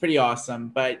pretty awesome.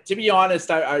 But to be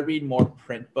honest, I read more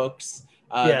print books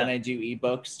than I do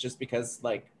ebooks, just because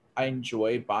like I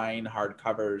enjoy buying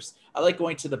hardcovers. I like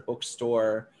going to the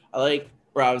bookstore. I like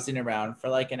browsing around for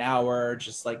like an hour,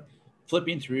 just like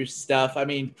flipping through stuff. I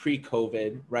mean,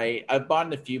 pre-COVID, right? I've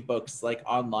bought a few books like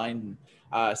online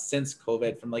since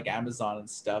COVID from like Amazon and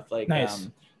stuff. Like,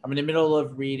 I'm in the middle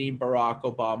of reading Barack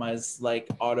Obama's like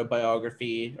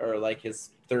autobiography, or like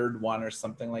his third one or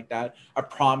something like that, A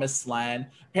Promised Land.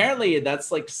 Apparently,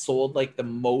 that's like sold like the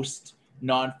most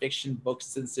nonfiction books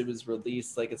since it was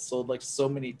released. Like, it sold like so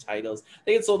many titles. I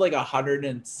think it sold like 100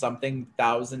 and something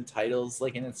thousand titles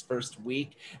like in its first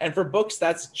week. And for books,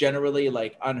 that's generally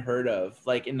like unheard of,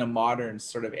 like in the modern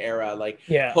sort of era, like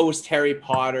post Harry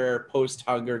Potter, post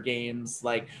Hunger Games,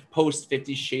 like post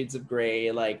 50 Shades of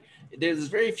Grey. Like, there's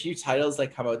very few titles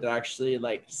that come out that actually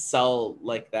like sell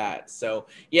like that. So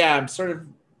yeah, I'm sort of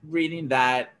reading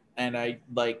that, and I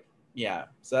like,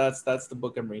 so that's the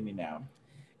book I'm reading now.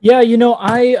 Yeah, you know,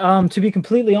 to be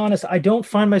completely honest, I don't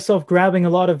find myself grabbing a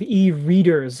lot of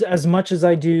e-readers as much as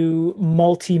I do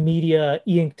multimedia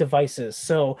e-ink devices.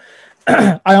 So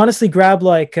I honestly grab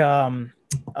like the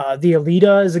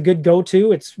Alita is a good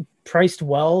go-to. It's priced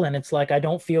well, and it's like I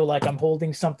don't feel like I'm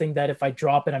holding something that if I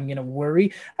drop it, I'm gonna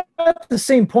worry. At the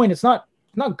same point, it's not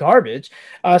garbage.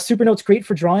 Supernote's great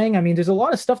for drawing. I mean, there's a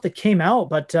lot of stuff that came out,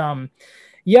 but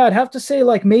yeah, I'd have to say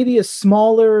like maybe a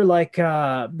smaller, like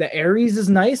the Aries is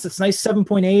nice. It's nice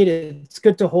 7.8. It's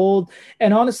good to hold.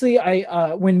 And honestly,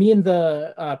 I when me and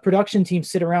the production team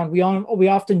sit around, we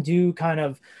often do kind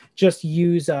of just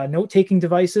use note-taking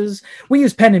devices. We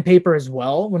use pen and paper as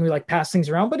well when we like pass things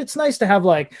around, but it's nice to have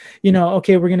like, you know,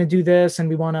 okay, we're going to do this. And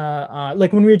we want to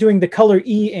like when we were doing the color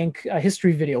e-ink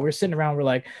history video, we we're sitting around, we're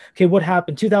like, okay, what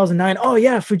happened? 2009. Oh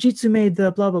yeah. Fujitsu made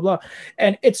the blah, blah, blah.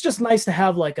 And it's just nice to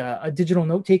have like a digital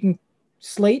note-taking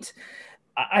slate.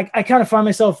 I kind of find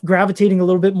myself gravitating a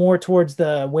little bit more towards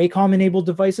the Wacom enabled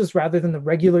devices rather than the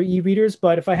regular e-readers.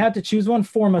 But if I had to choose one,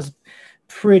 Forma's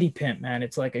pretty pimp, man.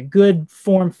 It's like a good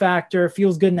form factor,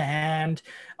 feels good in the hand.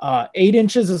 8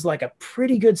 inches is like a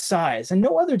pretty good size, and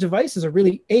no other devices are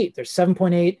really 8. There's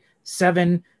 7.8,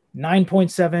 7,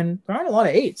 9.7. There aren't a lot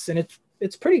of 8s, and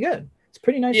it's pretty good. It's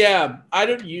pretty nice. Yeah, I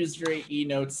don't use very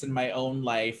e-notes in my own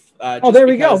life. There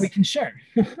we go. We can share.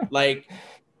 Like,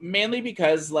 mainly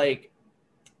because like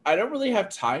I don't really have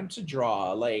time to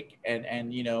draw, like,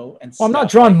 and you know, and well, I'm not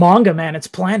drawing manga, man. It's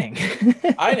planning.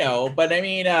 I know, but I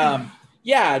mean,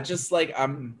 yeah, just like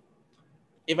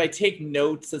if I take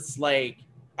notes, it's like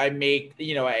I make,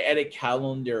 you know, I edit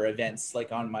calendar events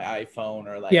like on my iPhone,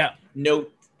 or like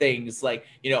note things like,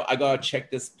 you know, I gotta check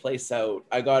this place out.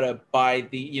 I gotta buy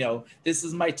the, you know, this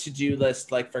is my to-do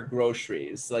list, like for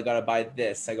groceries. So I gotta buy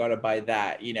this, I gotta buy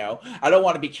that, you know. I don't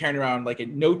want to be carrying around like a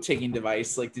note-taking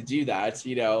device like to do that,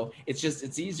 you know.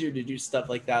 It's easier to do stuff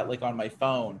like that like on my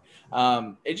phone.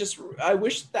 I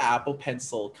wish the Apple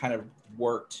Pencil kind of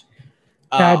worked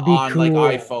That'd be on cool.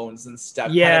 like iPhones and stuff.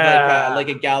 Kind of like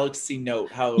a Galaxy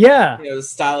Note, how you know, the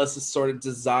stylus is sort of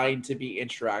designed to be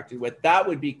interacted with. That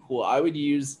would be cool. I would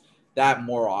use that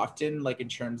more often, like in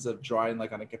terms of drawing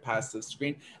like on a capacitive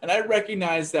screen. And I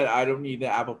recognize that I don't need the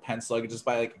Apple Pencil. I could just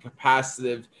buy like a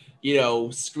capacitive, you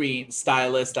know, screen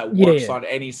stylus that works on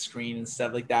any screen and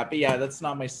stuff like that. But yeah, that's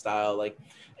not my style. Like,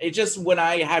 it just, when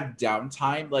I have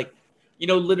downtime, like, you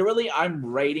know, literally I'm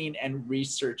writing and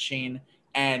researching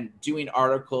and doing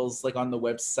articles like on the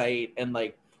website, and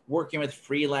like working with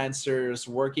freelancers,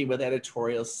 working with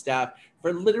editorial staff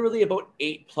for literally about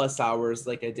 8+ hours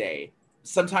like a day,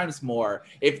 sometimes more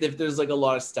if there's like a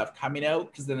lot of stuff coming out,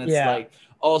 because then it's like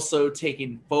also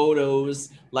taking photos,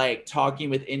 like talking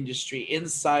with industry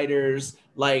insiders,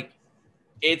 like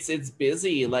it's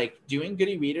busy. Like doing Good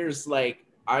e-readers, like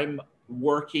I'm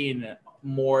working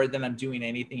more than I'm doing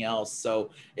anything else. So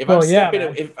if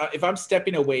I'm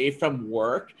stepping away from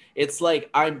work, it's like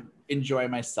I'm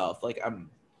enjoying myself. Like I'm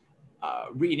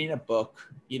reading a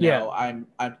book, you know, I'm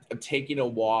taking a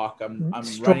walk, I'm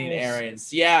running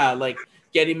errands, like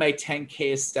getting my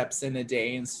 10K steps in a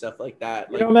day and stuff like that.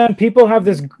 You know, man, people have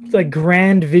this like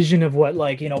grand vision of what,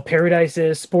 like, you know, paradise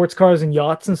is, sports cars and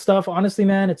yachts and stuff. Honestly,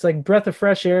 man, it's like breath of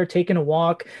fresh air, taking a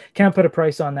walk. Can't put a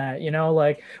price on that. You know,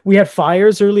 like we had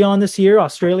fires early on this year.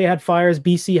 Australia had fires,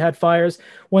 BC had fires.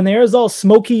 When the air is all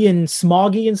smoky and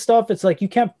smoggy and stuff, it's like you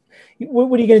can't.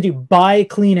 What are you going to do? Buy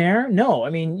clean air? No,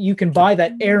 I mean, you can buy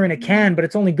that air in a can, but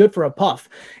it's only good for a puff.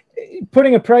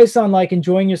 Putting a price on like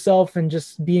enjoying yourself and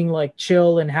just being like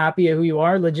chill and happy at who you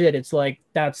are, legit, it's like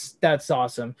that's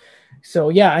awesome. So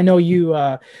yeah, I know you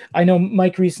I know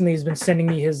Mike recently has been sending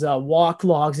me his walk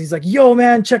logs. He's like, yo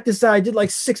man, check this out, I did like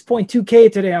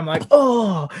 6.2K today. I'm like,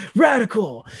 oh,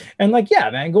 radical. And like,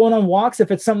 yeah man, going on walks, if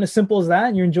it's something as simple as that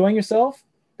and you're enjoying yourself,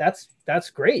 that's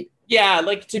great. Yeah,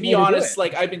 like to be honest,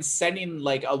 like I've been sending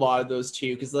like a lot of those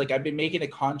too, because like I've been making a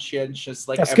conscientious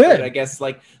like effort, I guess,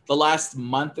 like the last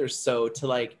month or so to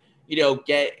like, you know,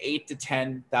 get 8,000 to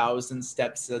 10,000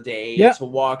 steps a day, to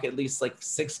walk at least like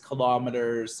 6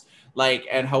 kilometers, like,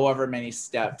 and however many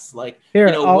steps. Like, you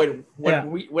know,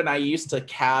 when I used to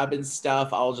cab and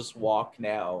stuff, I'll just walk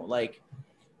now. Like,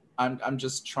 I'm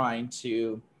just trying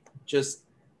to just,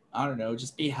 I don't know,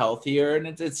 just be healthier, and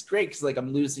it's great because like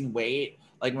I'm losing weight.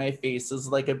 Like my face is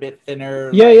like a bit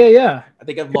thinner. Yeah. I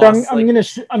think I've lost. I'm gonna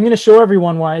show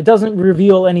everyone why. It doesn't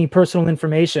reveal any personal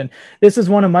information. This is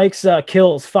one of Mike's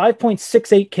kills,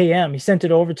 5.68 km. He sent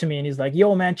it over to me, and he's like,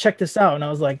 "Yo, man, check this out." And I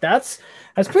was like, "That's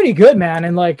pretty good, man."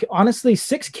 And like, honestly,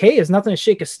 6K is nothing to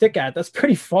shake a stick at. That's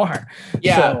pretty far.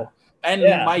 Yeah.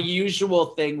 My usual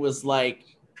thing was like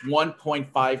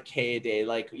 1.5K a day,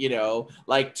 like, you know,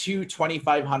 like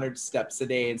 2,500 steps a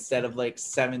day instead of like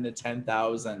 7 to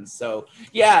 10,000. So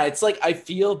yeah, it's like I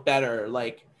feel better.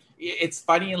 Like it's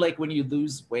funny, like when you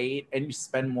lose weight and you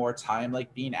spend more time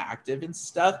like being active and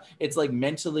stuff, it's like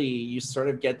mentally you sort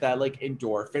of get that like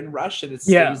endorphin rush, and it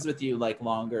stays with you like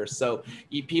longer. So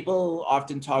people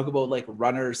often talk about like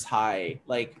runner's high,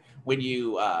 like when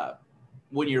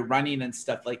you're running and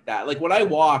stuff like that. Like when I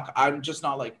walk, I'm just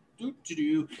not like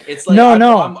it's like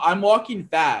I'm walking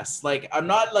fast. Like I'm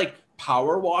not like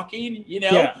power walking, you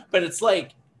know, but it's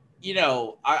like, you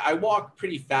know, I walk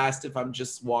pretty fast if I'm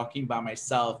just walking by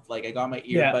myself. Like I got my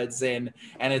earbuds in,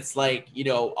 and it's like, you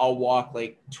know, I'll walk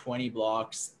like 20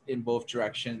 blocks in both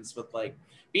directions with like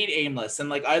being aimless. And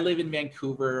like I live in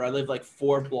Vancouver. I live like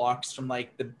 4 blocks from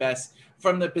like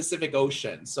from the Pacific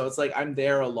Ocean. So it's like I'm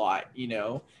there a lot, you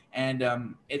know,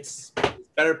 and it's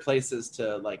better places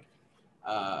to like,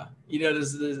 you know,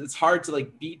 it's hard to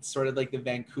like beat sort of like the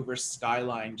Vancouver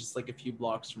skyline just like a few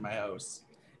blocks from my house.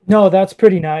 No, that's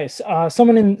pretty nice.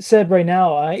 Someone said right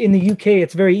now in the UK,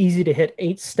 it's very easy to hit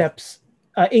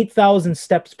 8,000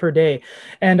 steps per day.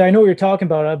 And I know what you're talking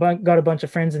about. I've got a bunch of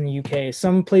friends in the UK.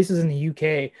 Some places in the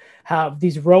UK have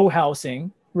these row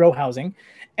housing.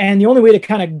 And the only way to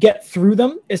kind of get through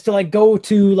them is to like go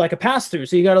to like a pass through.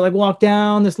 So you got to like walk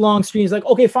down this long street. It's like,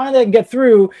 okay, finally I can get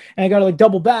through, and I got to like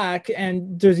double back.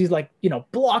 And there's these like, you know,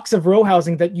 blocks of row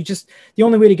housing that the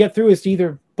only way to get through is to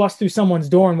either bust through someone's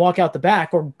door and walk out the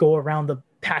back, or go around the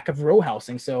pack of row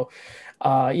housing. So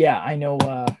yeah, I know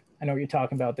what you're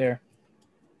talking about there.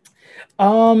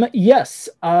 Yes.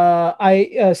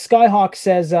 Skyhawk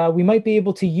says we might be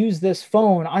able to use this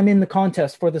phone. I'm in the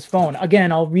contest for this phone.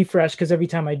 Again, I'll refresh because every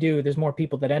time I do, there's more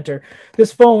people that enter.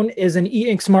 This phone is an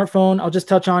e-ink smartphone. I'll just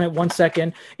touch on it 1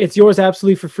 second. It's yours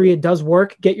absolutely for free. It does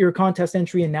work. Get your contest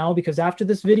entry in now, because after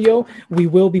this video, we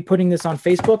will be putting this on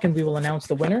Facebook and we will announce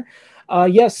the winner.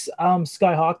 Yes,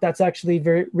 Skyhawk, that's actually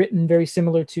written very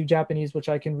similar to Japanese, which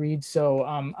I can read. So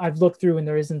I've looked through and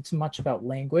there isn't much about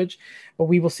language, but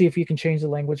we will see if you can change the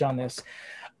language on this.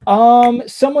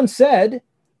 Someone said,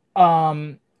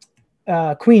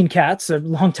 Queen Cats, a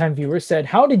longtime viewer, said,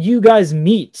 how did you guys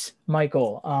meet,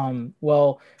 Michael?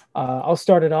 Well, I'll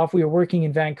start it off. We were working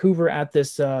in Vancouver at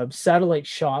this satellite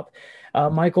shop.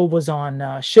 Michael was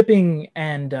on shipping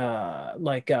and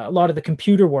like a lot of the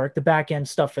computer work, the back end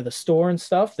stuff for the store and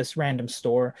stuff, this random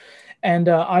store. And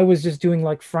I was just doing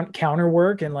like front counter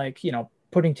work and like, you know,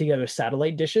 putting together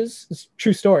satellite dishes. It's a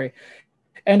true story.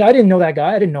 And I didn't know that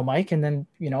guy. I didn't know Mike. And then,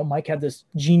 you know, Mike had this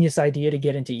genius idea to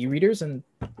get into e-readers, and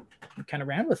kind of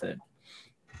ran with it.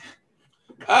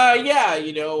 Yeah,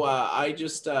 you know, I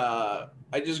just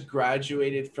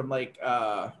graduated from like,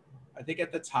 I think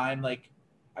at the time, like,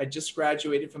 I just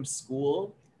graduated from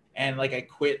school, and like I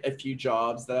quit a few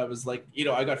jobs that I was like, you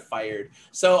know, I got fired.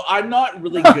 So I'm not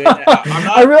really good at,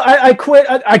 I quit.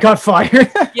 I got fired.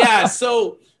 Yeah.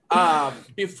 So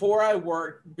Before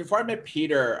I met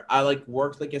Peter, I like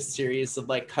worked like a series of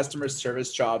like customer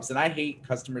service jobs, and I hate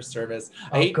customer service.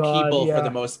 I hate people for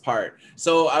the most part.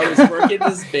 So I was working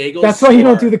this bagel That's store. why you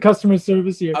don't do the customer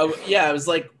service here. I was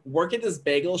like working this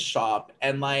bagel shop,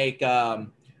 and like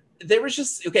they were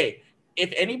just okay.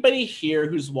 If anybody here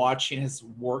who's watching has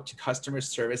worked customer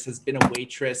service, has been a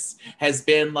waitress, has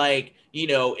been like, you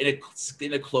know, in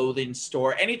a clothing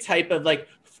store, any type of like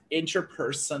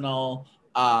interpersonal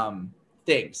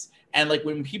things, and like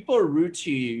when people are rude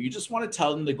to you, you just want to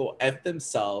tell them to go F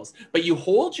themselves, but you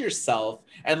hold yourself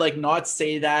and like not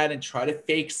say that and try to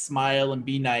fake smile and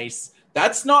be nice.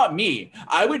 That's not me.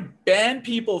 I would ban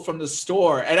people from the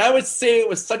store, and I would say it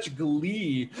with such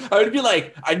glee. I would be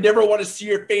like, I never want to see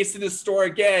your face in this store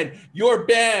again. You're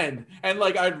banned. And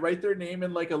like, I'd write their name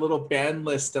in like a little ban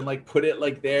list and like put it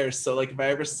like there. So like if I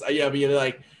ever, be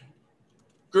like,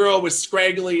 girl with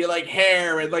scraggly like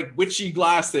hair and like witchy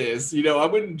glasses, you know, I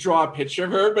wouldn't draw a picture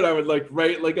of her, but I would like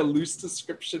write like a loose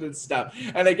description and stuff.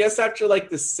 And I guess after like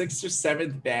the 6th or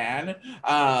 7th ban,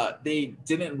 they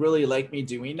didn't really like me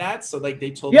doing that. So like they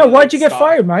told me, why'd you get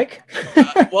fired, Mike?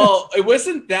 Well, it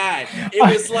wasn't that. It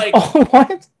was like,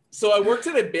 what? So I worked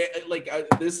at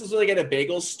this was like at a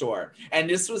bagel store, and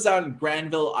this was on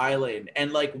Granville Island.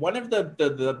 And like one of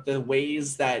the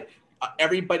ways that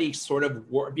everybody sort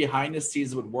of behind the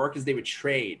scenes would work is they would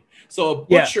trade. So a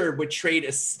butcher would trade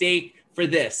a steak for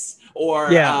this, or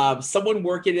someone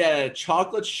working at a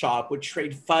chocolate shop would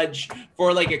trade fudge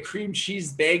for like a cream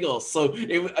cheese bagel. So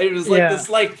it was like this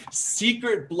like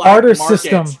secret black barter market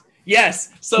system. Yes.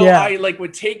 So I like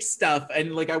would take stuff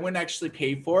and like I wouldn't actually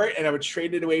pay for it, and I would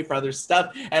trade it away for other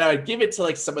stuff, and I would give it to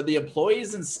like some of the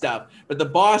employees and stuff. But the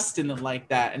boss didn't like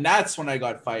that, and that's when I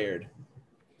got fired.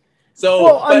 So,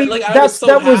 well, I mean, like, that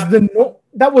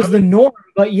was the norm.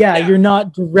 But you're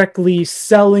not directly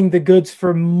selling the goods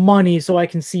for money, so I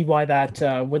can see why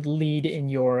that would lead in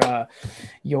your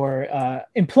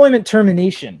employment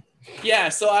termination. Yeah,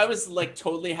 so I was like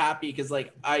totally happy because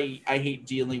like I hate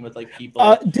dealing with like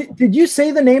people. Did you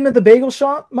say the name of the bagel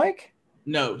shop, Mike?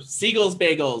 No, Siegel's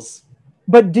Bagels.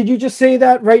 But did you just say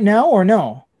that right now or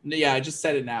no? Yeah, I just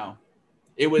said it now.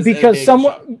 It was because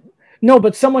someone. Shop. No,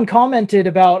 but someone commented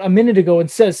about a minute ago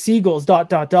and says Seagulls ...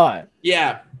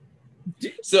 Yeah.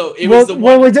 So it was the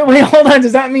one. Wait, hold on.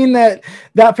 Does that mean that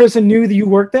person knew that you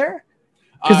worked there?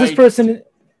 Because this person,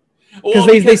 because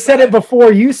they said it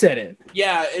before you said it.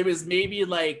 Yeah, it was maybe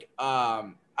like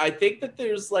I think that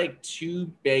there's like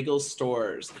 2 bagel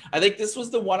stores. I think this was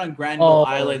the one on Granville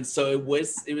Island. So it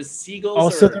was Siegel's. Oh,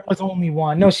 so there was only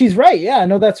one. No, she's right. Yeah,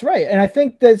 no, that's right. And I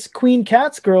think that's Queen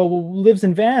Cat's girl who lives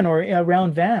in Van or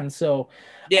around Van. So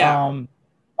yeah.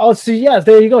 So yeah,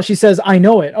 there you go. She says, I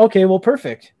know it. Okay, well,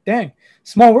 perfect. Dang.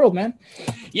 Small world, man.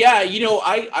 Yeah, you know,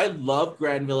 I love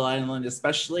Granville Island,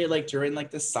 especially like during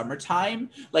like the summertime.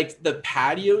 Like the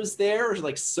patios there are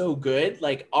like so good.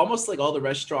 Like almost like all the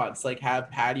restaurants like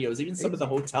have patios. Even some of the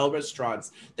hotel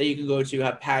restaurants that you can go to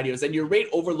have patios, and you're right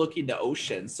overlooking the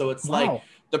ocean. So it's like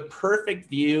the perfect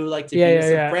view, like to be with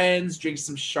some friends, drink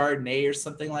some Chardonnay or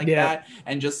something like that,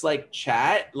 and just like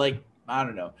chat. Like I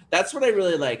don't know. That's what I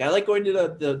really like. I like going to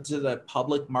the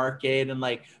public market and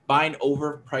like buying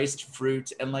overpriced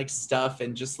fruit and like stuff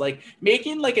and just like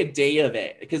making like a day of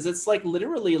it, because it's like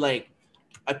literally like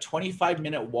a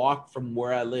 25-minute walk from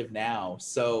where I live now.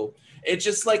 So it's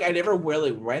just like I never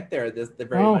really went there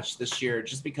very much this year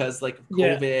just because like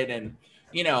COVID and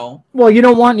you know. Well, you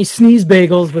don't want any sneeze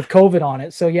bagels with COVID on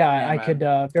it. So I could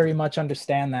very much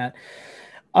understand that.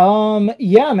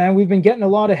 Man, we've been getting a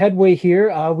lot of headway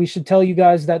here. We should tell you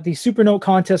guys that the Supernote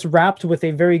contest wrapped with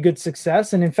a very good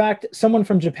success. And in fact, someone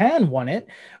from Japan won it,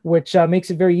 which makes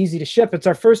it very easy to ship. It's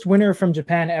our first winner from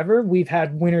Japan ever. We've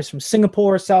had winners from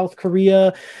Singapore, South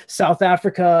Korea, South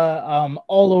Africa,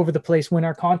 all over the place win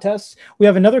our contests. We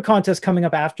have another contest coming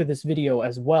up after this video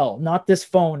as well. Not this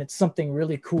phone. It's something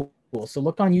really cool. So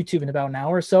look on YouTube in about an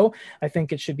hour or so. I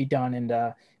think it should be done,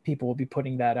 and people will be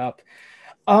putting that up.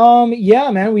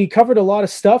 Man, we covered a lot of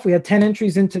stuff. We had 10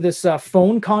 entries into this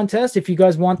phone contest. If you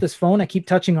guys want this phone, I keep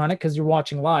touching on it because you're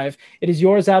watching live. It is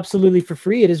yours absolutely for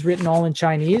free. It is written all in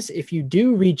Chinese. If you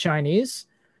do read Chinese,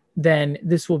 then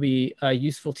this will be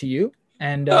useful to you.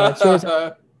 And it's yours.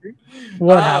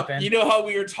 What happened? You know how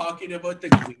we were talking about the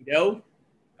Guido?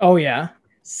 Oh, yeah.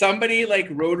 Somebody like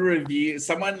wrote a review.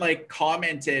 Someone like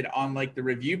commented on like the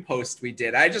review post we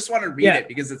did. I just want to read it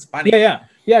because it's funny.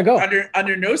 Yeah, go.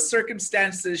 Under no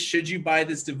circumstances should you buy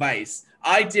this device.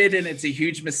 I did, and it's a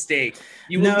huge mistake.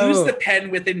 You will lose the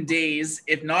pen within days,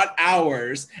 if not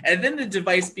hours, and then the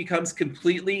device becomes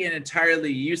completely and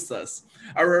entirely useless.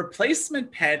 A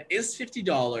replacement pen is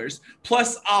 $50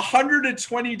 plus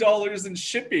 $120 in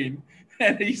shipping.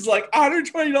 And he's like,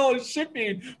 $120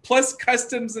 shipping plus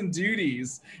customs and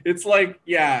duties. It's like,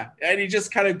 yeah. And he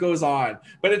just kind of goes on.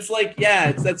 But it's like,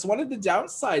 yeah, that's one of the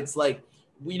downsides. Like,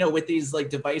 you know, with these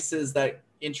like devices that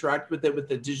interact with it with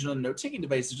the digital note-taking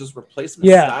devices, just replacement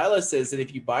styluses. And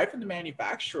if you buy from the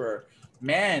manufacturer,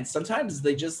 man, sometimes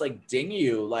they just like ding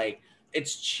you. Like,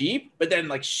 it's cheap, but then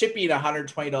like shipping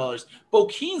 $120.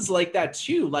 Bokeen's like that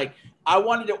too. Like, I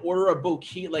wanted to order a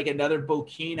Bokeen, like another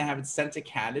Bokeen, I have it sent to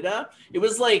Canada. It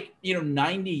was like, you know,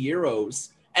 90 euros.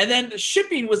 And then the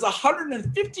shipping was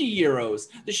 150 euros.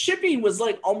 The shipping was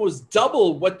like almost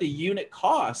double what the unit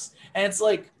cost. And it's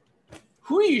like,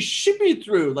 who are you shipping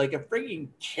through? Like a freaking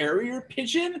carrier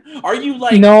pigeon? Are you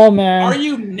like, no, man? Are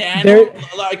you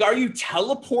like, are you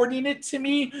teleporting it to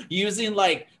me using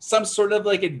like some sort of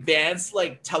like advanced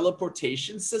like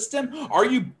teleportation system? Are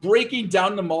you breaking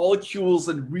down the molecules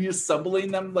and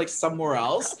reassembling them like somewhere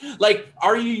else? Like,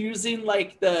 are you using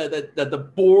like the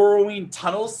borrowing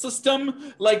tunnel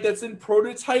system like that's in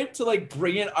prototype to like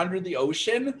bring it under the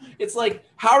ocean? It's like,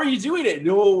 how are you doing it?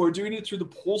 No, we're doing it through the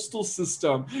postal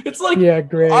system. It's like, yeah,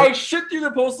 great. I ship through the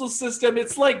postal system.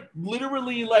 It's like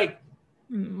literally like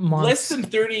less than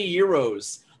 30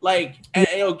 euros. Like, and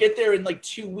it'll get there in like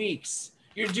 2 weeks.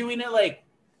 You're doing it like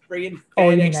friggin'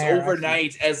 FedEx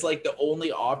overnight as like the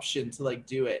only option to like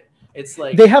do it. It's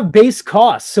like they have base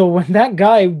costs. So when that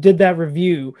guy did that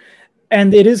review,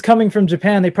 and it is coming from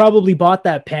Japan, they probably bought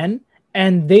that pen.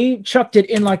 And they chucked it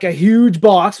in like a huge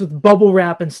box with bubble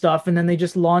wrap and stuff, and then they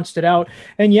just launched it out.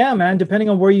 And yeah, man, depending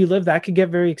on where you live, that could get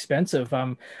very expensive.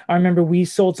 I remember we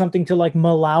sold something to like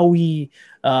Malawi,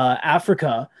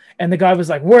 Africa, and the guy was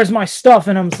like, "Where's my stuff?"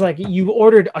 And I'm just like, "You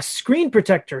ordered a screen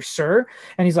protector, sir."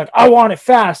 And he's like, "I want it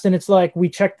fast." And it's like, we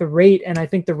checked the rate, and I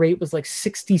think the rate was like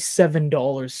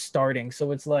 $67 starting.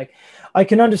 So it's like, I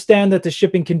can understand that the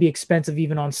shipping can be expensive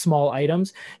even on small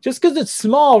items. Just because it's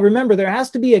small, remember, there has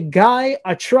to be a guy,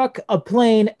 a truck, a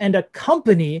plane, and a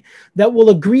company that will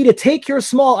agree to take your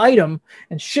small item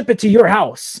and ship it to your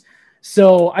house.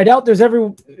 So I doubt there's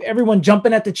everyone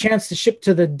jumping at the chance to ship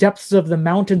to the depths of the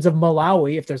mountains of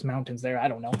Malawi, if there's mountains there. I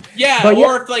don't know. Yeah, but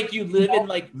or if like you live in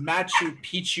like Machu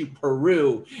Picchu,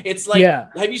 Peru, it's like,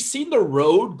 have you seen the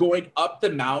road going up the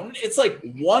mountain? It's like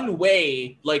one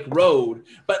way like road,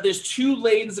 but there's 2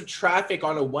 lanes of traffic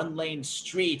on a 1-lane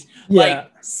street,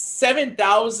 like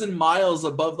 7,000 miles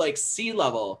above like sea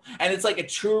level. And it's like a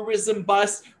tourism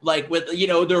bus, like with, you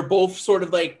know, they're both sort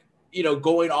of like, you know,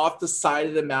 going off the side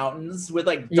of the mountains with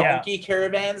like donkey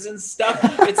caravans and stuff.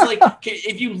 It's like,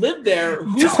 if you live there,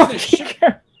 who's going to ship?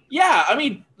 Yeah, I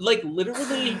mean, like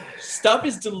literally stuff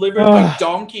is delivered by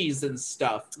donkeys and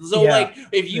stuff. So like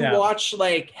if you watch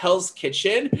like Hell's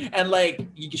Kitchen and like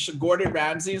Gordon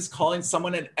Ramsay is calling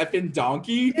someone an effing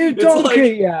donkey, it's like,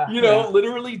 you know,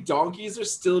 literally donkeys are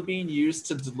still being used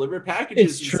to deliver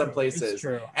packages in some places.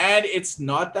 And it's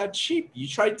not that cheap. You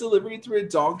try delivering through a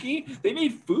donkey, they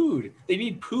need food, they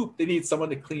need poop, they need someone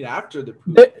to clean after the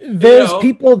poop. There's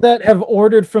people that have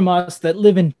ordered from us that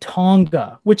live in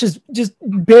Tonga, which is just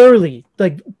barely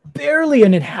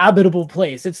an inhabitable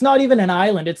place. It's not even an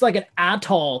island. It's like an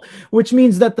atoll, which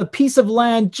means that the piece of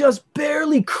land just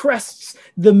barely crests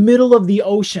the middle of the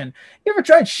ocean. You ever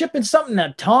tried shipping something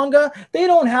to Tonga? They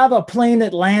don't have a plane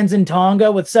that lands in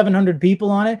Tonga with 700 people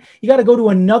on it. You got to go to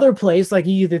another place, like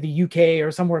either the UK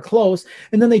or somewhere close,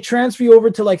 and then they transfer you over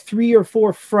to like 3 or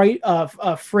 4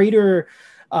 freighter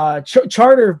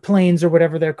charter planes or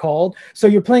whatever they're called. So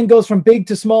your plane goes from big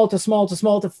to small to small to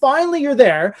small to finally you're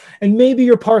there, and maybe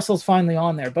your parcel's finally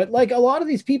on there. But like a lot of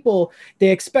these people, they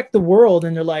expect the world,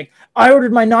 and they're like, I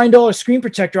ordered my $9 screen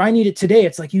protector, I need it today.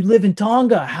 It's like, you live in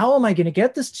Tonga, how am I going to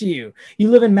get this to you? You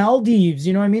live in Maldives,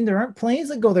 you know what I mean? There aren't planes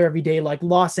that go there every day, like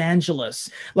Los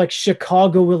Angeles, like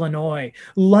Chicago, Illinois,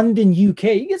 London, UK.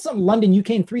 You get something London, UK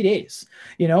in 3 days,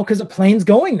 you know, because a plane's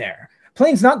going there.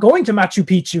 Plane's not going to Machu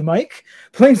Picchu, Mike.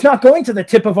 Plane's not going to the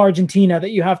tip of Argentina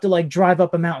that you have to like drive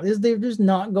up a mountain. They're just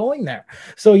not going there.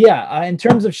 So yeah, in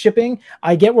terms of shipping,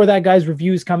 I get where that guy's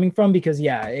review is coming from, because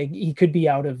he could be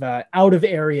out of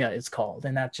area, it's called,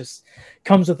 and that just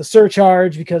comes with a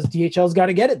surcharge because DHL's got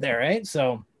to get it there, right?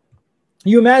 So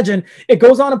you imagine it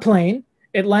goes on a plane,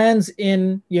 it lands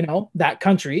in, you know, that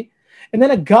country, and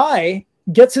then a guy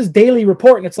gets his daily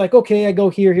report, and it's like, okay, I go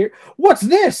here. What's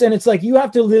this? And it's like, you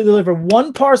have to deliver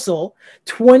one parcel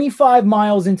 25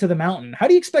 miles into the mountain. How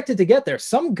do you expect it to get there?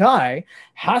 Some guy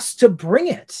has to bring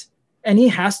it. and he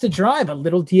has to drive a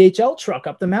little DHL truck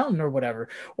up the mountain or whatever,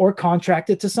 or contract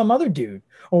it to some other dude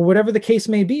or whatever the case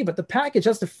may be. But the package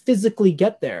has to physically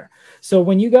get there. So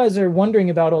when you guys are wondering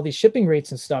about all these shipping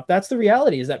rates and stuff, that's the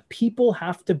reality, is that people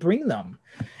have to bring them.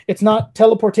 It's not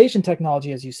teleportation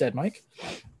technology, as you said, Mike.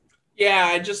 Yeah,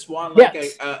 I just want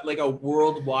like a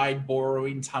worldwide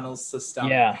borrowing tunnel system.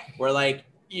 Yeah. Where like,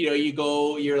 you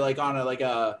know, you're like on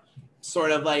a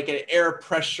sort of like an air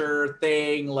pressure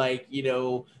thing, like, you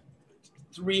know,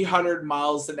 300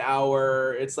 miles an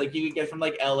hour. It's like you could get from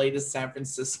like LA to San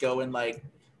Francisco in like,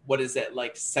 what is it,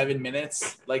 like 7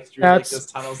 minutes, like through like this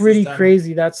tunnel pretty system.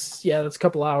 Crazy. That's a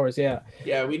couple hours. Yeah,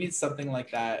 we need something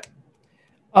like that.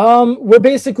 We're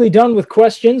basically done with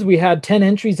questions. We had 10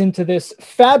 entries into this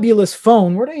fabulous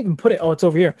phone. Where did I even put it? Oh, it's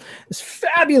over here. This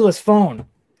fabulous phone,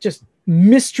 just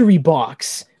mystery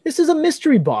box. This is a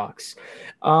mystery box.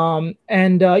 You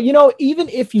know, even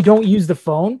if you don't use the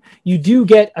phone, you do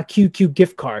get a QQ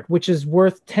gift card, which is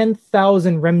worth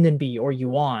 10,000 renminbi or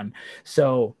yuan.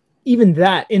 So even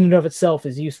that in and of itself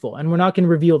is useful. And we're not going to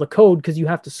reveal the code because you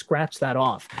have to scratch that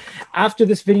off. After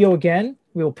this video, again,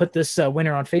 we will put this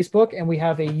winner on Facebook, and we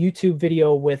have a YouTube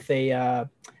video with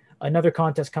another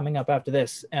contest coming up after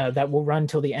this that will run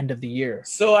till the end of the year.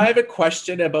 So I have a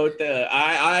question about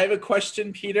I have a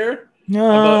question, Peter.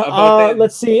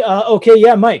 Let's see. Okay,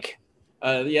 yeah, Mike.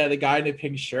 The guy in the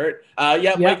pink shirt.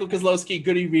 Michael Kozlowski,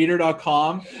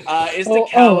 goodyreader.com. Is the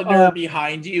calendar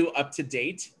behind you up to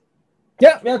date?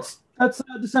 Yeah, that's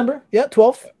December. Yeah,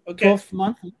 12th. Okay. 12th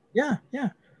month. Yeah.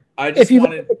 If you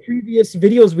look at the previous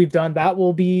videos we've done, that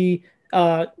will be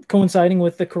coinciding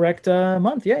with the correct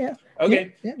month. Yeah.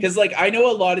 Okay. Because like I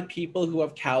know a lot of people who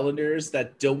have calendars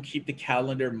that don't keep the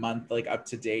calendar month like up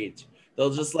to date.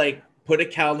 They'll just like put a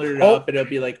calendar up and it'll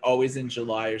be like always in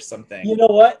July or something. You know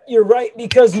what? You're right,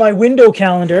 because my window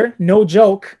calendar, no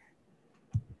joke,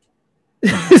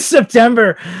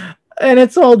 September, and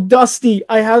it's all dusty.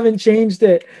 I haven't changed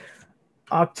it.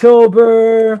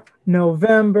 October,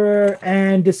 November,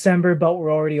 and December, but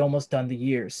we're already almost done the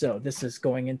year. So this is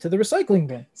going into the recycling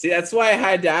bin. See, that's why I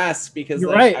had to ask, because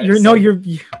you're right.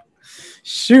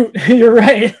 Shoot, you're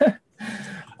right.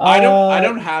 I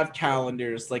don't have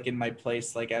calendars like in my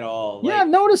place like at all. Yeah, I've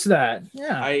noticed that.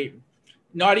 Yeah.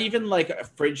 Not even like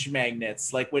fridge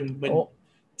magnets. Like when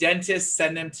dentists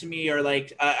send them to me, or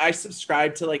like I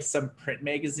subscribe to like some print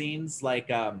magazines like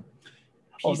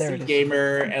PC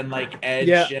Gamer and like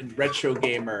Edge and Retro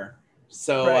Gamer.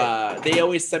 So they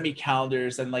always send me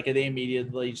calendars, and like they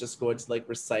immediately just go into like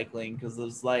recycling, because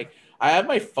it's like I have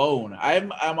my phone.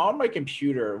 I'm on my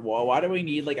computer. Well, why do we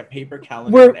need like a paper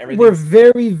calendar and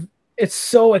everything? It's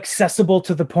so accessible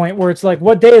to the point where it's like,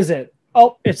 what day is it?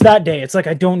 Oh, it's that day. It's like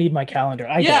I don't need my calendar.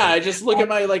 I just look at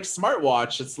my like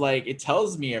smartwatch. It's like it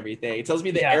tells me everything. It tells me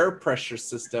the air pressure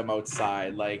system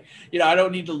outside. Like, you know, I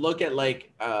don't need to look at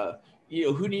like you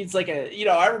know, who needs like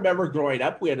I remember growing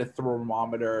up, we had a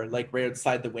thermometer like right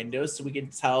outside the window so we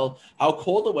could tell how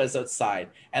cold it was outside.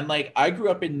 And like I grew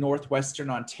up in northwestern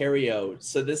Ontario,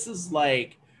 so this is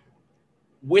like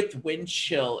with wind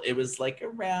chill, it was like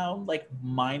around like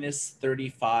minus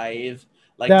 35,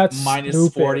 like that's minus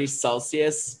stupid. 40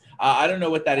 Celsius. I don't know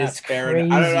what that's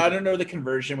Fahrenheit. I don't know the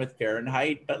conversion with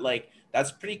Fahrenheit, but like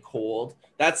that's pretty cold.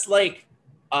 That's like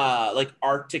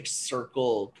Arctic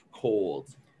Circle cold.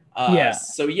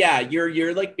 So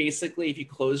you're like basically, if you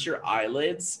close your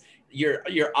eyelids,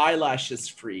 your eyelashes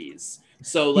freeze.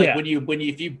 So like when you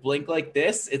if you blink like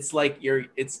this, it's like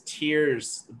it's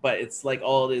tears, but it's like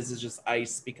all it is just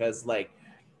ice, because like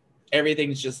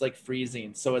everything's just like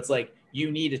freezing. So it's like you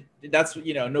need that's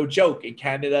no joke, in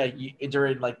Canada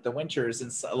during like the winters in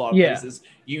a lot of places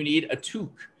you need a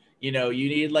toque. You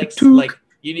need like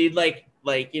you need like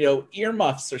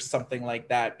earmuffs or something like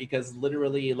that, because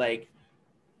literally like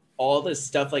all this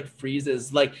stuff like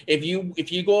freezes. Like if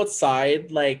you go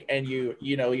outside like and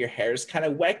your hair's kind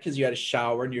of wet because you had a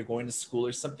shower and you're going to school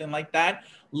or something like that,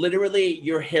 literally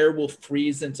your hair will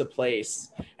freeze into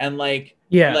place, and like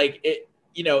it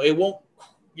it won't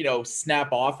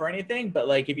snap off or anything, but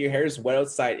like if your hair is wet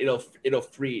outside, it'll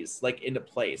freeze like into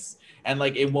place, and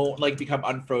like it won't like become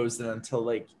unfrozen until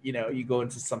like you go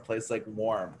into some place like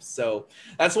warm. So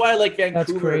that's why I like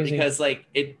Vancouver, because like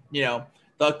it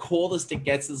the coldest it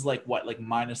gets is like what, like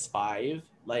 -5,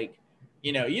 like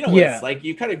what it's like.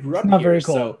 You kind of grew up here, very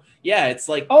cold. So yeah, it's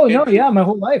like my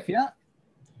whole life.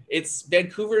 It's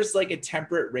Vancouver's like a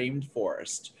temperate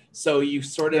rainforest, so you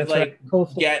sort of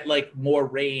get like more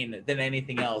rain than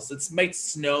anything else. It might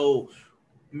snow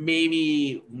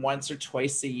maybe once or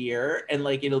twice a year, and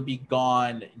like it'll be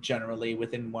gone generally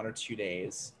within 1 or 2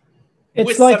 days.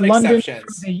 It's like London.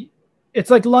 It's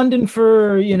like London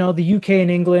for, you know, the UK and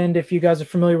England, if you guys are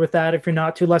familiar with that. If you're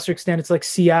not, to a lesser extent, it's like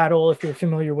Seattle, if you're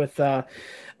familiar with the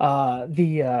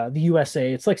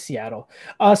USA. It's like Seattle.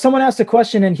 Someone asked a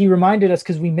question and he reminded us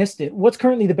because we missed it. What's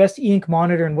currently the best e-ink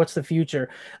monitor and what's the future?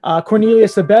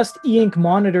 Cornelius, the best e-ink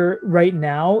monitor right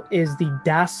now is the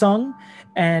Dasung.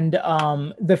 And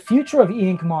the future of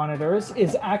e-ink monitors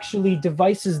is actually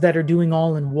devices that are doing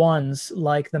all-in-ones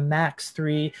like the Max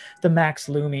 3, the Max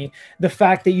Lumi. The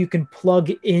fact that you can plug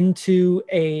in an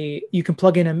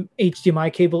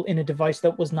HDMI cable in a device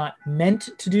that was not meant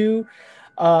to do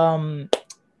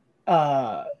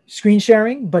screen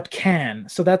sharing, but can.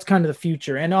 So that's kind of the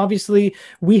future. And obviously,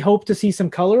 we hope to see some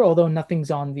color, although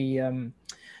nothing's on the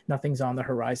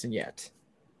horizon yet.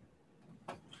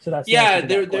 So that's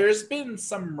there's been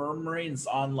some murmurings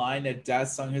online that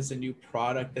Dasung has a new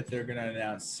product that they're going to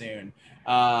announce soon.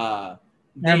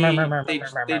 They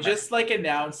just like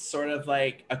announced sort of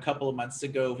like a couple of months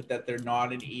ago that they're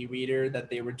not an e-reader, that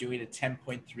they were doing a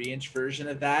 10.3-inch version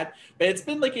of that, but it's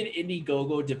been like an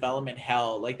Indiegogo development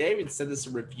hell. Like they even sent us a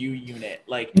review unit.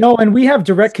 Like no, and we have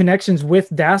direct connections with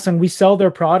Dasung. We sell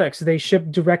their products. They ship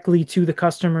directly to the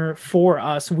customer for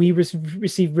us. We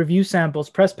receive review samples,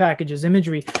 press packages,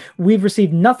 imagery. We've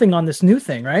received nothing on this new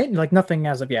thing, right? Like nothing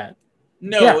as of yet.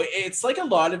 No, It's like a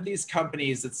lot of these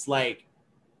companies. It's like,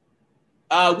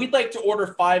 we'd like to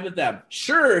order 5 of them.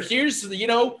 Sure, here's the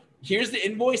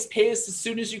invoice. Pay us as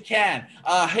soon as you can.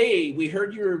 Hey, we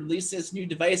heard you're releasing this new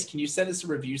device. Can you send us a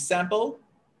review sample?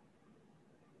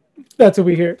 That's what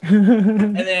we hear.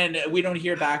 And then we don't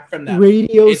hear back from them.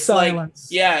 Radio silence.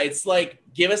 It's like,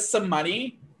 give us some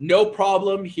money. No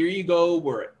problem. Here you go.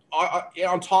 We're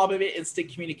on top of it.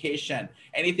 Instant communication.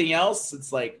 Anything else?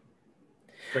 It's like,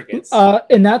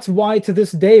 and that's why to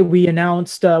this day we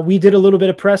announced we did a little bit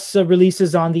of press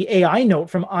releases on the AI Note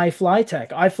from iFlytek.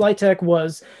 iFlytek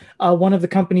was one of the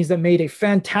companies that made a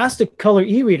fantastic color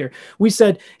e-reader. We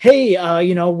said, hey,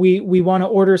 we want to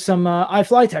order some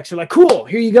iFlytek. So like, cool,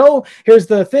 here you go. Here's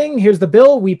the thing. Here's the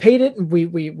bill. We paid it. And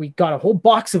we got a whole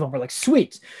box of them. We're like,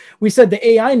 sweet. We said the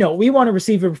AI Note, we want to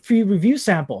receive a free review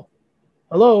sample.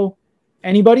 Hello,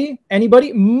 anybody?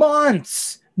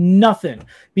 Months. Nothing,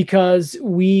 because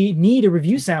we need a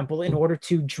review sample in order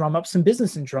to drum up some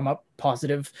business and drum up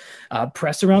positive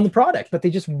press around the product, but they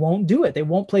just won't do it. They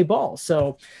won't play ball.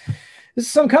 So there's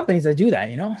some companies that do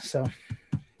that, so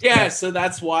so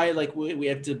that's why like we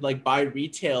have to like buy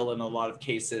retail in a lot of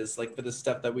cases, like for the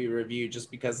stuff that we review, just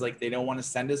because like they don't want to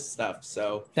send us stuff.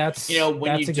 So that's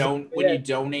when you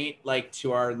donate like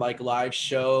to our like live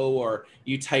show, or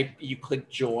you click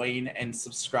join and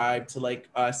subscribe to like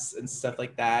us and stuff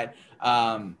like that,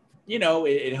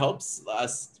 it helps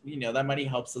us. That money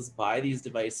helps us buy these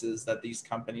devices that these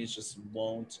companies just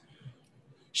won't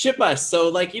ship us. So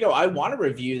like, I want to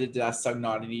review the Dasung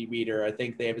not an e-reader. I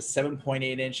think they have a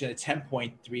 7.8-inch and a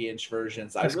 10.3-inch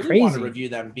versions. I really want to review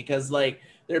them because like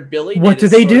their billing. What do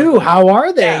they do? How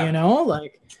are they?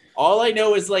 Like all I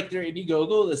know is like their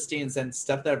Indiegogo listings and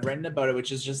stuff that I've written about it,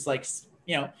 which is just like,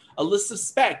 a list of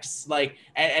specs, like,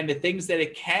 and the things that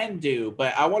it can do.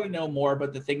 But I want to know more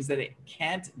about the things that it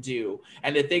can't do,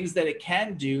 and the things that it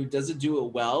can do. Does it do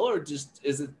it well, or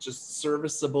is it just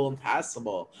serviceable and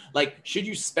passable? Like, should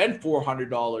you spend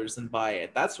 $400 and buy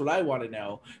it? That's what I want to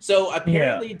know. So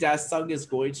apparently, Dasung is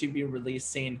going to be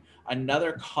releasing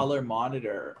another color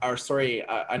monitor,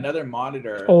 another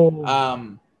monitor.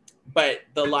 But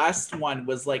the last one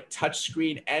was like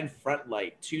touchscreen and front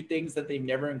light, 2 things that they've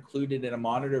never included in a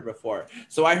monitor before.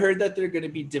 So I heard that they're going to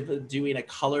be doing a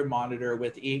color monitor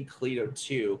with e-ink Cledo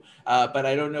 2, but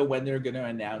I don't know when they're going to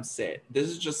announce it. This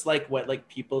is just like what like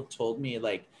people told me,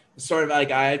 like sort of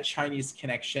like I have Chinese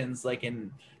connections, like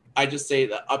I just say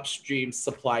the upstream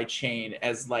supply chain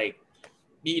as like,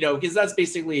 because that's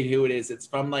basically who it is. It's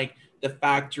from like the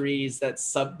factories that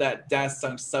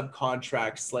Dasung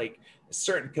subcontracts like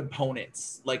certain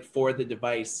components like for the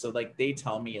device. So like they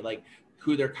tell me like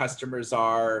who their customers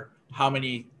are, how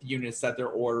many units that they're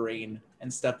ordering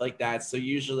and stuff like that. So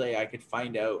usually I could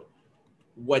find out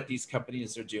what these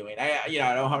companies are doing. I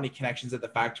don't have any connections at the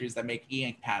factories that make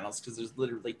e-ink panels because there's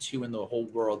literally 2 in the whole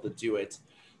world that do it.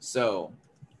 So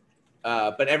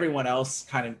but everyone else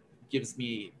kind of feeds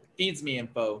me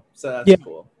info. So that's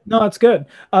cool. No, it's good.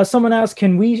 Someone asked,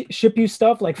 can we ship you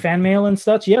stuff like fan mail and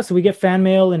such? Yes, we get fan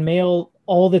mail and mail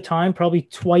all the time, probably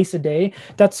twice a day.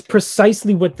 That's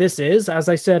precisely what this is. As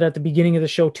I said at the beginning of the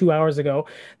show 2 hours ago,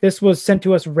 this was sent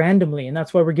to us randomly, and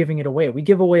that's why we're giving it away. We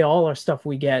give away all our stuff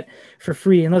we get for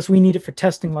free unless we need it for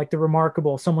testing, like the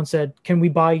Remarkable. Someone said, can we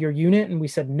buy your unit? And we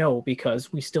said no,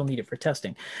 because we still need it for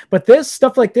testing. But this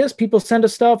stuff like this, people send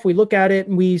us stuff, we look at it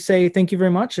and we say thank you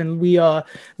very much, and we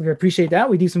appreciate that.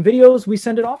 We do some videos, we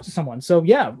send it off to someone. So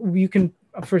yeah, you can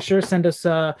for sure send us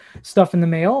stuff in the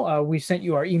mail. We sent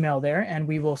you our email there, and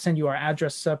we will send you our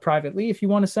address privately if you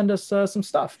want to send us some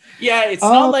stuff. Yeah, it's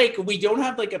not like we don't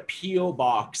have like a PO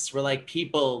box where like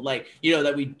people like, you know,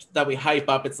 that we hype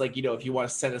up. It's like, you know, if you want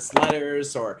to send us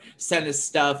letters or send us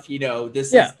stuff, you know,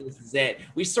 this is it.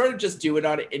 We sort of just do it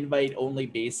on an invite only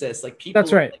basis. Like people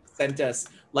like, sent us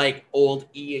like old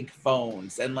e-ink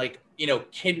phones and like, you know,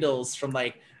 Kindles from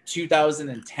like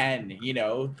 2010, you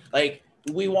know, like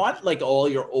we want like all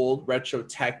your old retro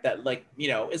tech that like, you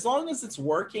know, as long as it's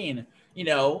working, you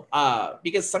know,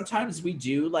 because sometimes we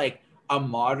do like a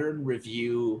modern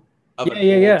review of an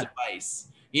old device,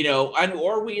 you know, and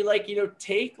or we like, you know,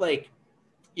 take like,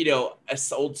 you know, a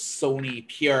old Sony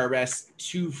PRS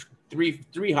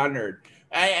 300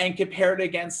 and compare it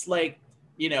against like,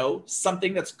 you know,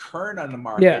 something that's current on the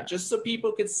market, just so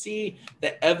people could see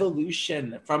the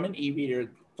evolution from an e-reader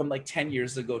from like 10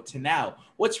 years ago to now.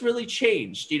 What's really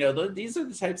changed? You know, these are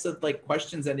the types of like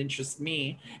questions that interest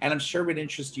me, and I'm sure would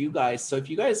interest you guys. So if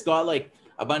you guys got like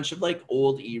a bunch of like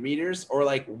old e-readers or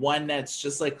like one that's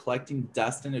just like collecting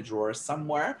dust in a drawer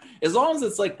somewhere, as long as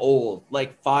it's like old,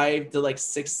 like 5 to like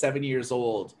 6, 7 years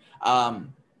old,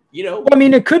 you know, I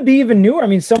mean, it could be even newer. I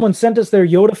mean, someone sent us their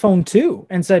Yoda phone 2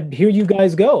 and said, here you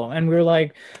guys go. And we were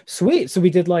like, sweet. So we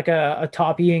did like a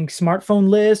top e-ink smartphone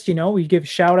list, you know, we give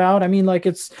shout out. I mean, like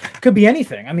could be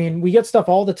anything. I mean, we get stuff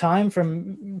all the time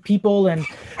from people, and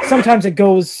sometimes it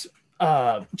goes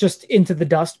just into the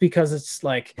dust because it's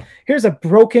like, here's a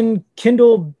broken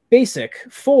Kindle Basic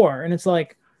 4. And it's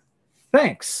like,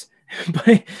 thanks, but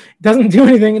it doesn't do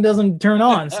anything. It doesn't turn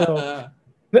on. So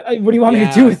what do you want me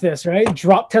to do with this, right?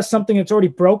 Drop test something that's already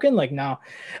broken? Like, no.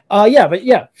 But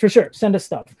yeah, for sure. Send us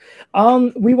stuff.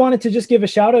 We wanted to just give a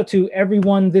shout out to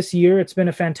everyone this year. It's been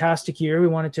a fantastic year. We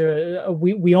wanted to,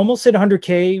 we almost hit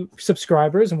 100K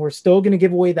subscribers, and we're still going to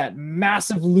give away that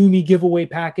massive Lumi giveaway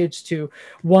package to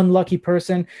one lucky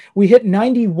person. We hit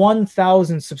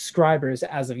 91,000 subscribers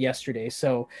as of yesterday.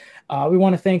 So we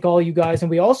want to thank all you guys. And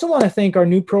we also want to thank our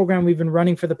new program we've been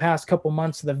running for the past couple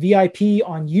months, the VIP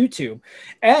on YouTube.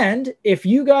 And if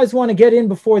you guys want to get in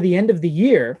before the end of the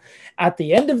year, at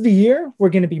the end of the year, we're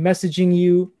going to be messaging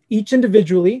you each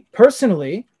individually,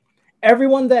 personally.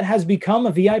 Everyone that has become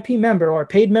a VIP member or a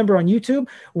paid member on YouTube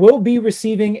will be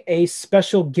receiving a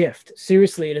special gift.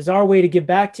 Seriously, it is our way to give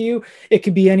back to you. It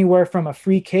could be anywhere from a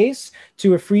free case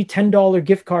to a free $10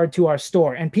 gift card to our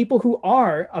store. And people who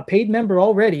are a paid member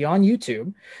already on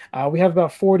YouTube, we have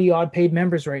about 40 odd paid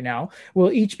members right now,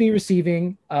 will each be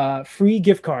receiving free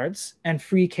gift cards and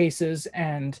free cases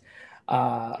and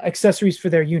accessories for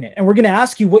their unit. And we're going to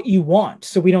ask you what you want,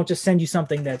 so we don't just send you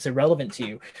something that's irrelevant to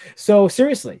you. So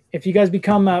seriously, if you guys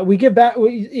become, we give back,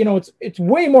 you know, it's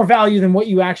way more value than what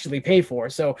you actually pay for.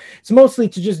 So it's mostly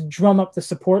to just drum up the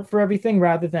support for everything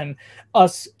rather than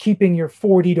us keeping your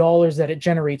 $40 that it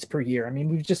generates per year. I mean,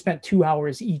 we've just spent 2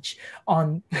 hours each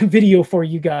on video for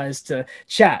you guys to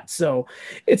chat. So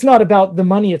it's not about the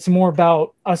money. It's more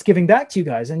about us giving back to you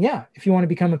guys. And yeah, if you want to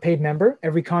become a paid member,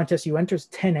 every contest you enter is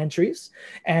 10 entries.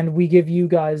 And we give you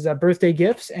guys birthday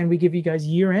gifts, and we give you guys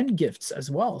year-end gifts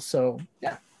as well. So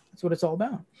yeah, that's what it's all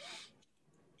about.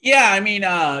 Yeah, I mean,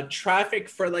 traffic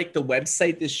for like the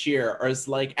website this year is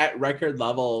like at record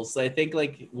levels. I think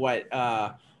like what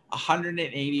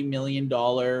 $180 million,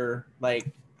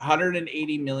 like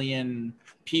 180 million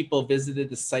people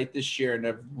visited the site this year and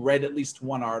have read at least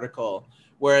one article.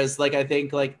 Whereas like I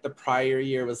think like the prior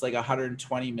year was like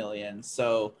 120 million.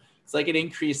 So it's like an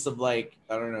increase of like,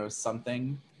 I don't know,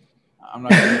 something. I'm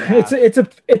not sure.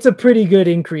 it's a pretty good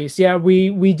increase. Yeah,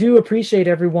 we do appreciate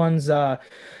everyone's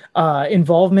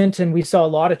involvement, and we saw a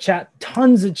lot of chat,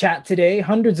 tons of chat today,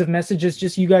 hundreds of messages,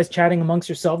 just you guys chatting amongst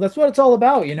yourself. That's what it's all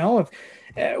about, you know. If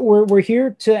we're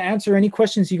here to answer any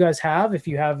questions you guys have. If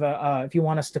you have if you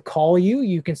want us to call you,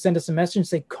 you can send us a message and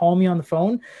say, call me on the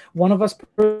phone. One of us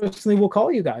personally will call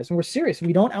you guys, and we're serious.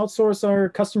 We don't outsource our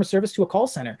customer service to a call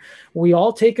center. We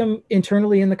all take them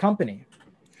internally in the company.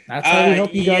 That's how we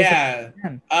help you guys. Yeah.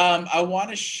 I want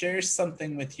to share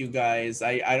something with you guys.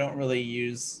 Don't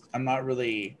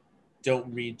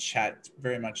read chat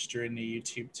very much during the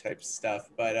YouTube type stuff,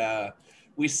 but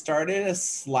we started a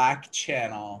Slack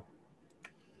channel.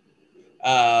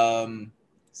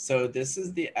 So this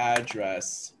is the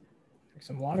address.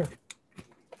 Some water.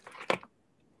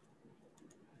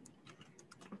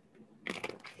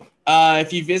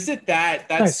 If you visit that's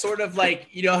nice. Sort of like,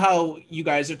 you know how you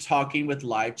guys are talking with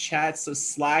live chat. So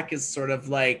Slack is sort of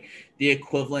like the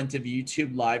equivalent of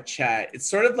YouTube live chat. It's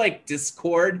sort of like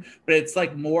Discord, but it's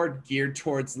like more geared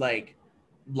towards like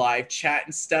live chat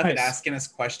and stuff, nice. And asking us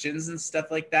questions and stuff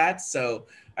like that. So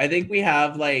I think we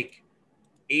have like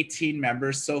 18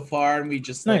 members so far, and we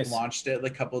just like nice. Launched it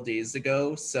like a couple of days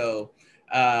ago. So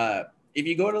if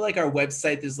you go to like our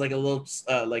website, there's like a little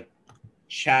like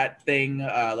chat thing,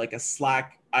 like a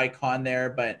Slack icon there,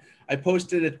 but I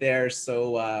posted it there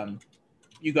so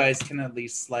you guys can at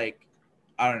least like,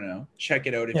 I don't know, check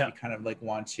it out if you kind of like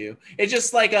want to. It's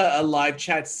just like a live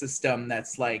chat system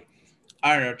that's like,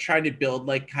 I don't know, trying to build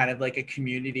like kind of like a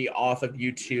community off of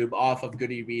YouTube, off of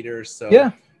Good e-Reader.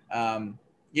 So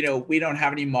you know, we don't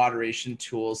have any moderation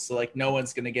tools, so like no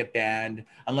one's gonna get banned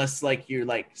unless like you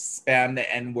like spam the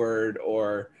N-word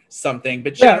or something.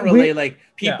 But generally, like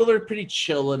people are pretty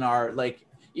chill in our like,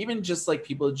 even just like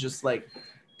people just like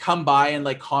come by and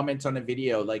like comment on a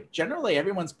video. Like generally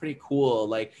everyone's pretty cool.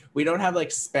 Like we don't have like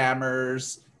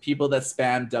spammers, people that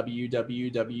spam we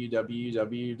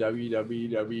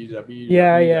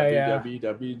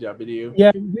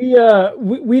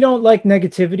don't like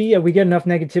negativity. We get enough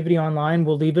negativity online,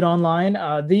 we'll leave it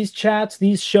online. These chats,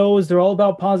 these shows, they're all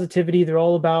about positivity. They're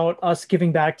all about us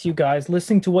giving back to you guys,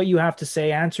 listening to what you have to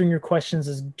say, answering your questions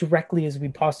as directly as we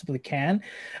possibly can.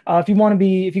 If you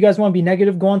guys want to be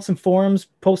negative, go on some forums,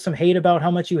 post some hate about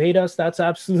how much you hate us. That's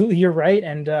absolutely your right.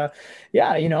 And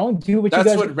you know, do what you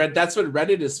guys. That's what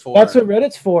Reddit is for. That's what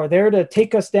Reddit's for. They're to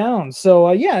take us down.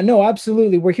 So no,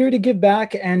 absolutely. We're here to give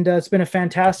back, and it's been a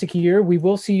fantastic year. We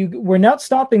will see you. We're not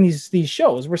stopping these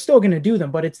shows. We're still going to do them,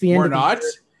 but it's the end. We're not.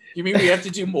 You mean we have to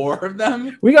do more of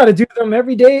them? We got to do them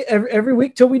every day, every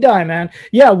week till we die, man.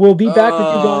 Yeah, we'll be back with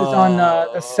you guys on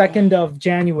the 2nd of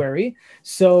January.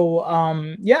 So,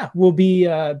 we'll be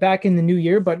back in the new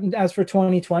year. But as for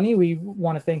 2020, we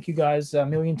want to thank you guys a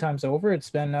million times over. It's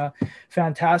been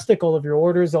fantastic. All of your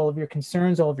orders, all of your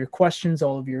concerns, all of your questions,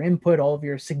 all of your input, all of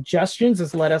your suggestions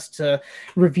has led us to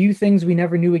review things we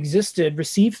never knew existed,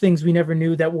 receive things we never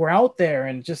knew that were out there,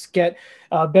 and just get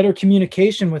better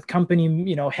communication with company,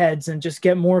 you know, heads, and just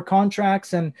get more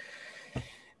contracts and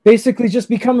basically just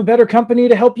become a better company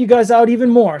to help you guys out even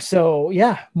more. So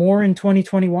more in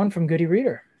 2021 from Good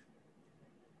e-Reader.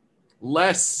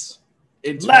 Less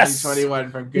in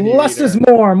 2021 from Good e-Reader. Less is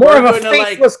more. More of a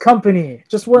faceless company.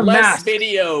 Just wear masks. Less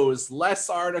videos, less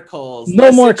articles, no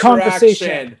less more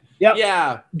conversation. Yep.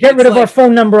 Yeah. Get rid of our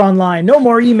phone number online. No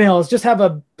more emails. Just have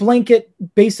a blanket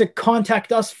basic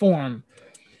contact us form.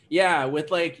 Yeah,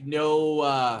 with like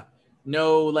no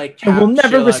like we'll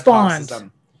never respond.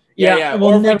 Yeah.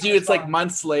 Or if we do, it's like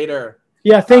months later.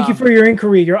 Yeah, thank you for your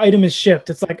inquiry. Your item is shipped.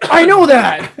 It's like, I know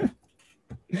that.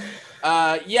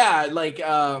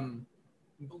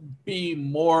 Be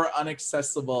more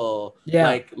unaccessible. Yeah.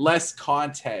 Like less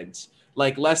content,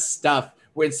 like less stuff.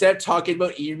 Where instead of talking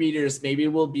about e-readers, maybe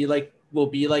we'll be like the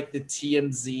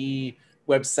TMZ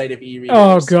website of e-readers.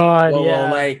 Oh God, we'll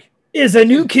like. Is a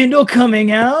new Kindle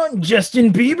coming out?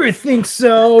 Justin Bieber thinks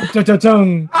so.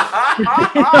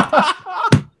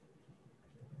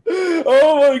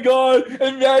 Oh my God.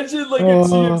 Imagine like a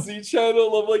TMZ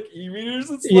channel of like e-readers.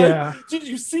 It's like, did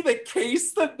you see the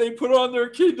case that they put on their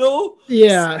Kindle?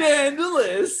 Yeah.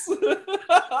 Scandalous.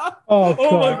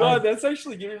 Oh my God. That's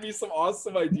actually giving me some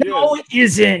awesome ideas. No, it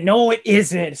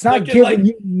isn't. It's not like giving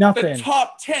you nothing. The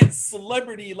top 10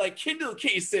 celebrity like Kindle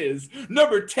cases.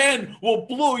 Number 10 will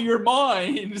blow your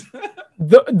mind.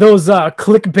 Those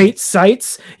clickbait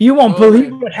sites. You won't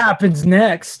believe what happens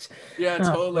next. Yeah,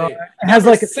 totally. It has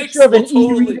like a picture of an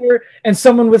e-reader and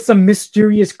someone with some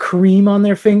mysterious cream on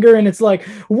their finger, and it's like,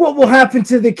 what will happen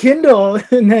to the Kindle?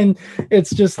 And then it's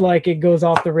just like it goes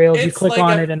off the rails. You click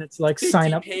on it, and it's like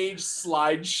sign up. Page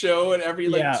slideshow, and every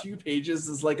 2 pages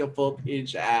is like a full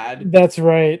page ad. That's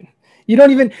right. You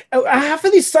don't even half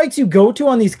of these sites you go to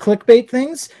on these clickbait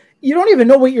things. You don't even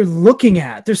know what you're looking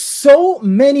at. There's so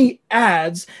many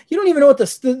ads. You don't even know what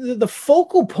the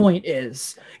focal point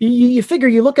is. You figure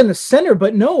you look in the center,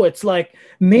 but no, it's like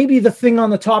maybe the thing on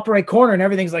the top right corner, and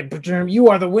everything's like, you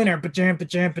are the winner,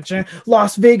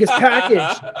 Las Vegas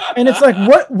package. And it's like,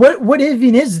 what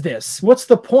even is this? What's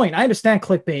the point? I understand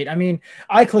clickbait. I mean,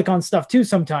 I click on stuff too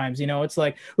sometimes. You know, it's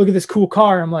like, look at this cool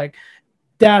car. I'm like,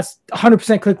 that's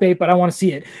 100% clickbait, but I want to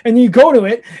see it. And you go to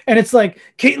it, and it's like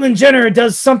Caitlyn Jenner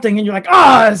does something, and you're like,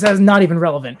 that's not even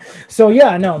relevant. So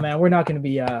no, man, we're not going to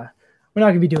be we're not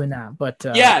gonna be doing that. But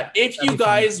yeah, if you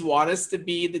guys want us to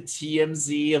be the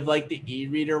TMZ of like the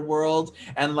e-reader world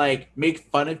and like make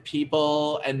fun of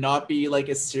people and not be like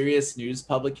a serious news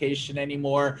publication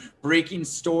anymore, breaking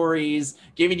stories,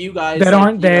 giving you guys that like,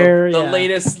 aren't there, the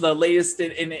latest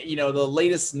in you know, the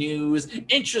latest news,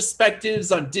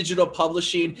 introspectives on digital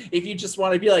publishing. If you just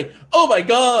want to be like, oh my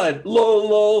god,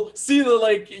 lol, see the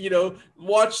like, you know,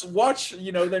 watch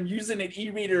you know, them using an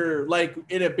e-reader like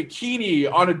in a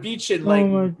bikini on a beach in like,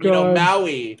 you know,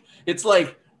 Maui. It's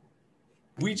like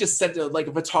we just sent like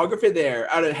a photographer there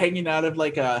hanging out of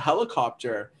like a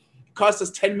helicopter. It cost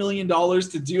us $10 million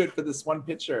to do it for this one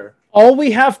picture. All we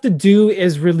have to do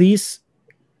is release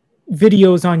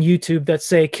videos on YouTube that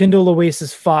say Kindle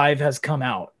Oasis 5 has come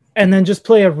out, and then just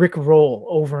play a Rick roll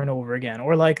over and over again,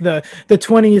 or like the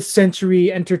 20th century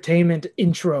entertainment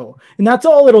intro, and that's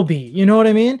all it'll be. You know what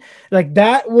I mean? Like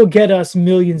that will get us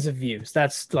millions of views.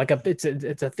 That's like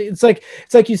it's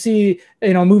like you see,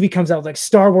 you know, a movie comes out like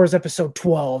Star Wars Episode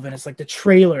 12, and it's like the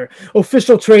trailer,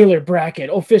 official trailer bracket,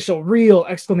 official real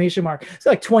exclamation mark. It's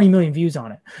like 20 million views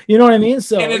on it. You know what I mean?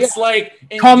 So and it's like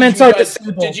comments are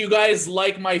did you guys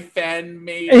like my fan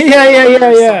made?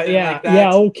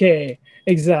 Yeah. Okay.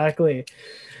 Exactly.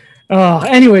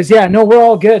 Anyways, yeah, no, we're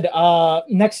all good.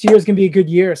 Next year is gonna be a good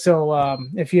year. So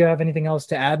if you have anything else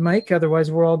to add, Mike,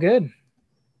 otherwise we're all good.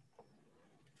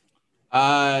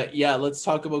 Yeah, let's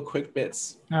talk about Quick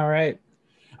Bits. All right.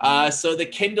 So the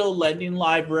Kindle Lending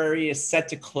Library is set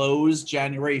to close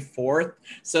January 4th.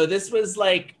 So this was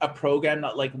like a program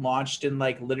that like launched in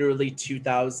like literally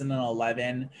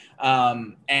 2011.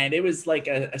 And it was like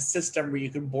a system where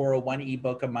you could borrow one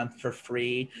ebook a month for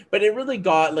free, but it really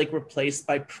got like replaced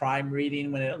by Prime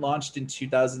Reading when it launched in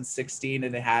 2016,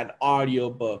 and it had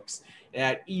audiobooks. It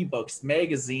had ebooks,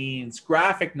 magazines,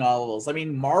 graphic novels. I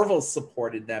mean, Marvel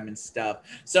supported them and stuff.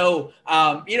 So,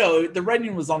 you know, the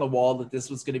writing was on the wall that this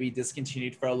was going to be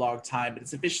discontinued for a long time, but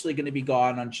it's officially going to be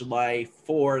gone on January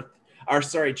 4th,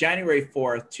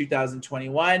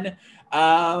 2021.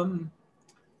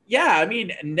 Yeah, I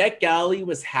mean, NetGalley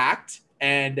was hacked,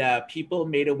 and people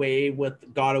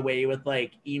got away with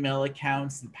like email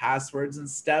accounts and passwords and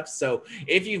stuff. So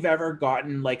if you've ever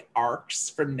gotten like ARCs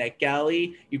from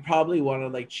NetGalley, you probably want to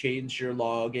like change your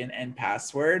login and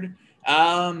password.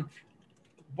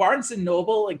 Barnes and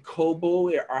Noble and Kobo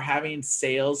are having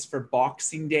sales for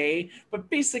Boxing Day, but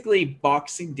basically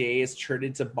Boxing Day is turned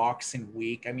into Boxing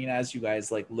Week. I mean, as you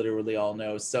guys like literally all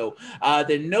know. So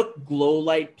the Nook Glow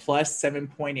Light Plus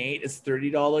 7.8 is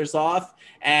 $30 off,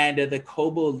 and the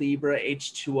Kobo Libra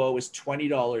H2O is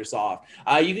 $20 off.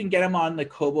 You can get them on the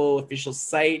Kobo official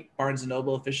site, Barnes and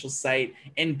Noble official site,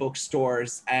 in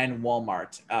bookstores, and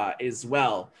Walmart as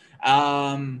well.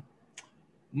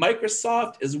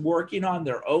 Microsoft is working on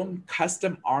their own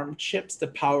custom ARM chips to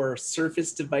power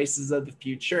Surface devices of the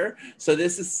future. So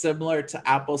this is similar to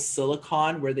Apple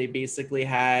Silicon, where they basically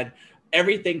had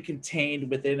everything contained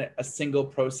within a single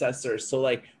processor. So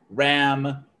like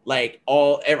RAM, like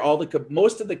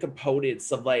most of the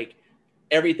components of like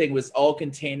everything was all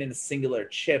contained in a singular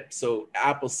chip, so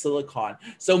Apple Silicon.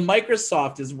 So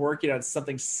Microsoft is working on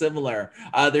something similar.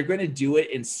 They're going to do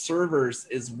it in servers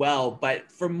as well,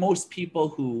 but for most people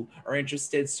who are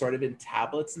interested sort of in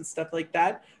tablets and stuff like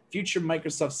that, future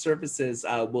Microsoft Surfaces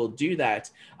will do that.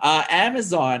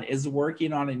 Amazon is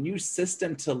working on a new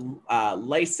system to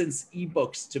license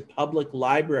ebooks to public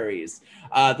libraries.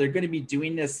 They're going to be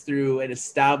doing this through an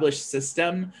established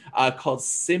system called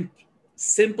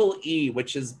Simple E,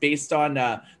 which is based on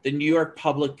the New York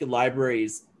Public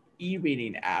Library's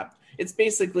e-reading app. It's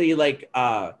basically like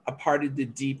a part of the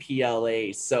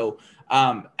DPLA. So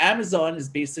Amazon is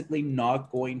basically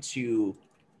not going to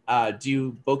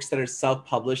do books that are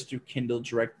self-published through Kindle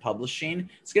Direct Publishing.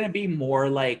 It's going to be more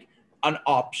like an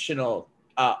optional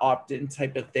opt-in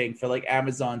type of thing for like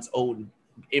Amazon's own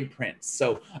imprints.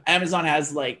 So Amazon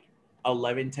has like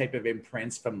 11 type of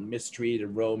imprints, from mystery to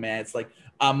romance, like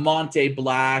Monte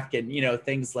Black and, you know,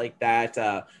 things like that,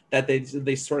 that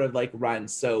they sort of like run.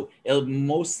 So it'll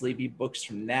mostly be books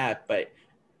from that. But,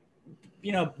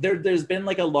 you know, there's been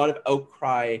like a lot of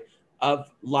outcry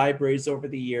of libraries over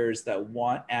the years that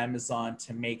want Amazon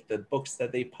to make the books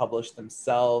that they publish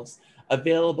themselves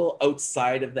available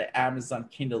outside of the Amazon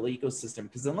Kindle ecosystem.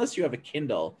 Because unless you have a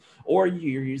Kindle or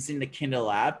you're using the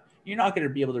Kindle app, you're not going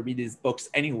to be able to read these books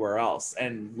anywhere else.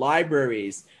 And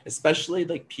libraries, especially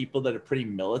like people that are pretty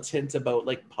militant about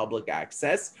like public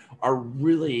access, are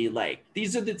really like,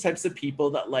 these are the types of people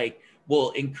that like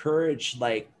will encourage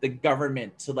like the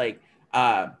government to like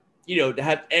you know, to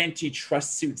have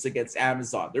antitrust suits against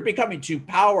Amazon. They're becoming too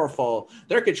powerful.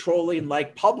 They're controlling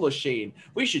like publishing.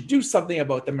 We should do something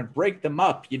about them and break them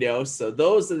up, you know? So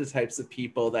those are the types of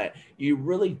people that you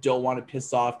really don't want to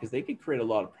piss off because they can create a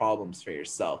lot of problems for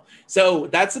yourself. So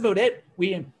that's about it.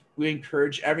 We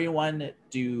encourage everyone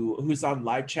who's on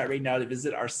live chat right now to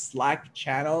visit our Slack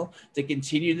channel to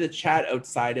continue the chat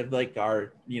outside of like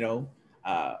our, you know,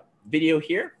 video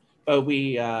here. But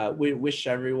we wish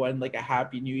everyone like a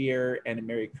happy new year and a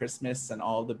Merry Christmas and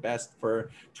all the best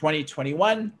for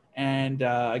 2021. And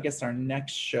I guess our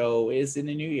next show is in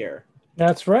the new year.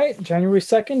 That's right. January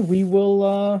 2nd, we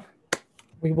will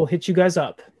hit you guys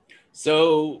up.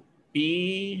 So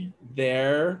be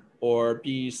there or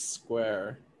be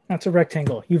square. That's a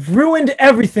rectangle. You've ruined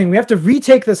everything. We have to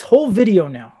retake this whole video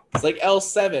now. It's like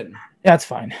L7. That's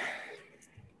fine.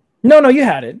 No, you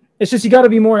had it. It's just you got to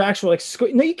be more actual. Like,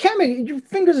 no, you can't make your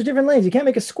fingers are different lanes. You can't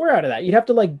make a square out of that. You'd have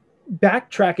to like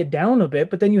backtrack it down a bit,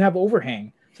 but then you have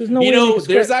overhang. So there's no. You know,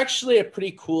 there's actually a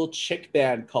pretty cool chick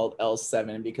band called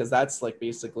L7 because that's like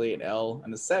basically an L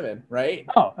and a 7, right?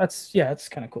 Oh, that's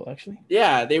kind of cool actually.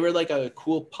 Yeah, they were like a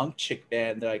cool punk chick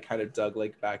band that I kind of dug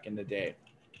like back in the day.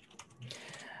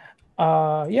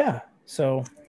 Yeah. So